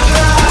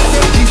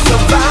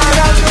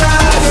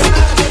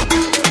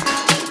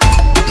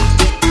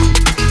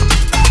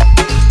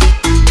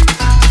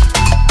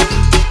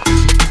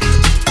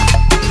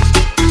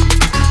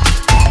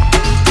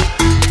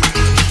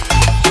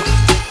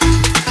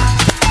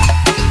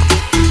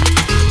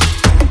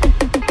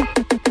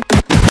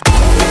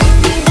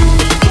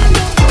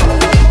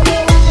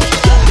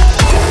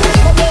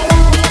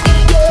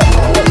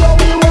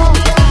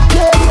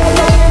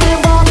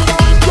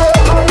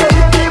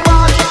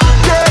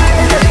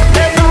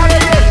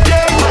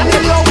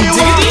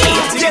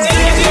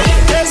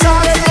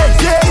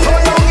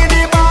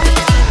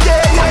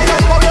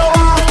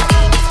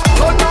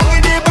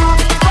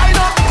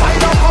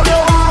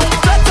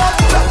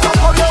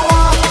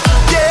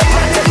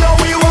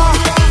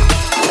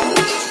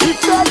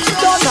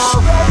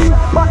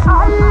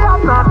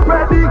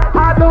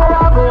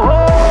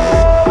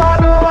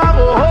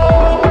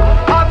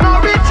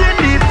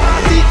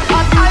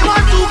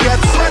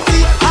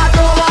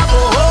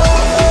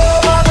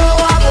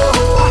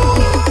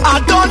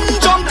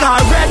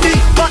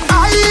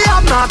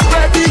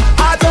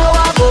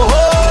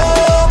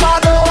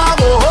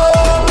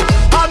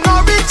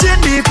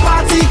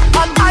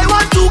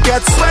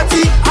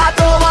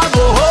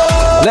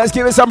 Let's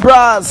give it some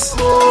bras.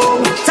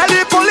 Tell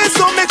the police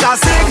to make a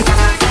sing.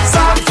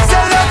 Sam,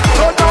 tell them,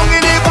 go down in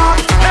the back.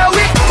 Hey,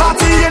 we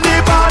party in the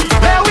band.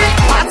 Hey, we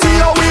party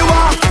how we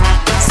want.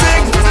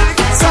 Sing,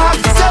 Sam,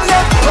 tell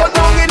them, go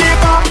down in the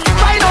back.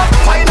 Find up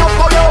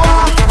how you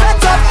want.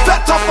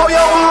 Fet up how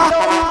you want.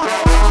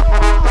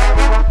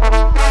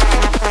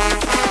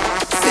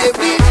 Say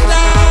we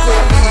now, go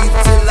leave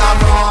till the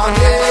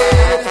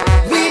morning.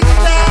 We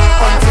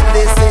now, until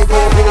they say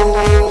go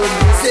home.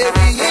 Say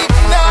we ain't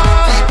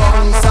now.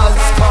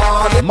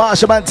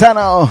 Marsha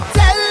Montano,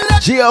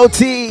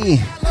 G.O.T.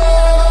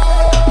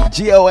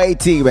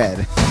 G.O.A.T.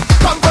 man.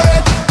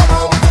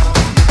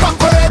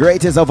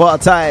 Greatest of all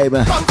time.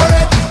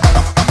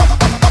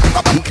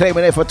 He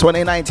claiming it for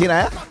 2019,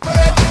 eh?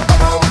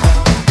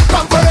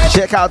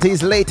 Check out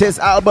his latest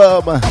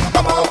album,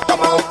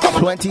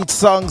 20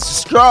 songs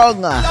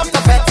strong.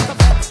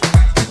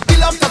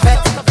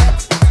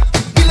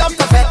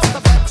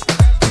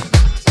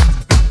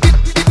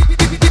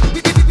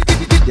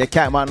 You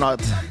can't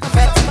not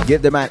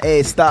give the man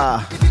A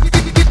star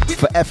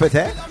for effort,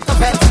 eh?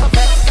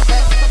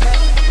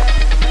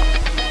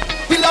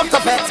 We love the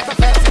vet.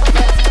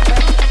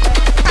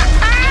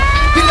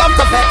 We love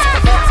the vet.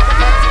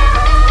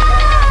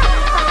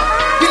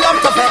 We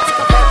love the vet.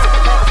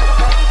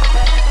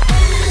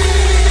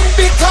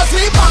 Because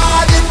we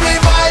bad in we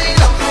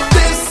mind.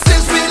 This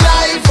is we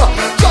life.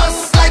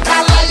 Just like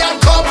a lion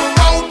come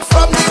out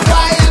from the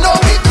wild. No,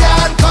 we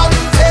can't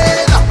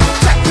contain.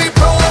 Check we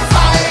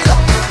profile.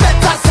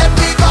 Better send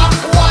me back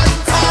one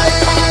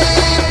time.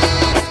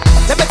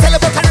 Let me tell you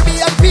about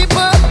Caribbean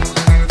people.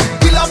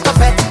 We love the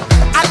vet.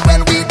 And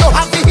when we don't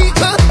have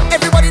vehicle,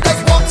 everybody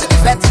just walk to the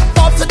vet.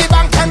 Walk to the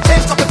bank and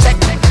change up a check.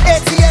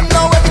 ATM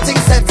now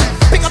everything's set.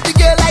 Pick up the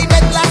girl I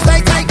met last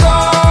night, I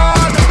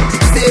gone.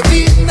 Stay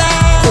beat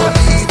now. Go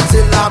leave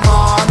till the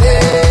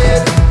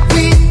morning.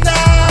 Beat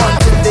now.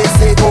 Until they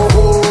say go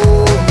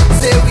home.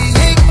 Say we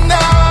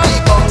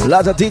ignore.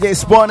 Lots of DJ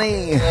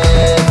Spawny,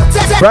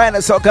 Brian the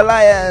Soca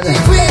Lion.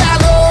 We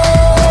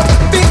alone.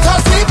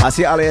 Because we I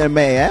see Ali and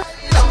May, eh?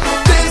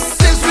 this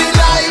is we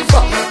life.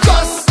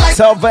 Just like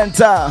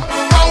Selventa.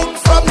 out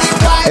from the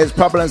wild. His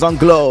problems on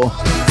Glow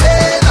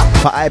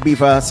for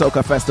Ibiza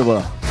Soca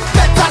Festival.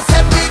 Better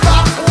send me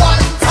back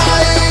one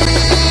time.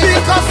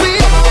 Because we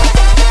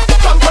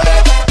come for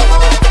it.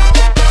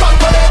 Come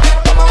for it.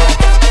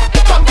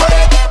 Come for it. Come for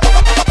it.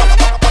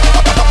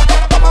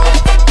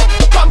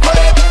 Come for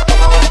it.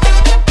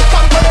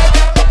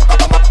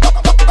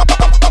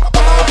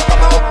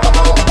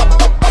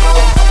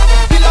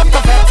 We love the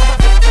vet.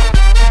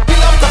 We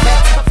love the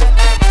vet.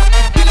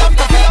 We love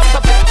the vet.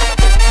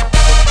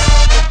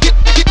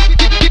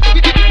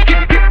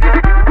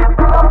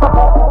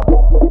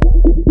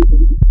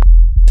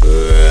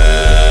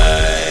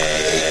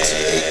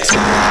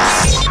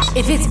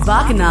 If it's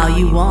Bacchanal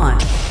you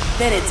want,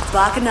 then it's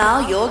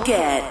Bacchanal you'll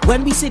get.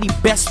 When we say the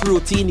best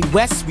roti in the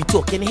West, we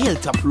talking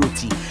Hilltop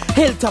roti.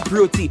 Hilltop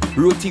roti,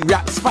 roti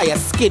wraps, fire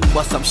skin,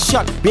 but some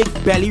short, big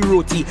belly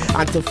roti.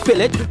 And to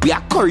fill it, we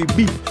have curry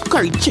beef,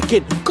 curry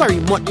chicken, curry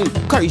mutton,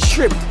 curry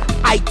shrimp.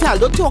 I tell,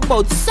 don't talk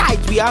about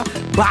sides, we have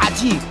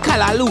bhaji,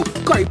 kalalu,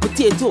 curry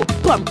potato,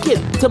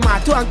 pumpkin,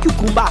 tomato and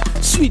cucumber,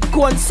 sweet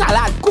corn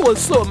salad,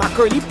 coleslaw,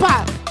 macaroni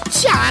pie.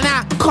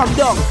 China, come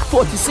down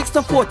 46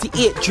 to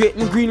 48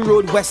 Drayton Green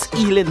Road, West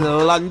Ealing,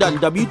 London,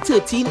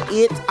 W13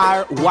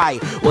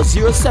 8RY or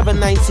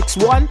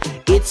 07961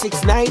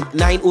 869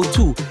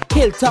 902.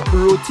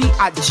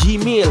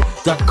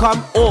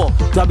 hilltoproti@gmail.com or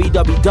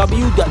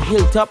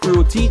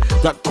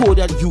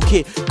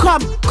www.hilltoproti.co.uk.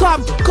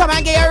 Come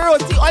and get your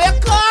roti. All you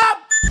come.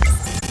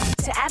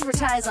 To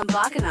advertise on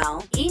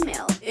Bacchanal,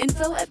 email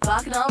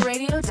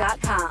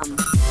info@bacchanalradio.com.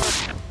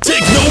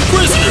 Take no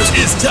prisoners.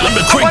 It's time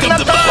to crank up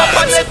the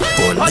vibes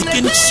for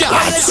licking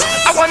shots.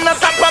 I wanna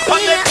tap up on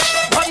it.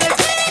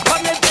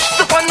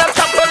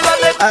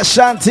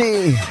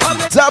 Ashanti,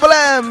 Double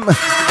M. I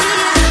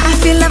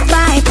feel a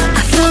vibe,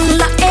 I feel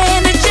the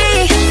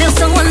energy, feel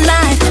so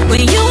alive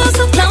when you are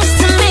so close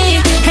to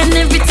me. And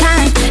every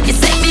time you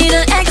take me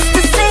to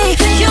ecstasy,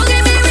 you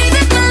give me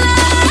reason for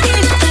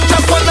life.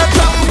 Just wanna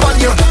jump on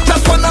you,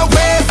 just wanna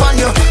wave on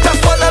you,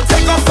 just wanna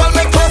take off all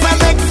my clothes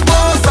and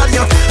expose on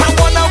you. I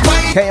wanna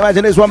wine. Can't you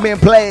imagine this one being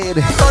played?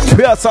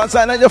 Pure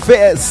sunshine on your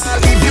face.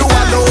 Leave you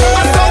alone.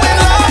 I'm so in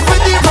love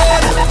with the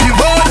road, the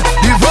road,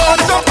 the road,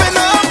 jumping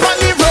up on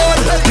the road,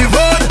 the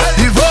road,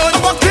 the road,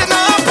 walking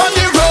up on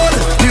the road,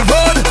 the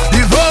road,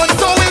 the road,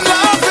 so in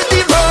love with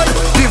the road,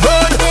 the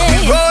road, the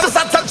road. Just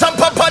have to jump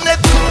up on it,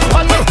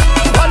 on it,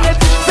 on it.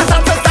 Just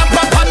have to stamp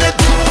up on it,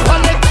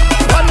 on it,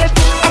 on it.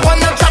 I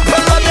wanna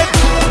trample on it,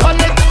 on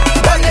it,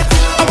 on it.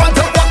 I want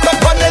to walk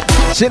up on it.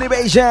 Chili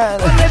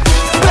Asian.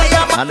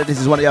 I know this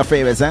is one of your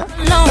favorites, huh?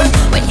 No,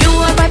 when you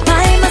are right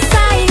by my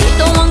side,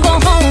 don't want go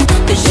home,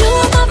 'cause you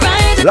are my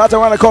right. A lot of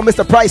want to call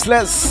Mr.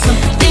 Priceless.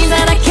 Things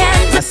that I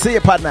can't I see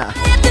you, partner.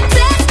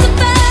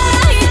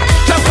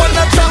 Just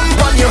wanna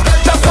jump on you,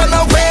 just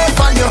wanna wave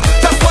on you,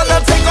 just wanna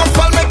take off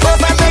all my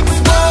clothes and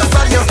expose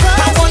on you.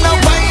 I wanna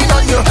wine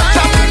on you,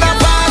 jump in a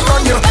bag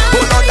on you.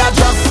 Oh Lord, I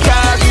just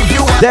can't leave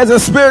you. There's a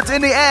spirit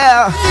in the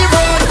air. The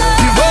road,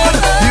 the road,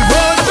 the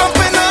road,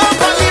 jumping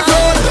up on the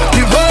road,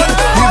 the road,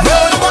 the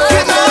road,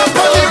 walking up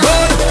on the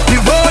road, the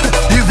road,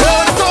 the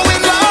road, so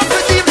in love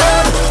with the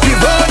road, the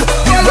road,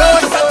 the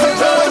road.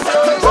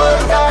 Work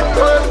that,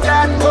 work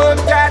that, work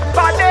that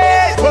body,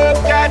 work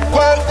that,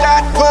 work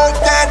that, work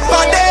that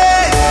body.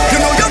 You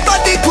know your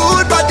body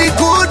good, body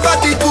good,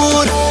 body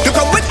good. You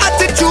come with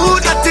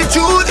attitude,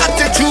 attitude,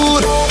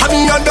 attitude. I'm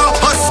under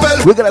a spell.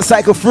 We're gonna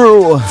cycle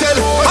through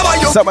How are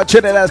you? some of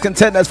Trinidad's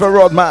contenders for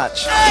road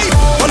match.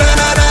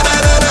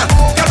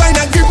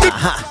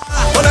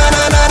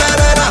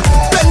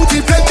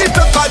 Plenty, plenty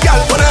pepper, girl.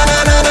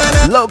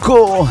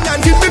 Local,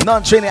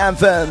 non-Trini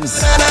anthems.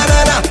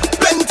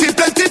 Plenty,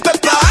 plenty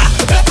pepper.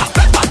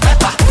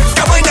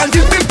 Come on and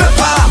give me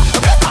pepper.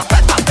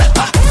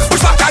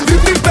 Push back and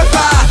give me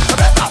pepper.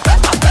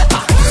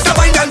 Come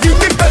on and give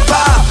me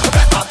pepper.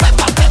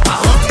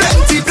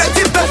 Plenty,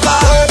 plenty pepper.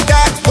 Work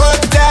that,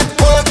 work that,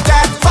 work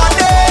that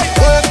body.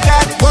 Work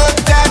that, work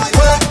that,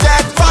 work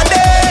that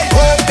body.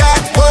 Work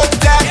that, work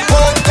that,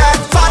 work that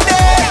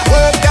body.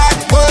 Work that,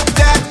 work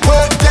that,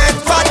 work that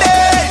body.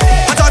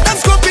 I thought I'm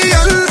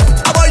scorpion.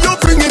 How are you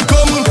bring it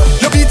come?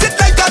 You beat it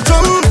like a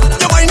drum.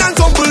 You whine and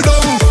tumble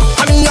down.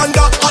 I'm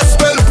under a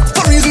spell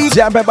for reasons.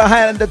 Jumping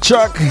behind the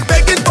truck.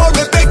 Begging for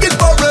it, begging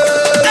for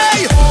it.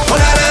 Hey, oh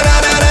na na na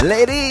na na.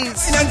 Ladies,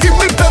 And give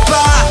me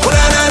pepper. Oh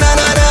na na na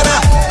na na na.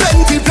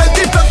 Plenty,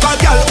 plenty pepper,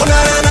 girl. Oh na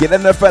na na. give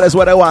them the fellas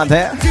what they want,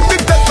 eh? Give me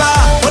pepper.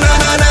 Oh na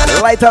na na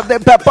na. Light up the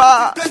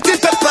pepper. Plenty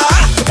pepper.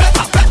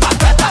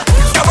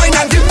 Come on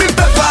and give me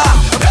pepper.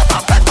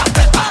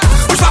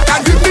 Push back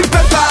and give me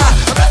pepper.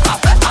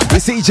 You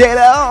see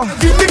JL?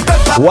 Give me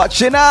pepper.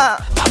 Watching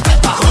out.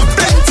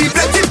 Plenty,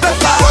 plenty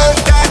pepper. Work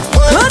that,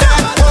 work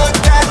that, work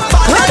that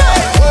body.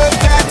 Work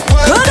that,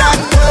 work that,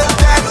 work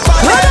that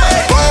body.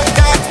 Work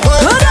that,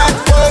 work that,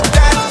 work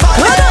that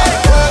body. Work that,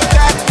 work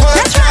that,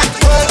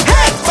 work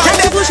that Time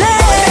to body. push it,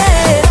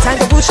 time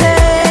to push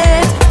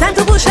it, time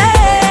to push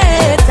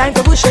it, time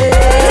to push it.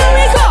 Here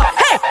we go.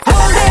 Hey,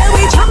 hold it,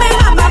 we jumping,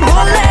 bam bam,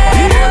 hold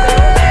it.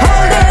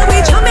 Hold it, we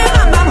jumping,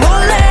 bam bam,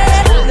 hold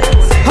it.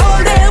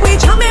 Hold it, we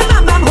jumping,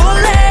 bam bam,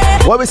 hold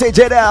it. What we say,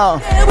 JL?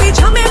 We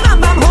jumping, bam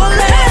bam, hold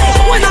it.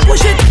 When I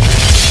push it,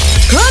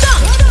 go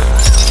down,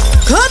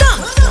 go down.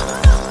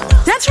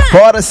 That's right.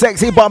 For the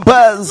sexy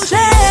bumpers. Push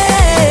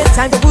it,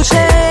 time to push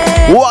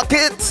it. Walk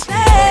it.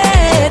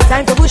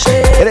 Time to push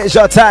it. It is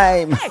your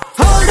time.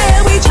 Hold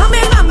it, we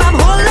jumping, bam bam,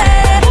 hold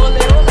it.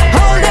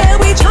 Hold it,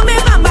 we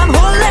jumping, bam bam,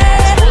 hold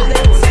it.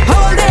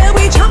 Hold it,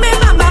 we jumping,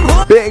 bam bam,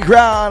 hold it. Big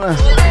round,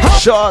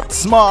 short,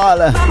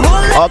 small,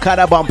 all kind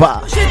of bumper.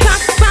 Push it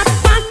back, back,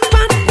 back,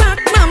 back, back,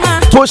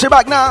 mama. Push it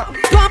back now.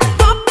 Pop,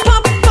 pop,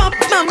 pop, pop,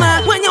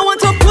 mama. When you want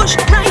to push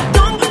right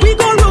down, we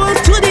go roll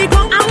to the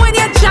ground. And when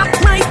you jack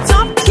right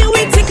up, can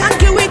we tick and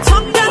can we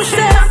talk? That's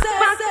it.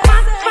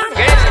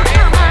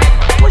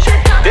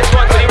 This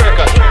one for the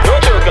workers. No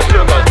jokers,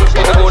 jokers.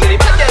 People go to the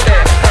back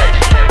there.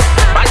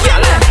 Bad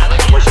girl.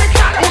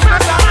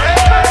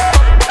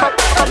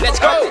 Let's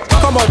go.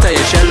 Come out of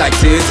your shell like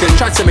Satan.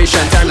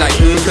 Transformation time like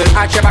Urkel.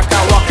 Arch your back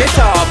and walk it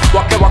up.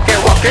 Walk it, walk it,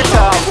 walk it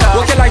up.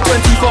 Walk it like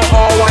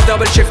 24-hour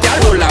double shift.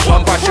 Y'all roll that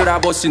bumper. Show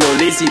that boss, you know,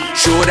 lazy.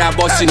 Show that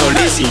boss, you know,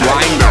 lazy.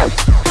 Wine now.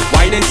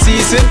 Wine in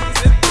season.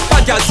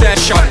 Bad girl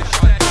session.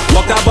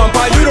 Walk that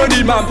bumper, you don't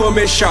need man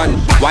permission.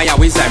 Why I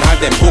waste time,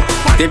 have them hook.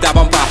 Dip that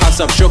bumper, have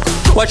some shook.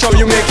 Watch how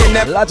you making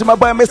them. Lots of my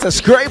boy Mr.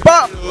 Scrape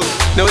Up.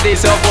 No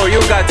days up for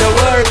you, got to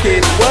work it,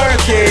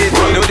 work it.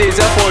 No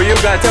days up for you,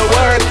 got to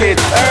work it,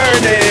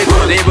 earn it.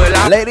 Label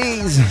up.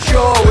 Ladies,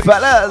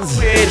 fellas,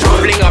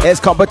 it's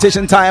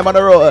competition time on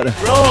the road.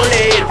 Roll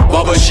it,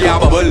 bubble, she a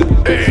bubble.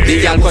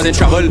 The girl causing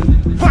trouble.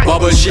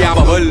 Bubble, she a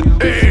bubble.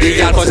 The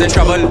girl causing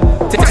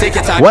trouble. Take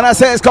your time. When I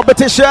say it's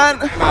competition,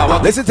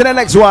 listen to the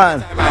next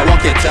one.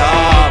 Walk it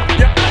up.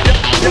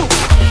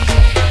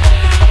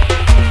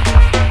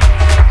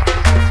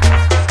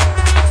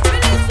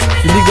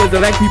 Niggas are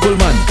like people,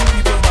 man.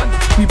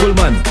 People,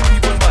 man.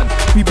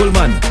 People,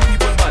 man.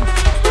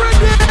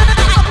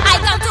 I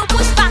come to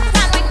push back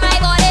and wing my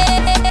body.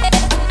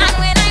 And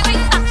when I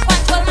wing back,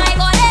 control my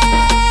body.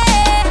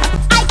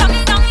 I come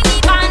in down in the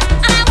van,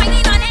 and I wing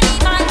it on any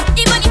man.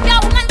 Even if your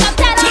woman come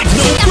tell her, take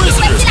no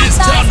prisoners, it's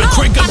time to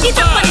crank up the back it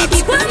up on the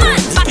people, man.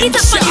 Back it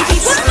up on the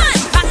people, man.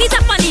 Back it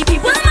up on the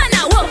people, man.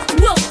 Now, whoa,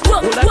 whoa,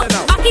 whoa, whoa.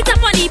 Back it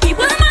up on the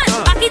people, man.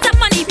 Back it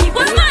up on the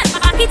people, man.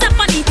 Back it up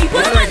on the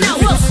people, man. Now,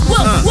 whoa,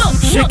 whoa, whoa.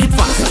 Shake it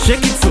fast,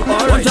 shake it slow.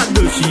 Watch that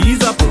girl, she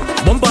is a pro.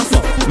 Bumper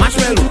soft,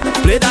 marshmallow.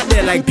 Play that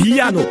there like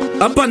piano.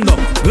 Up and down,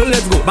 girl,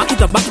 let's go. Back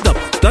it up,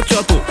 touch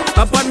your toe.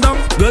 Up and down,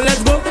 girl,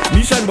 let's go.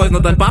 Mission boys,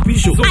 not on papi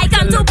show. I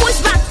come to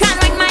push back and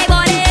wing my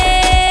body.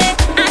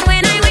 And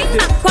when I wing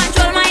back,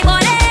 control my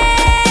body.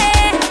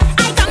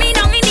 I come in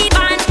down in the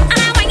van, and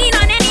I wing it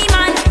on any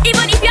man.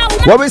 Even if you're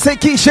woman. What we say,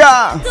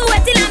 Keisha? Do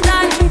it till I'm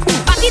done.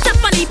 Back it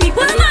up on the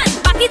people, man.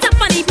 Back it up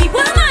on the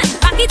people, man.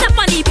 Back it up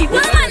on the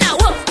people, man. Now,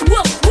 whoa,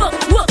 whoa, whoa,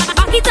 whoa.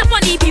 Back it up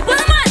on the people,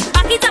 man.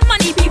 Back it up on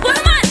the people,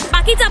 man.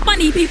 Back it up on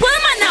the people,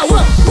 man. Now,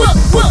 whoa, whoa,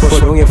 whoa.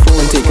 Put on your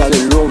phone, take a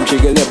little room,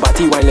 jiggle your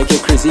body, wine like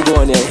you're crazy, go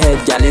on your head,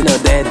 gal in her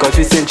dead, cause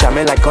she still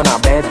charming like on her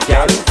bed,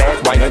 gal,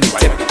 wine on the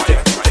tip,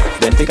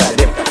 then take a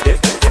dip,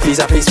 face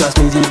a face, pass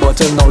me the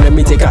bottle, now let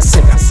me take a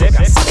sip,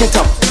 back it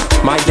up,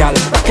 my gal,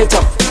 back it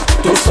up,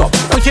 don't stop,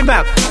 push it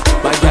back,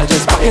 my gal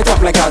just back it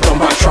up like a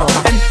dumper truck,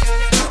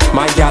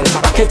 my gal,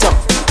 back it up,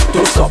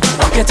 don't stop,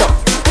 back it up,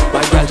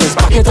 my gal just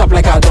back it up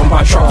like a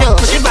dumper truck,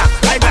 push it back,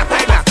 right back,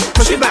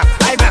 push it back,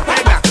 right back,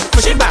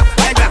 push it back,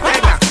 right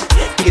back,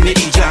 give me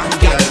the jam,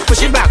 girl.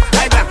 Push it back,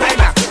 right back,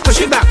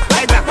 push it back,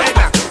 right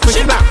back, push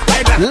it back,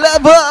 right back.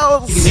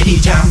 Levels. Give me the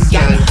jam,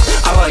 girl.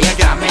 How are you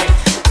jamming?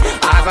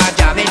 I have a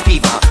jamming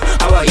fever.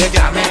 How are you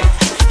jamming?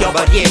 Your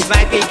body is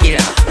my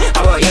painkiller.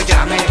 How are you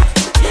jamming?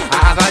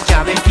 I have a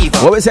jamming fever.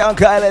 What we say,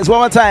 Uncle Alex? One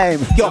more time.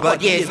 Your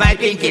body is my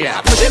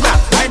painkiller. Push it back,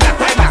 right back,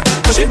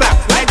 push it back,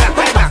 right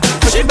back,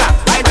 push it back,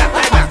 right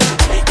back.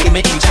 Give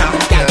me the jam,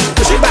 girl.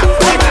 Push it back,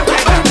 right back,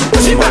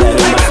 push it back,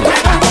 right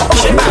back,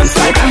 push it back,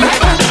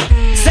 right back.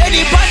 Say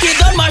the party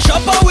done mash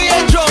up and we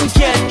ain't drunk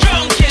yet.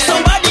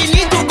 Somebody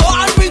need to go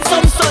and bring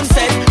some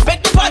sunset.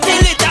 Make the party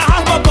later,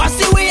 have a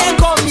party, we ain't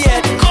come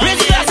yet.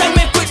 Raise the glass and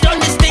make we turn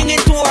this thing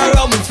into a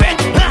rum fest.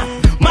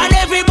 Man,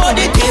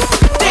 everybody dip,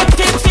 dip,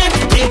 dip, dip,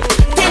 dip,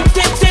 dip,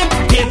 dip, dip,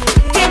 dip,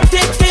 dip,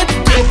 dip, dip,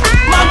 dip.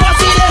 Man,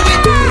 party there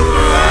with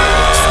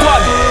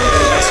squad.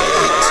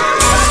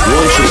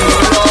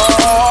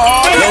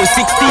 Yo,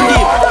 16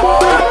 deep.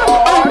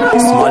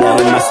 Small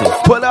and massive.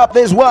 Pull up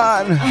this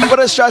one for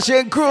the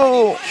Shashin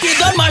crew. We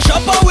done mash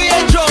up and we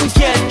ain't drunk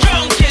yet.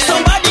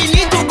 Somebody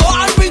need to go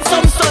and bring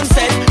some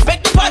sunset.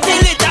 Make the party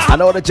later. I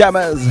know the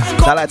jammers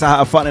that like to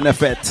have fun in the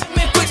fit.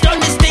 Make we turn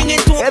this thing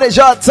into It is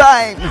your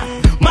time.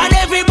 Man,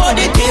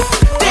 everybody dip,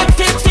 dip,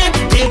 dip, dip,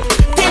 dip,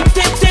 dip,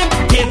 dip, dip,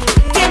 dip,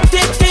 dip,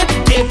 dip, dip,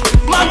 dip.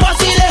 Man,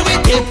 bossy there we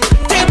dip,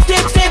 dip,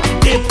 dip, dip,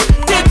 dip,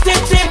 dip,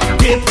 dip, dip,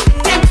 dip,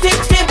 dip, dip,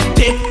 dip,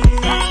 dip.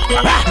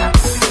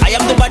 I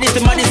am the baddest,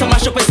 the maddest, I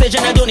mash up a stage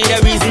and I don't need a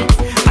reason.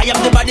 I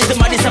am the baddest, I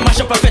mash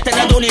up a fete and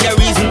I don't need a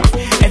reason.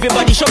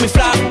 Everybody show me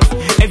flag,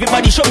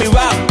 everybody show me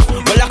rap.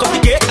 Well, lock up the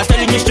gate, I'm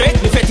telling you straight,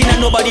 me fetting and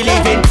nobody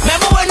leaving.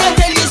 Remember when I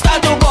tell you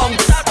start to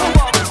bounce,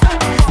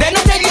 then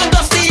I tell you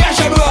dusty and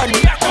should run,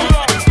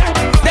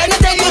 then I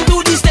tell you do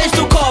the stage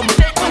to come.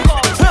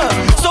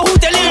 So who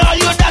tell you all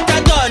you that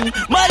are done?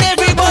 Man,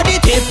 everybody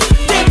dip,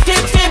 dip,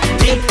 dip, dip,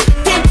 dip,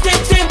 dip,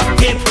 dip, dip,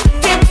 dip,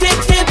 dip, dip,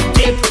 dip,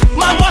 dip.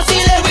 Man, bossy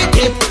there we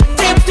dip,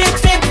 dip, dip,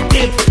 dip,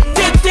 dip,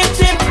 dip, dip,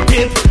 dip,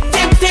 dip,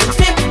 dip, dip,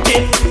 dip,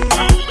 dip.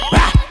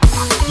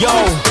 Yo,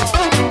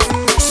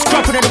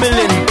 scrapping in the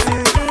building.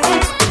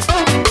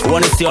 I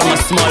wanna see all my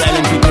small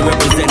island people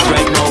represent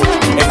right now.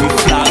 Every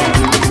flag,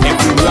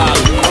 every rag.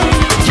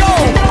 Yo,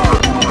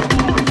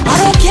 I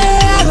don't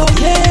care.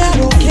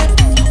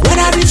 When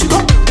I reach you go,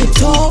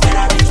 it's up.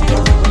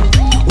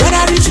 When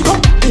I reach you go,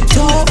 it's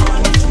up.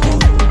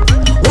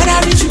 When I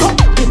reach you go,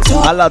 it's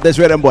up. I love this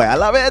rhythm, boy. I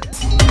love it.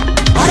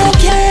 I don't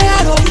care.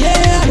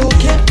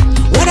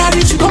 When I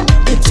reach you go,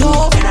 it's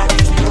up.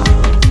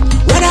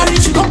 When I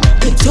reach you go,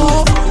 it's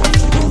up.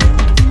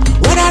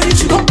 When I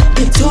reach you go,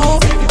 it's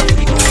up.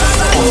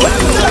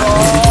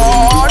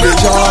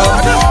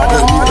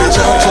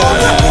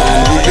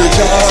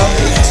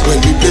 When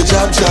we play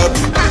jab, jab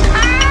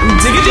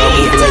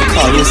move like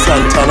Carlos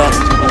Santana.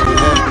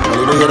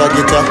 You know that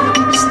guitar,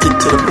 stick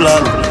to the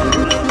plan.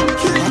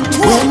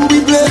 When we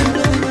play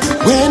jab,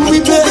 when we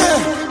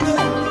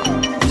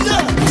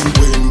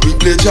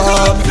play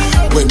jab,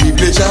 when we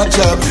play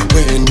jab,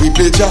 when we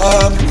play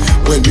jab,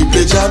 when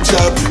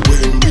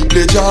we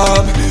play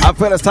jab. I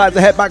feel it's time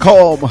to head back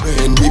home.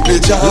 When we play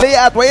jab,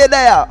 Liat, where you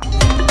there?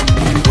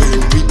 When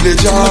we play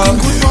jab,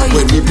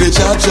 when we play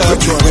jab,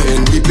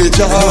 when we play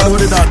jab, when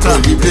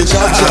we play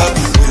jab,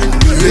 when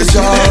we play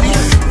jab,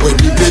 When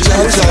we play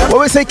cha-cha.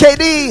 What we say,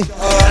 KD?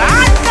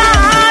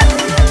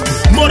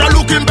 Mother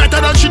looking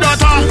better than she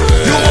daughter.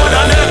 You more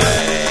than them.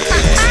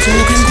 Still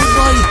looking good,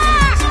 boy.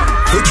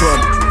 Which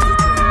one?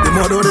 The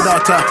mother or the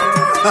daughter?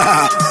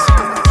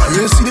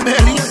 You see the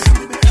belly?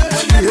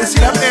 You see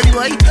that belly,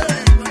 boy?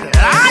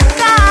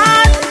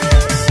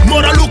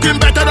 Mother looking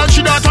better than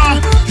she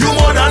daughter. You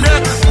more than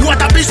them.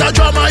 What a piece of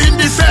drama in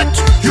the set.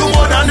 You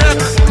more than them.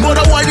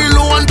 Mother why the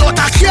low and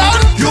daughter can.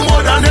 You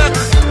more than them.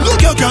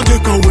 Look, you can't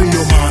take away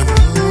your man.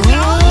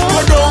 Go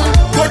down,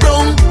 go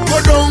down, go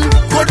down,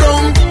 go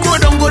down, go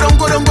down, go down,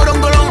 go down, go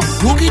down, go down.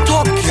 Look it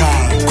up, girl.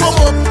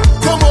 Come up,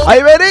 come up. Are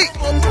you ready?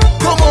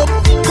 Come up,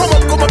 come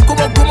up, come up,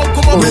 come up, come up,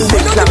 come up.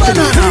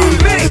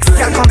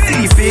 Can't come to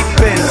the Big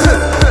Ben.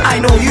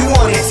 I know you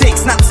want it. Take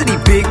snaps to the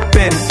Big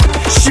Ben.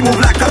 She move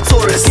like a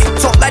Taurus. Hit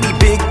top like the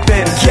Big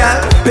Ben. Girl,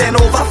 bend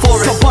over for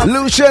it.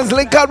 Lucians,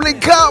 link up,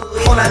 link up.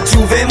 On a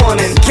Juve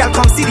morning. Girl,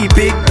 come see the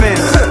Big Ben.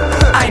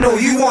 I know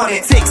you want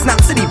it. Take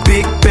snaps to the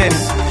Big Ben.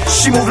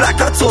 She move like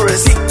a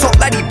Taurus. Hit top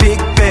like the Big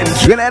Ben.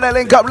 Grenada,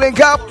 link up, link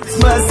up.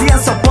 Mercy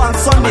and Saban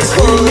Sunday.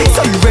 Make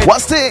sure you ready.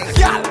 What's it?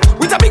 Girl,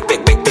 with a big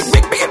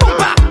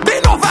bumper.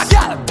 Bend over,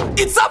 girl.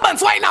 It's a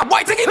man's wine up,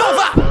 boy, taking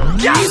over.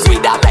 Yeah, it's sweet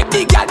that make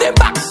the girl them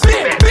back.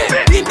 Bim.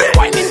 In the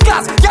whining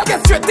class, girl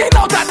get straight in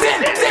out at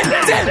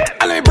 10.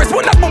 And let me press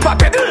one that bumper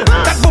pedal.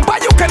 That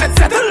bumper you cannot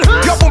settle.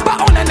 Your bumper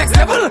on the next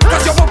level.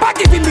 Cause your bumper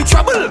giving me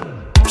trouble.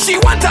 She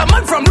want a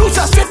man from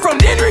Lucia, straight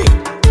from Denry.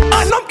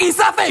 And I'm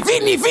Isa Faye,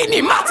 Vini,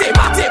 Mate.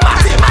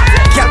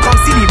 Girl come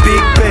see the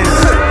Big Ben.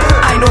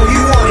 I know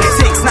you want it,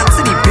 take snaps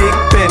to the Big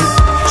Ben.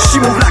 She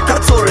move like a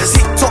Taurus,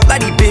 hit top like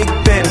the Big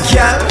Ben.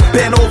 Girl,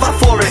 bend over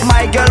for it.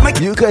 My girl, make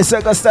you guys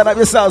circle stand up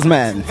yourselves,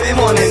 man. Good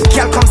morning,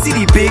 girl, come see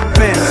the Big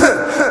Ben.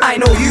 I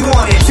know you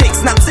want it, take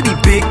snaps to the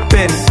Big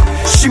Ben.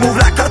 She move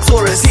like a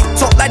Taurus, hit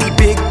top like the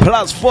Big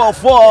Plus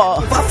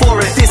 4-4. for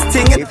it. This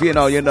thing, if you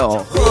know, you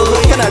know.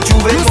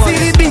 You see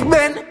the Big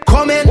Ben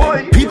coming,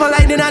 people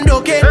lighting and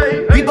okay.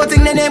 People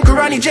think the name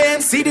Karani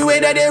James. See the way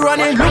that they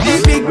running. Look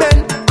the Big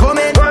Ben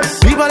coming,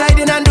 people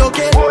lighting and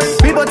okay.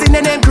 People think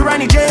the name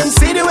Karani James.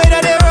 See the way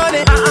that they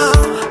running.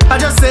 I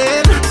just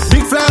said,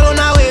 big fly on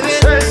our waving.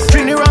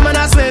 Drink the rum and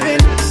I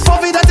swimming. 4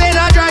 feet of tail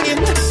are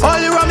dragging.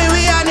 All the rum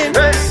we handing.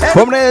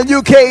 From the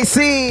UK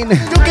scene,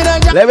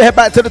 let me head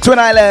back to the Twin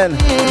Island.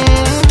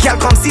 Girl,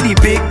 come see the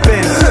Big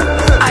Ben.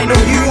 I know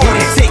you want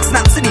it. Take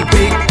snaps to the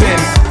Big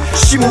Ben.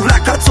 She move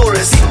like a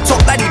Taurus, hit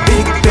top like the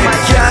Big Ben.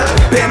 Girl,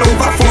 bend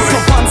over for it. So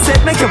on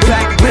set, make a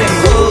black bend.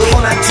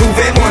 On a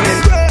Juve morning.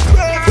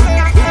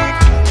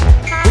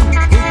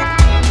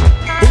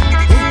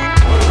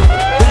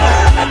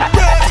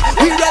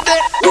 We ready,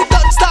 we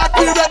don't start,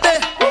 we ready.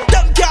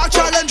 Them can't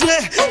challenge me,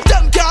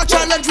 them can't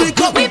challenge me.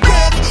 Come we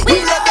break, we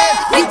ready,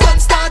 we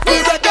don't start, we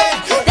ready.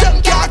 Them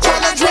can't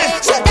challenge me,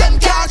 so them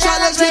can't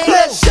challenge me.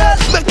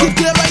 Make it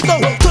clear right now,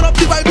 turn up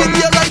the vibe in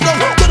here right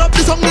now. Turn up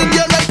the song in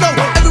here right now.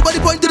 Everybody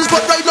point to the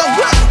spot right now.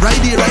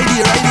 Right here, right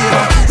here, right here,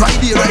 right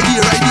here, right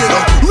here, right here,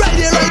 right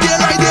here, right here,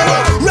 right here,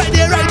 right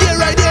here, right here,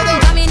 right here.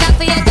 Coming up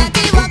for your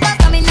daddy, walk up.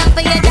 Coming up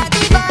for your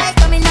daddy, boy.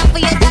 Coming up for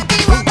your daddy,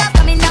 walk up.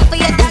 Coming up for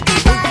your daddy,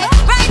 boy.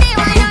 Right there,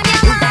 wine on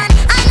your man,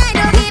 and I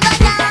don't give a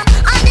damn.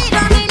 On the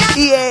drum in a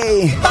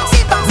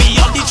boxy, We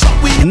on the truck,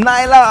 we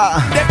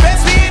Nyla. the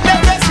best we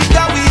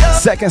got we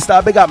up. Second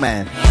star, big up,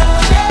 man.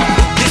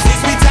 This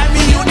is me time,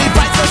 me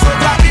unify, so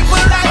grab people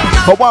right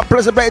now. From one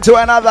president to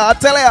another, I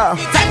tell ya.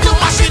 Time to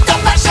mash it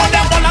up and show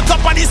them all on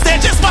top of the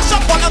stage. Just mash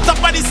up all on top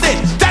of the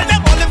stage. Tell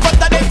them all in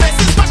front of their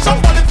faces. Mash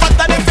up all in front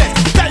of their face.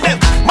 Tell them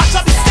mash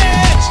up the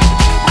stage.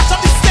 Mash up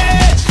the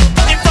stage.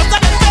 In front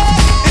of their face.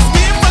 It's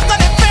me in front of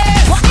their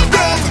face.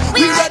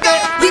 We ready,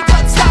 we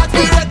don't start,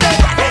 we ready.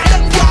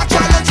 Them can't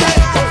challenge me,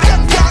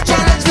 them can't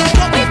challenge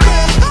me.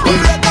 We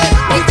ready,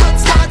 we don't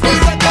start, we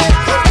ready.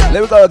 Let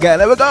me go again,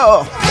 let me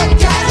go.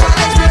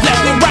 Let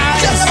me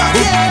rise.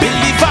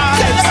 Billy vibes.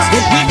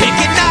 We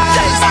make it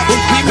nice.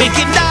 We make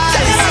it nice.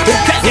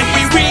 If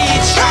we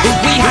reach,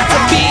 we have to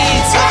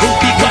beat.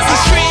 Because the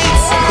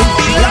streets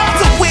belong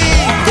to we.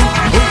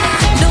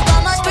 look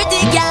how much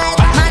pretty girl,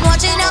 man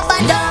watching up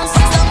and down.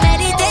 Some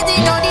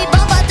meditating on the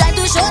bumper time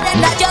to show them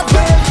that you're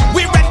broke.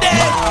 We ready.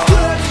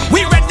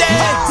 We ready.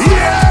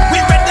 We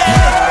ready.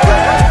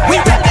 We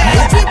ready.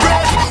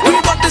 We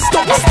got this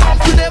stuff, stamp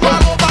with them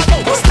all over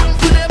now.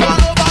 Stamp with them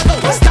all over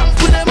now. Stamp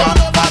with them all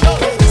over now.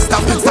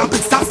 Stamp it, stamp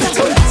it, stamp it.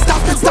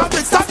 Stamp it, stamp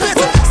it, stamp it.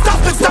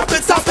 Stamp it, stamp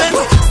it, stamp it.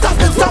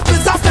 Stamp it, stamp it,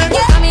 stamp it.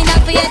 Coming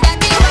up for your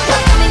daddy, walk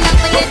up. Coming up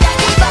for your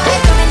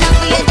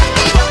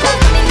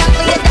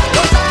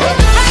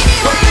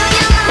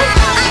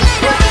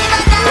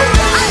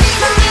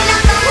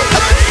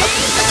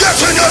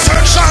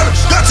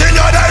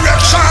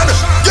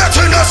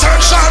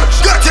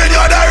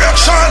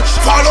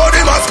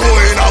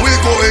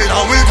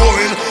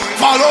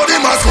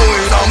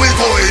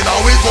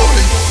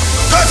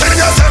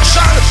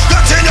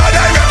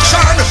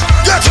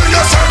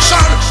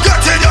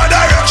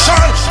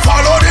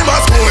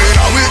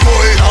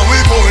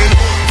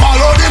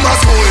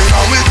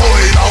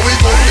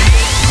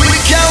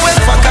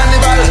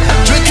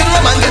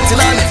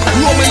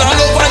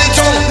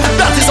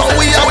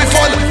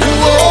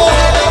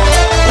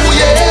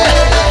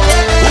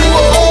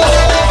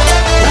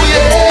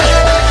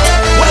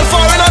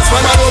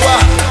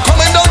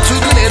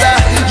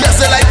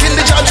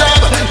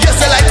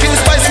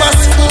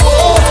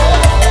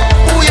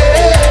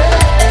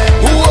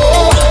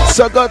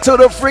Soca to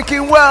the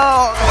freaking world.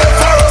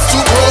 For us to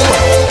come,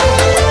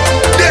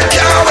 they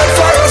can't wait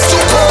for us to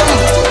come.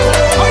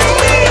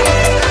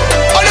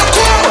 Oh, you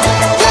come.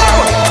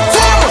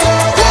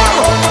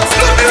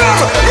 Let me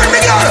run, bring me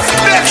down.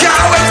 They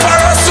can't wait for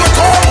us to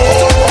come.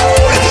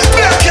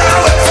 They can't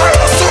wait for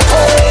us to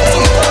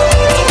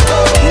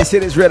come. You see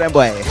this rhythm,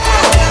 boy?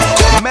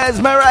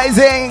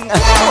 Mesmerizing. Let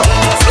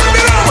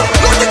me run,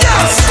 look the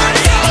gas.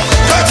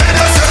 Get in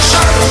your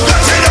section,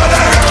 get in your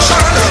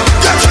direction.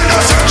 Get in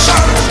your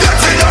section, get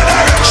in your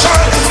direction.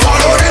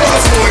 Follow the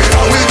mass boy,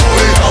 how we do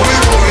it, how we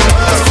do it.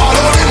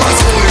 Follow the mass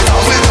boy,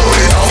 how we do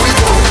it, how we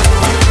do it.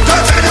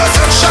 Get in your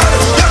section,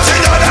 get in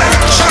your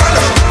direction.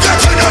 Get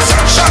in your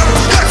section,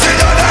 get in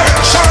your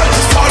direction.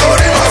 Follow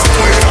the mass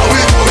boy, how we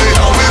do it,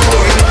 how we do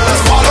it.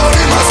 Follow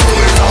the mass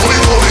boy, how we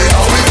do it,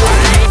 how we do it.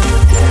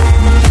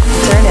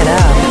 Turn it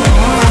up.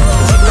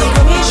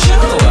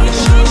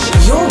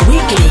 Your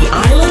weekly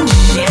island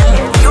jam.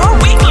 Your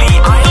weekly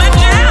island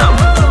jam.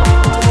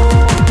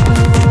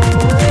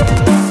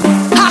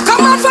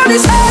 Come on for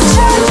this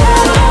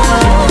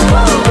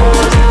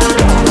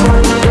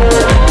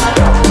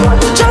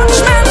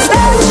Judgment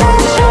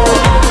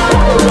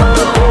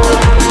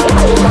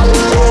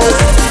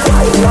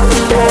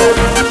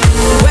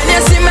when you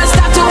see me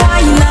start to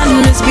whine and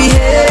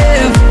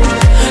misbehave,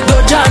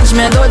 don't judge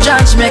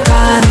me,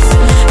 cause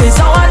it's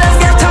all others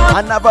get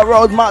on. Another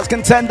road march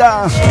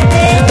contender.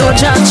 Don't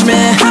judge me.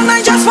 And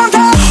I just want to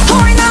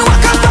whine and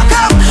walk up,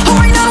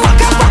 whine and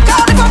walk up,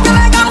 if I feel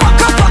like I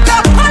walk up,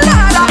 and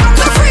Lord, I want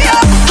to free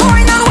up.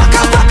 Whine and walk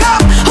up,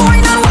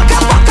 whine and walk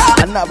up.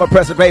 Another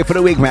press pay for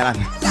the week, man. I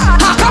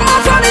come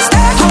up from the step.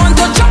 I want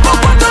to jump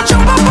up on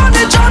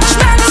the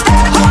judgment step. I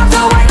want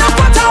to whine up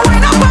on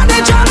the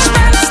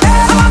judgment step. I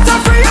want to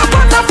free up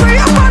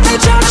on the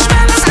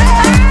judgment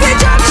step. The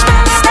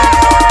judgment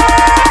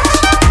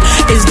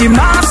step is the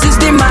mass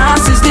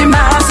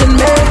in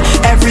me.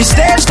 Every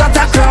stage that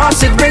I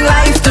cross, it bring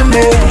life to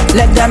me.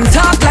 Let them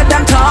talk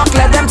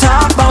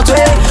about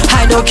it.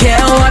 I don't care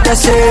what they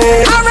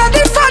say. I'm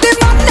ready for the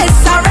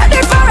madness, I'm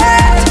ready for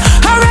it.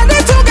 I'm ready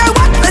to get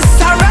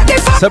witness, I'm ready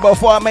for. So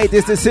before I made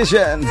this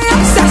decision, I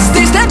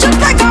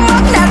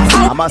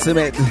must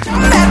admit,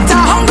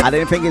 I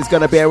didn't think it's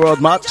gonna be a road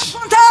march,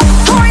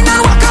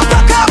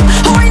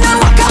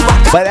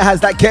 but it has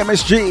that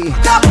chemistry.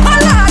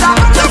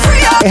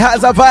 It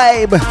has a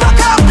vibe.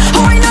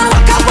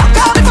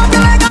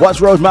 Watch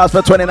Road March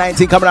for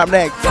 2019 coming up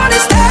next.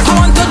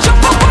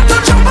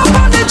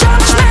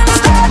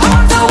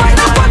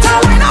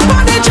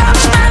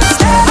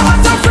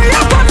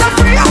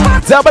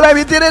 Double M,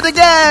 you did it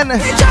again.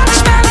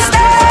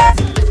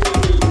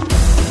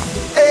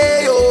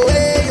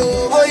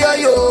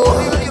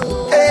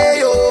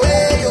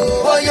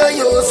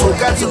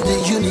 Soca to the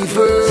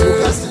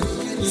universe.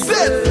 This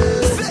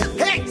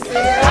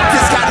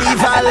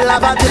carnival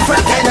have a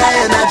different kind of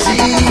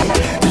energy.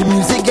 The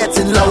music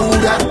getting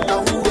louder,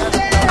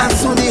 and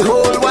soon the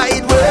whole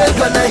wide world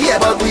gonna hear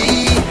about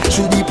we.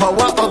 Through the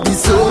power of the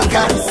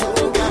soca,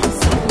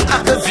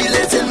 I can feel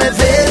it in my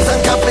veins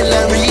and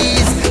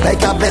capillaries,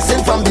 like a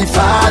blessing from the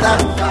Father.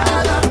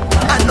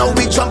 And now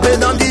we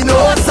jumping on the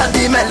notes and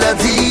the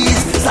melodies.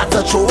 Start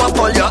to throw up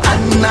all your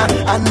Anna,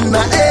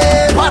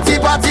 hey, party, till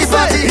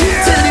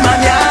the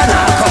mañana.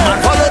 Come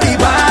and follow the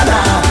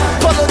banner,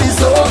 follow the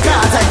soca.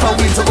 Time for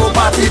we to go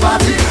party,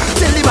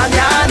 till the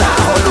mañana.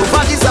 All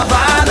over the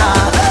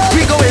savannah,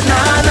 we going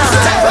nana.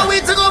 Time for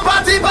we to go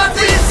party.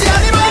 See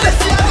animal,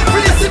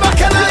 release the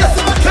bacchanal.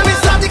 Can we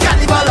start the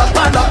carnival up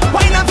and up?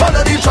 Why not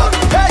follow the truck?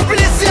 Hey,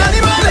 release the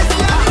animal,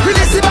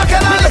 release the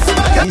bacchanal.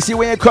 You see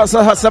when you cross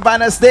the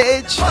Savannah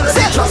stage? Come on,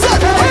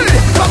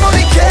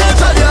 we can't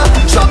tell you.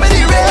 Show me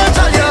the rage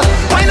on you.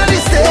 Why not the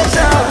stage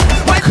now?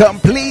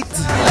 Complete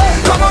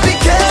Come on, we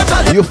can't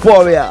tell you.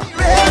 euphoria.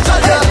 Rage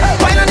on you.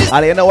 Why not the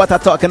I don't know what I'm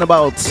talking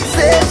about.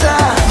 stage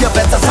now? You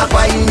better start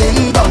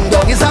whining.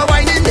 Dong is a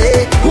whining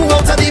day. Who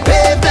out of the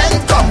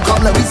pavement?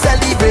 Come, let me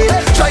celebrate.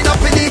 Join up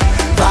in the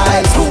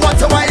vibes. Who want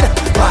to whine?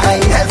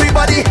 Whine.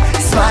 Everybody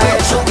smile.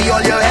 Show me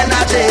all your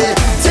energy.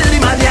 Till the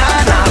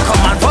mañana.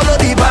 Come and follow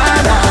the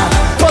banner.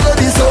 Follow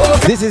the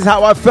soca. This is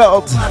how I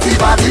felt Till the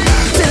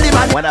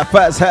mañana. when I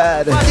first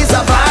heard The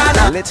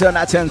savannah. Little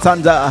Natty and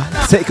Thunder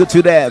Take It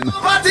to Them.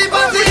 Party,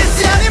 it's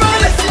the animal.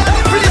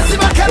 Release the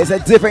bacchanal. It's a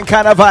different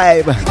kind of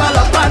vibe. Why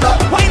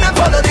not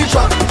follow the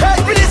truck? Hey,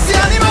 release the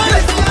animal.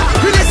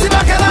 Release the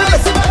bacchanal.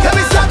 Can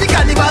we start the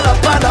carnival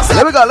up and up?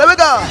 Let me go.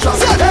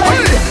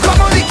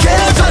 Come on, we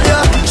can't tell you.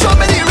 Show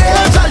me the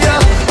rage on you.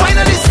 Why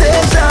not the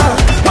station?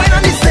 Why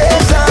not the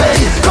station?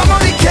 Come on,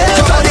 we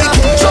can't tell you.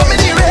 Show me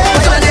the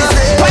rage on you.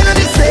 Why not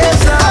the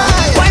station?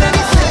 Why not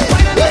the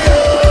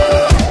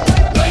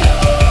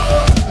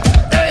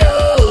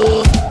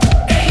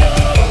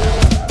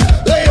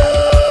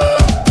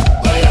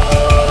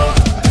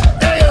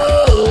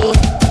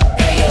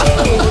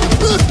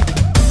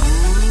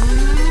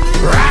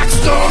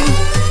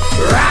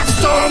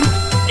Rockstorm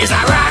is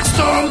a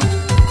rockstorm.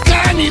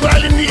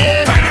 Carnival in the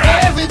air.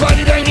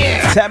 Everybody down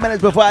here. 10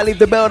 minutes before I leave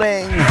the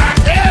building.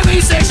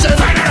 Every section.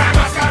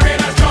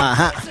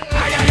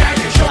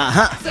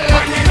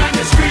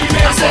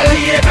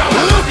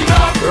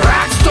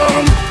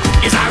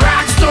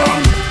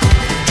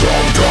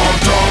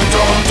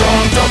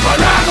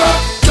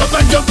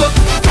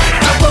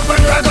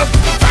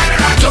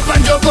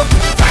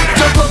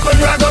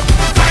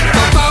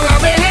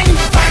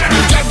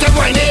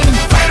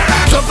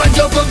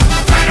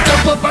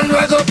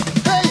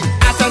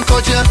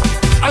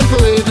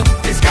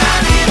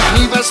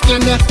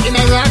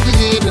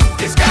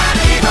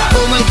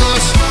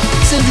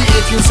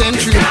 19th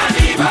century.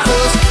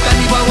 First,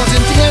 Carnival was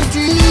in TNT.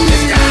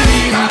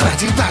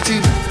 Party, party,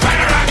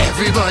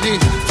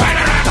 everybody.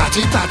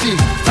 Party, party,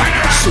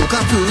 soca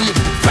puri.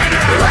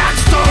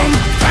 Rockstorm,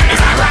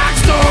 it's a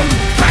rockstorm.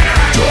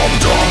 Jump,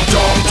 jump,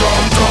 jump,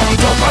 jump, jump,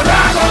 jump and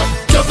rag up.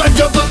 Jump and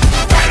jump up,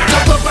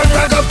 jump up and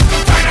rag up.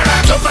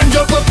 Jump and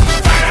jump up,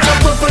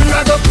 jump up and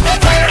rag up.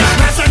 It's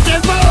mass and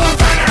tempo,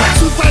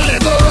 super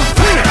lego.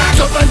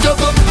 Jump and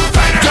jump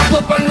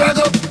up and rag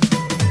up.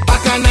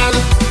 Bacchanal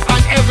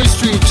on every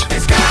street.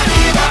 It's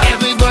Carnival.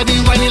 Everybody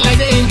whining like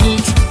they ain't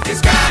heat.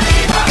 It's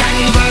Carnival.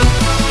 Carnival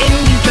in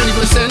the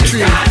 21st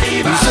century.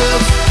 We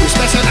serve a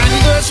special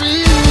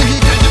anniversary.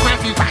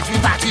 Party, party,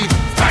 party,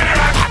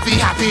 happy,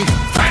 happy,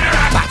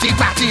 party,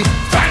 party,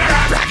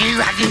 raggy,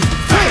 raggy.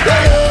 Hey,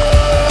 hey,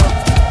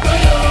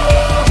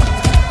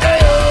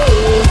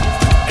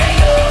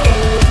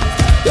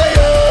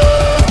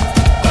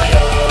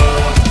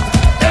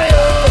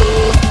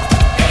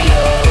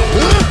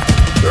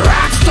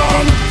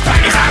 Rockstorm,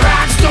 it's a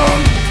rockstorm.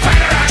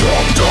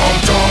 Jump, jump,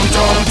 jump,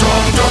 jump,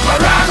 jump, jump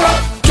and rag up.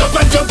 Jump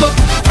and jump up,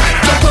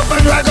 jump up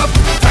and rag up.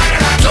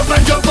 Jump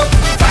and jump up,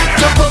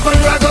 jump up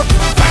and rag up.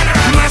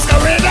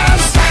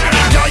 Masqueraders,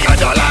 enjoy your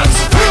dollars.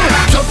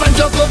 Jump and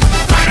jump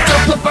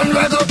up and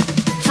rag up.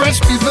 Fresh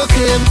people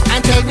came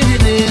and tell me the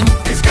name.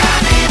 It's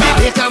Carnival.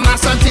 They come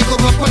mass and take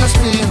over on a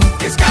spin.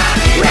 It's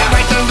Carnival. Red,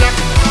 white and black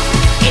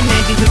in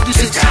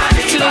 1956.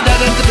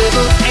 Trinidad and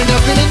Tobago end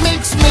up in it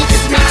mix.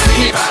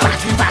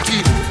 Party,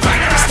 party,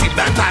 street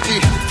band party,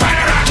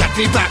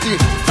 Cappy party,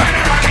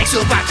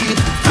 Kaiso party.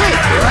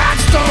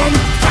 Rockstorm,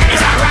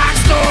 it's a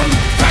rockstorm.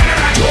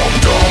 Jump,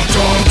 jump,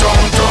 jump,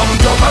 jump, jump,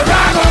 jump and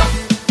rag up.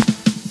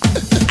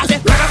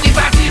 Rag up the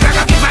party, rag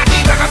up the party,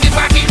 rag up the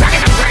party, rag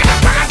it up, rag it up,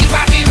 rag up the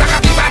party, rag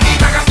up the party,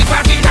 rag up the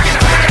party, rag it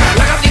up,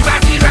 rag up the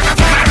party, rag up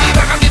the party,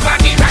 rag up the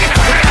party, rag it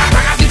up,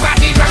 rag up the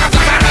party, rag up the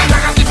party,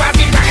 rag up the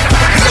party, rag it up.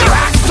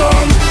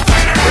 Rockstorm,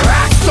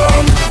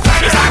 rockstorm,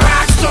 it's a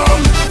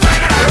rockstorm,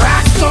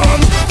 rockstorm,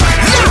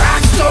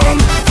 rockstorm, rockstorm.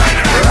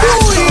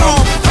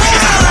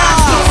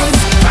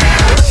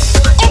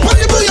 Open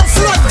the door, your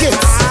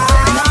floodgates.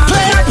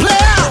 Player,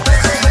 player.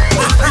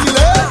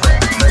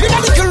 Leave a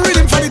little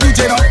rhythm for the DJ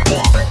now.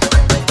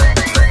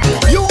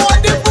 You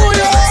want the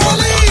booyah?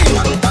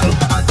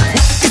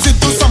 Is it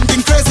do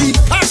something crazy?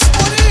 Cash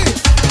money.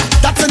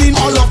 That's turning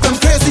all of them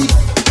crazy.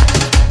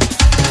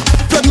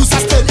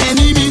 Producers tell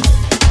enemy.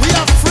 We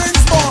have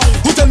friends, boy.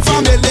 Who tell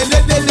family, the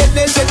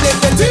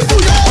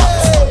booyah.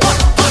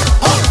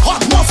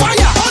 Hot, more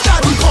fire. Under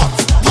the hot.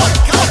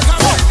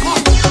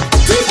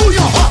 The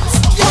booyah hot.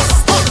 Yes,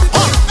 hot.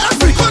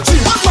 Every country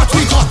want what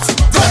we got.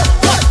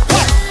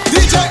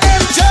 DJ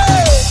MJ.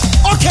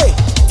 Okay,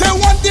 they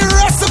want the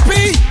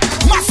recipe.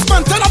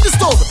 Massman, turn up the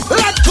stove.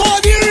 Let's go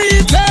the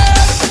retail.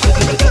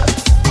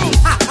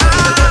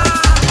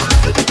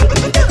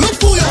 Look,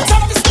 booyah,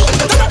 turn up the stove.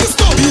 Turn up the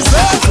stove. You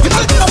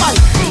better get the mic.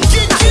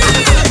 Kiki.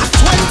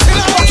 20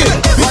 now. Okay,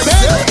 big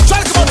man. Try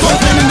to come up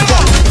with in the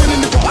box.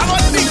 I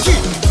want the key.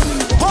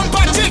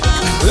 Bumper chick.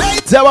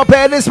 Late. So we're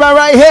playing this man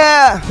right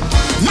here.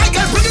 My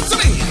girl, bring it to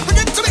me. Bring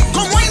it to me.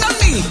 Come wine on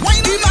me.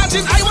 Wine,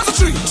 imagine I was a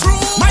tree.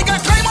 True. My girl,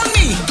 climb on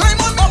me. Climb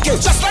on. Okay,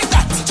 just like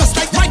that. Just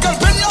like my girl,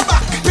 bend your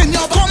back. Bend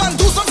your back. Come and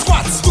do some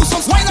squats. Do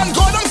some wine and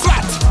go down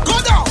flat. Go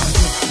down.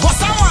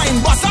 Bossa wine.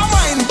 Bossa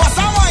wine.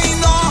 Bossa wine.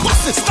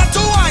 Boss it. Start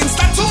to wine.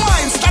 Start to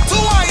wine. Start to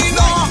wine.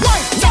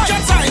 Wine. Take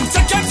your time.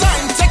 Take your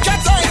time. Take your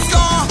time.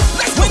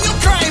 Let's when you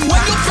climb.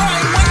 When you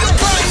climb. When you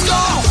climb.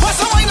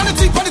 Bossa wine on the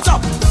tip on the top.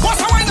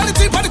 Bossa wine on the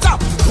tip on the top.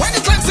 When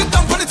you climb, sit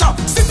down on the top.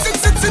 Sit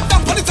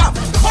down on the top.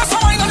 Bossa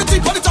wine on the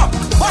tip on the top.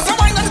 Bossa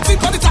wine on the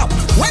tip on the top.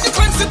 When you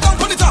climb, sit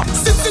down on the top.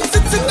 Sit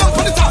down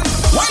on the top.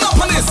 Wine up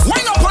on this.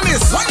 Wine up on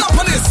this. Wine up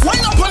on this.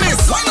 Wine up on this.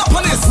 Wine up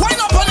on this.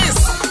 Wine up on this.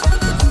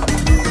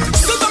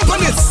 Sit down on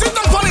it. Sit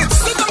down on it.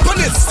 Sit down on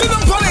it. Sit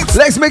down on it.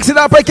 Let's mix it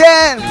up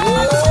again.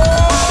 Start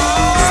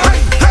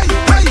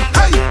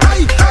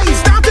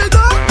it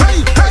up.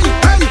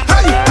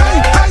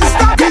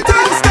 Start the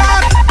thing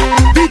start.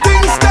 The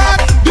thing start.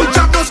 The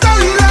job no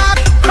skylark.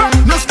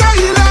 No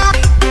skylark.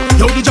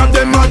 Yo, the job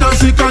them mad and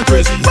sick and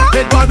crazy.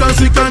 Head bad and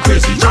sick and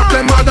crazy. Job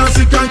them mad and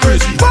sick and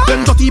crazy.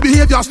 Them dirty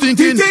behavior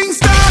stinking. The thing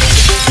start.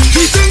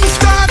 The thing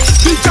start.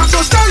 The job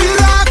no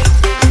skylark.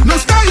 No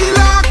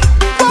skylark.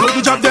 Yo,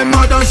 the job them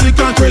mad and sick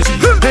and crazy.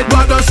 Head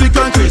bad and sick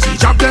and crazy.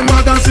 Job them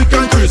mad and sick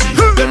and crazy.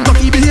 Them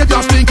dirty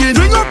behavior stinking.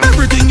 Bring up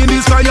everything in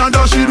the sky and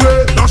dash it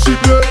way. Dash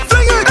it way.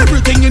 Fling it.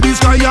 Everything in the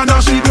sky and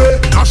dash it way.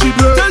 Dash it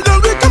way. Tell them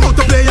we come out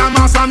to play a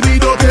mass and we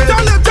don't care.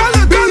 Tell them.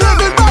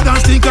 Behaving bad and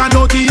stink and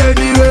dirty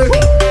anyway.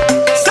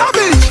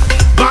 Savage.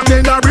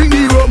 Bartender bring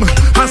the rum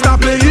and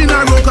stop playing a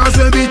rock. Cause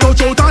when we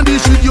touch out on the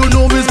street, you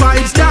know his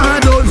vibes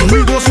can't done.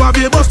 We go swab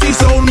a busty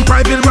sound.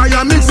 Private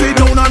Ryan mix it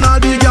down and all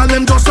the girl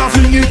them just a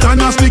fling it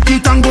and a stick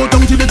it and go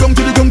down to the gong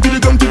to the gong to the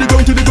gong to the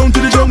gong to the gong to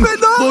the gong.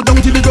 Go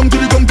down to the gong to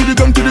the gong to the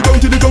gong to the gong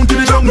to the gong to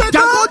the gong. Go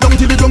down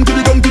to the gong to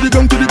the gong to the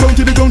gong to the gong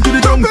to the gong to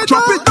the gong.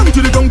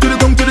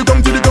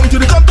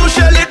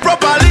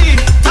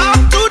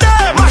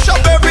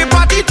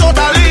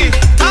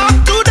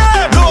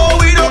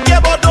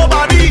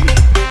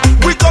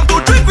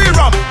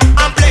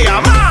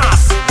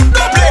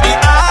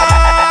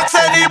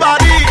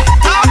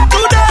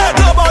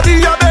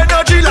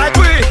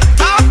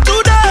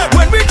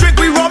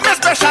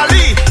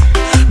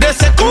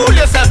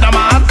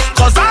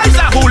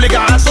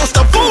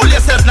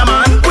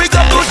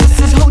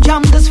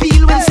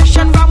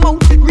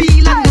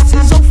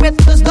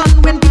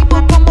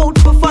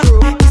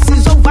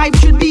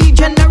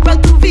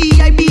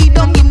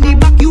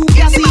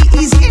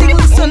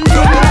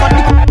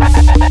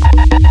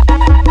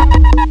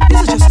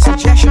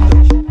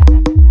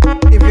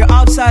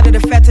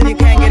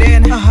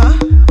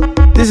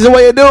 is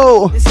what you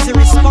do. This is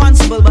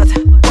irresponsible, but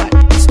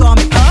what? Storm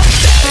it up.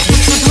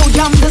 This is how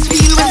jam does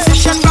feel when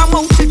session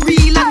promoted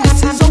real. And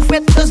this is how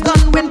fete is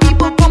done when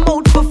people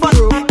promote for fun.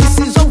 This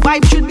is how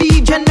vibe should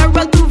be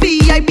general to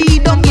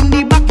VIP. Down in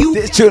the back, you.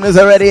 This tune is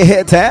already a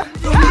hit, eh?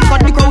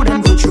 Cut the crowd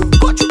and go through.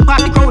 Cut the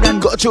crowd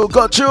and go through.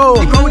 Cut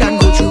the crowd and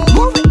go through.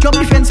 Move it, jump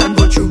the fence and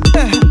go through.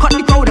 Cut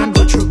the crowd and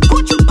go through.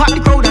 Cut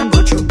the crowd and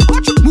go through.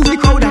 Move the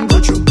crowd and go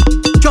through.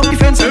 Jump the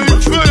fence and go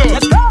through.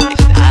 Let's go.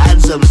 I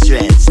had some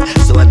stress,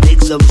 so I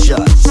take some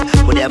shots.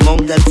 But the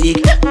amount I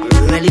take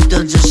really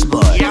touch the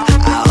spot.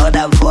 I heard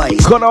a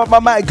voice. Cut off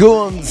my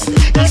goons.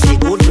 He said,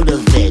 go to the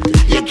vet.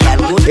 You can't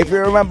go to. If you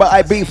remember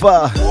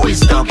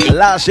Ibiza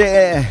last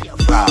year,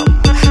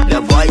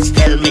 the voice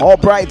tell me all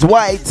bright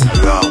white.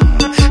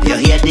 You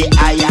hear the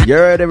iron. You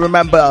already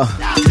remember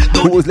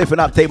who was lifting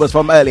up tables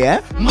from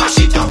earlier. Mash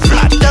it up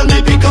flat, tell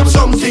me pick up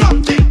something,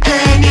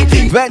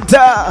 anything.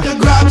 Venta,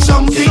 grab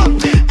something,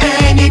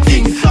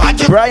 anything.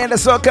 Brian the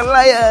Soca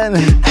Lion,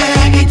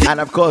 anything. And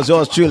of course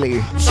yours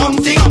truly.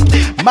 Something.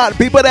 Mad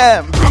people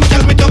them.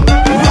 Tell me to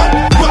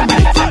run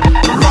with it,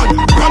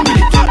 run with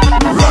it,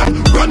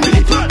 run with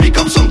it. Pick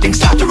up something,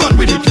 start to run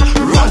with it,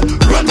 run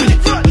with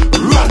it,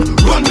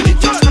 run with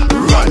it,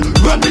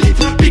 run with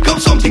it. Pick up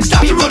something,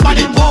 start to run with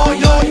it. Boy,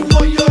 yo,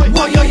 boy, yo,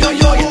 boy, yo, yo,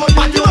 yo.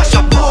 Party mash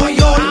up, boy,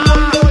 yo,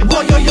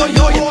 boy, yo, yo,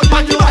 yo.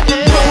 Party mash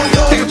up, boy,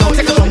 yo.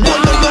 Take a song, boy,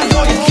 yo,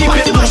 yo, yo. Keep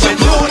it pushing,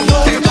 boy, yo.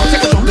 Take a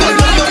song, boy,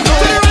 yo, yo, yo.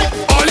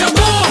 All you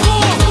go,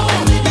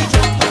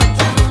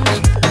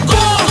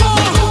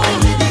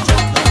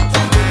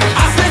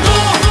 I say go,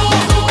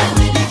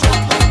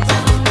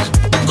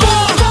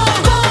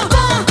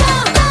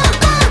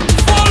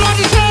 follow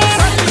the chase,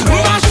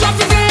 mash up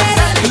the place.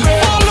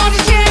 Follow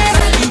the chase,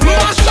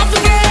 mash up the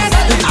place.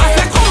 I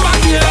say come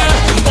back here,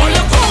 all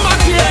you come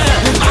back here.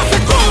 I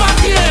say come back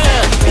here.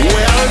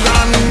 Well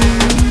done,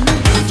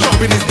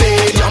 jump in the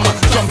stadium,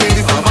 jump in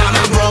the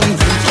Savannah ground,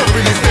 jump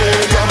in the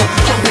stadium,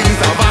 jump in the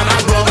Savannah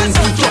ground,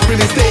 jump in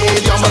the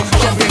stadium,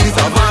 jump in the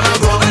Savannah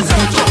ground,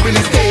 jump in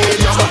the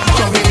stadium,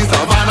 jump in the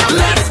Savannah.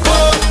 Let's go,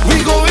 we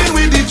go in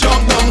with the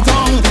chop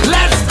downtown.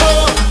 Let's go,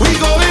 we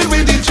go in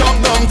with the chop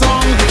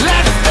downtown.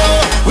 Let's go,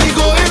 we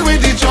go in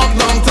with the chop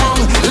downtown.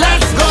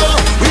 Let's go,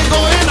 we go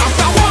in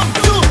after 1,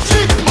 2,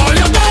 3. All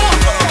you go,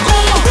 go,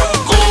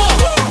 go,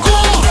 go, go,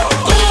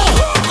 go,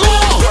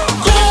 go,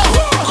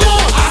 go.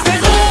 I say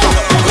go,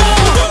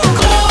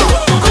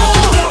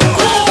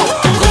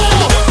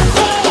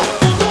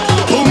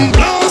 boom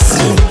blast,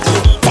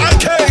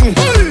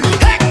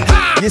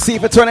 Viking. You see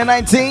for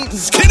 2019,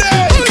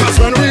 Cause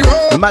when we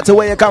roll, no matter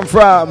where you come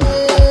from,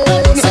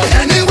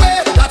 anyway,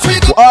 that we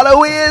go. all the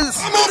ways.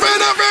 I'm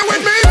moving everywhere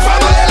with me,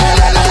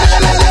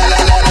 family.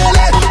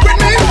 With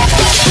me.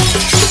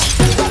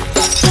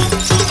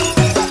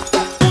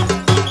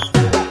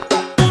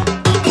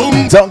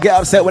 Don't get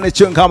upset when the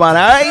tune come on,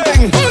 alright?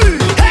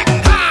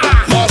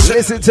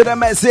 Listen to the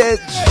message.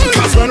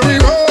 Cause when we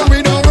roll,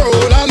 we don't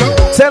roll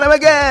alone. Tell them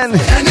again.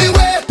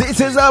 Anyway, This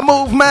is a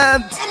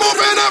movement. I'm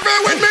moving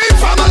everywhere with me,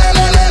 family.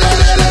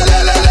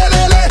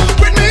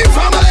 With me,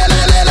 family.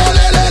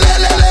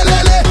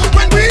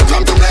 When we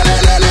come to play,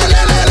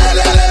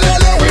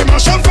 we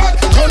mash up fat,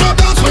 turn up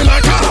dance, we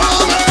like a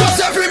hammer. Cause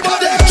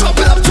everybody jump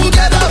it up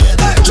together,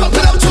 jump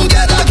it up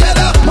together,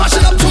 together. Mash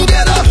it up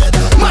together,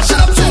 mash it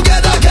up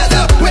together,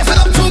 together. Wave it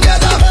up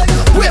together,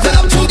 wave it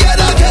up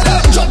together, together.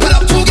 Jump it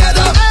up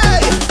together.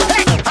 Hey,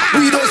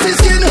 we don't see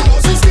skin,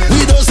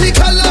 we don't see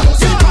color,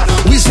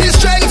 we see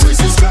strength,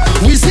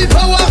 we see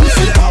power,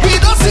 we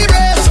don't see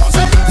race.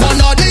 One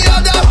or the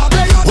other,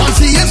 once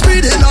he is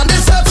breathing on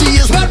this earth, he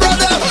is my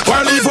brother.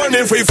 Well, even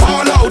if we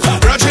fall out,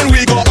 brethren,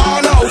 we go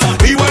all out.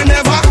 We will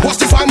never watch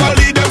the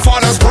family, them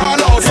fathers brawl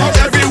out. From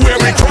everywhere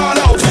we crawl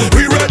out,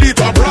 we ready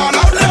to brawl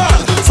out.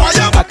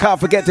 Fire! I can't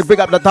forget to bring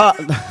up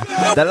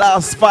the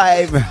last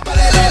 5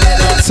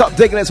 top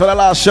diggers for the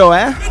last show,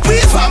 eh?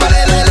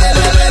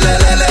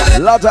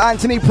 Lord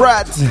Anthony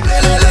Pratt,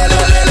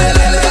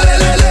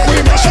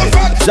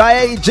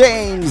 Jai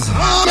James,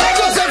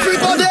 Cause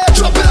everybody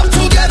jump it up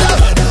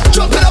together,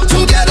 jump it up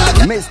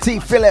together, Miss T.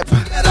 Phillip,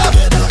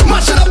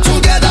 mash it up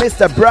together,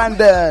 Mr.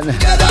 Brandon,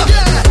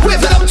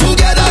 wave it up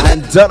together.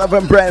 and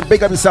Donovan Brand.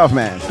 Big up yourself,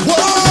 man.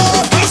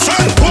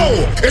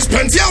 Whoa, it's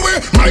plenty away,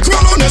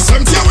 microphone is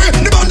empty away.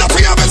 The band that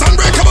we have is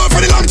unbreakable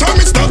for the long term,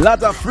 it's not.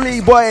 Lot of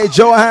Flea Boy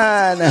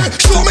Johan,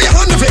 Show me your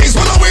hand if it is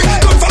one away.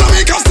 Don't follow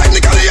me cause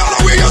technically all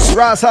the way is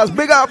Ross House,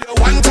 big up.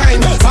 One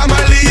time,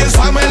 family is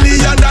family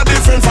and they're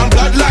different from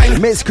bloodline.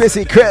 Miss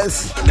Chrissy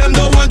Chris, Them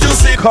don't want to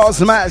see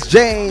Cosmas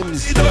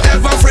James, don't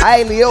ever friend.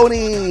 I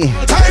Leone,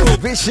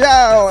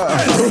 Vishal,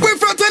 we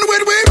frontin'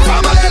 with we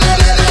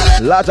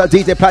family. lot of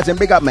DJ Platinum,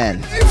 big up,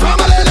 man.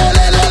 Family.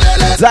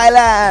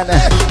 Thailand,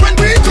 When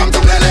we come to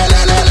play,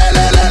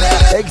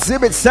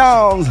 Exhibit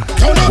Sounds,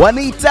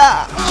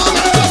 Juanita,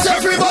 cause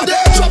everybody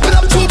jump it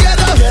up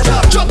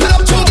together, jump it up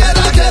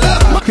together,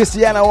 together.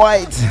 Christiana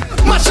White,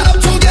 Mash it up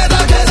together,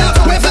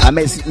 together. Wave it and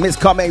Miss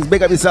Cummings,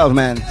 big up yourself,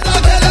 man.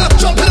 together,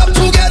 jump it up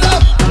together.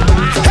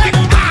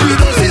 We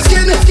don't see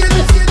skin,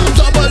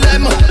 double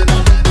them.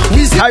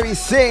 Harry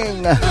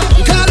Singh,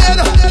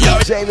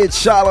 David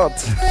Charlotte,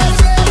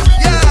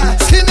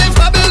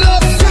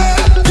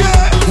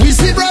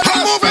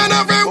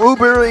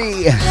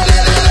 Ubery,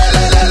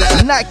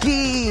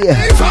 Naki,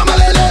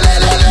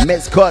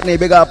 Miss Courtney,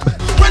 big up.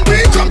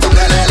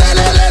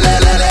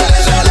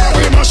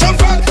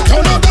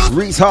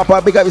 Reese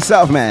Harper, big up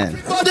yourself, man.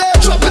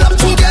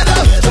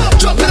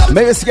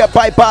 Maybe Skip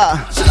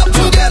Piper,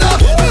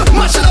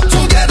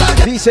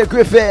 Lisa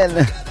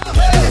Griffin,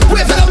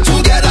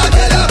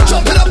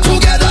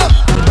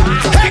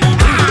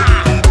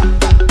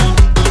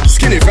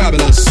 Skinny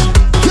Fabulous.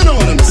 You know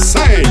what I'm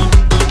saying?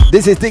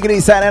 This is Diggity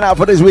signing out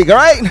for this week,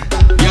 alright?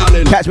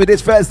 Catch me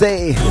this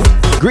Thursday.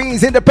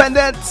 Greens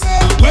Independence.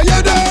 Where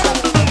you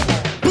there?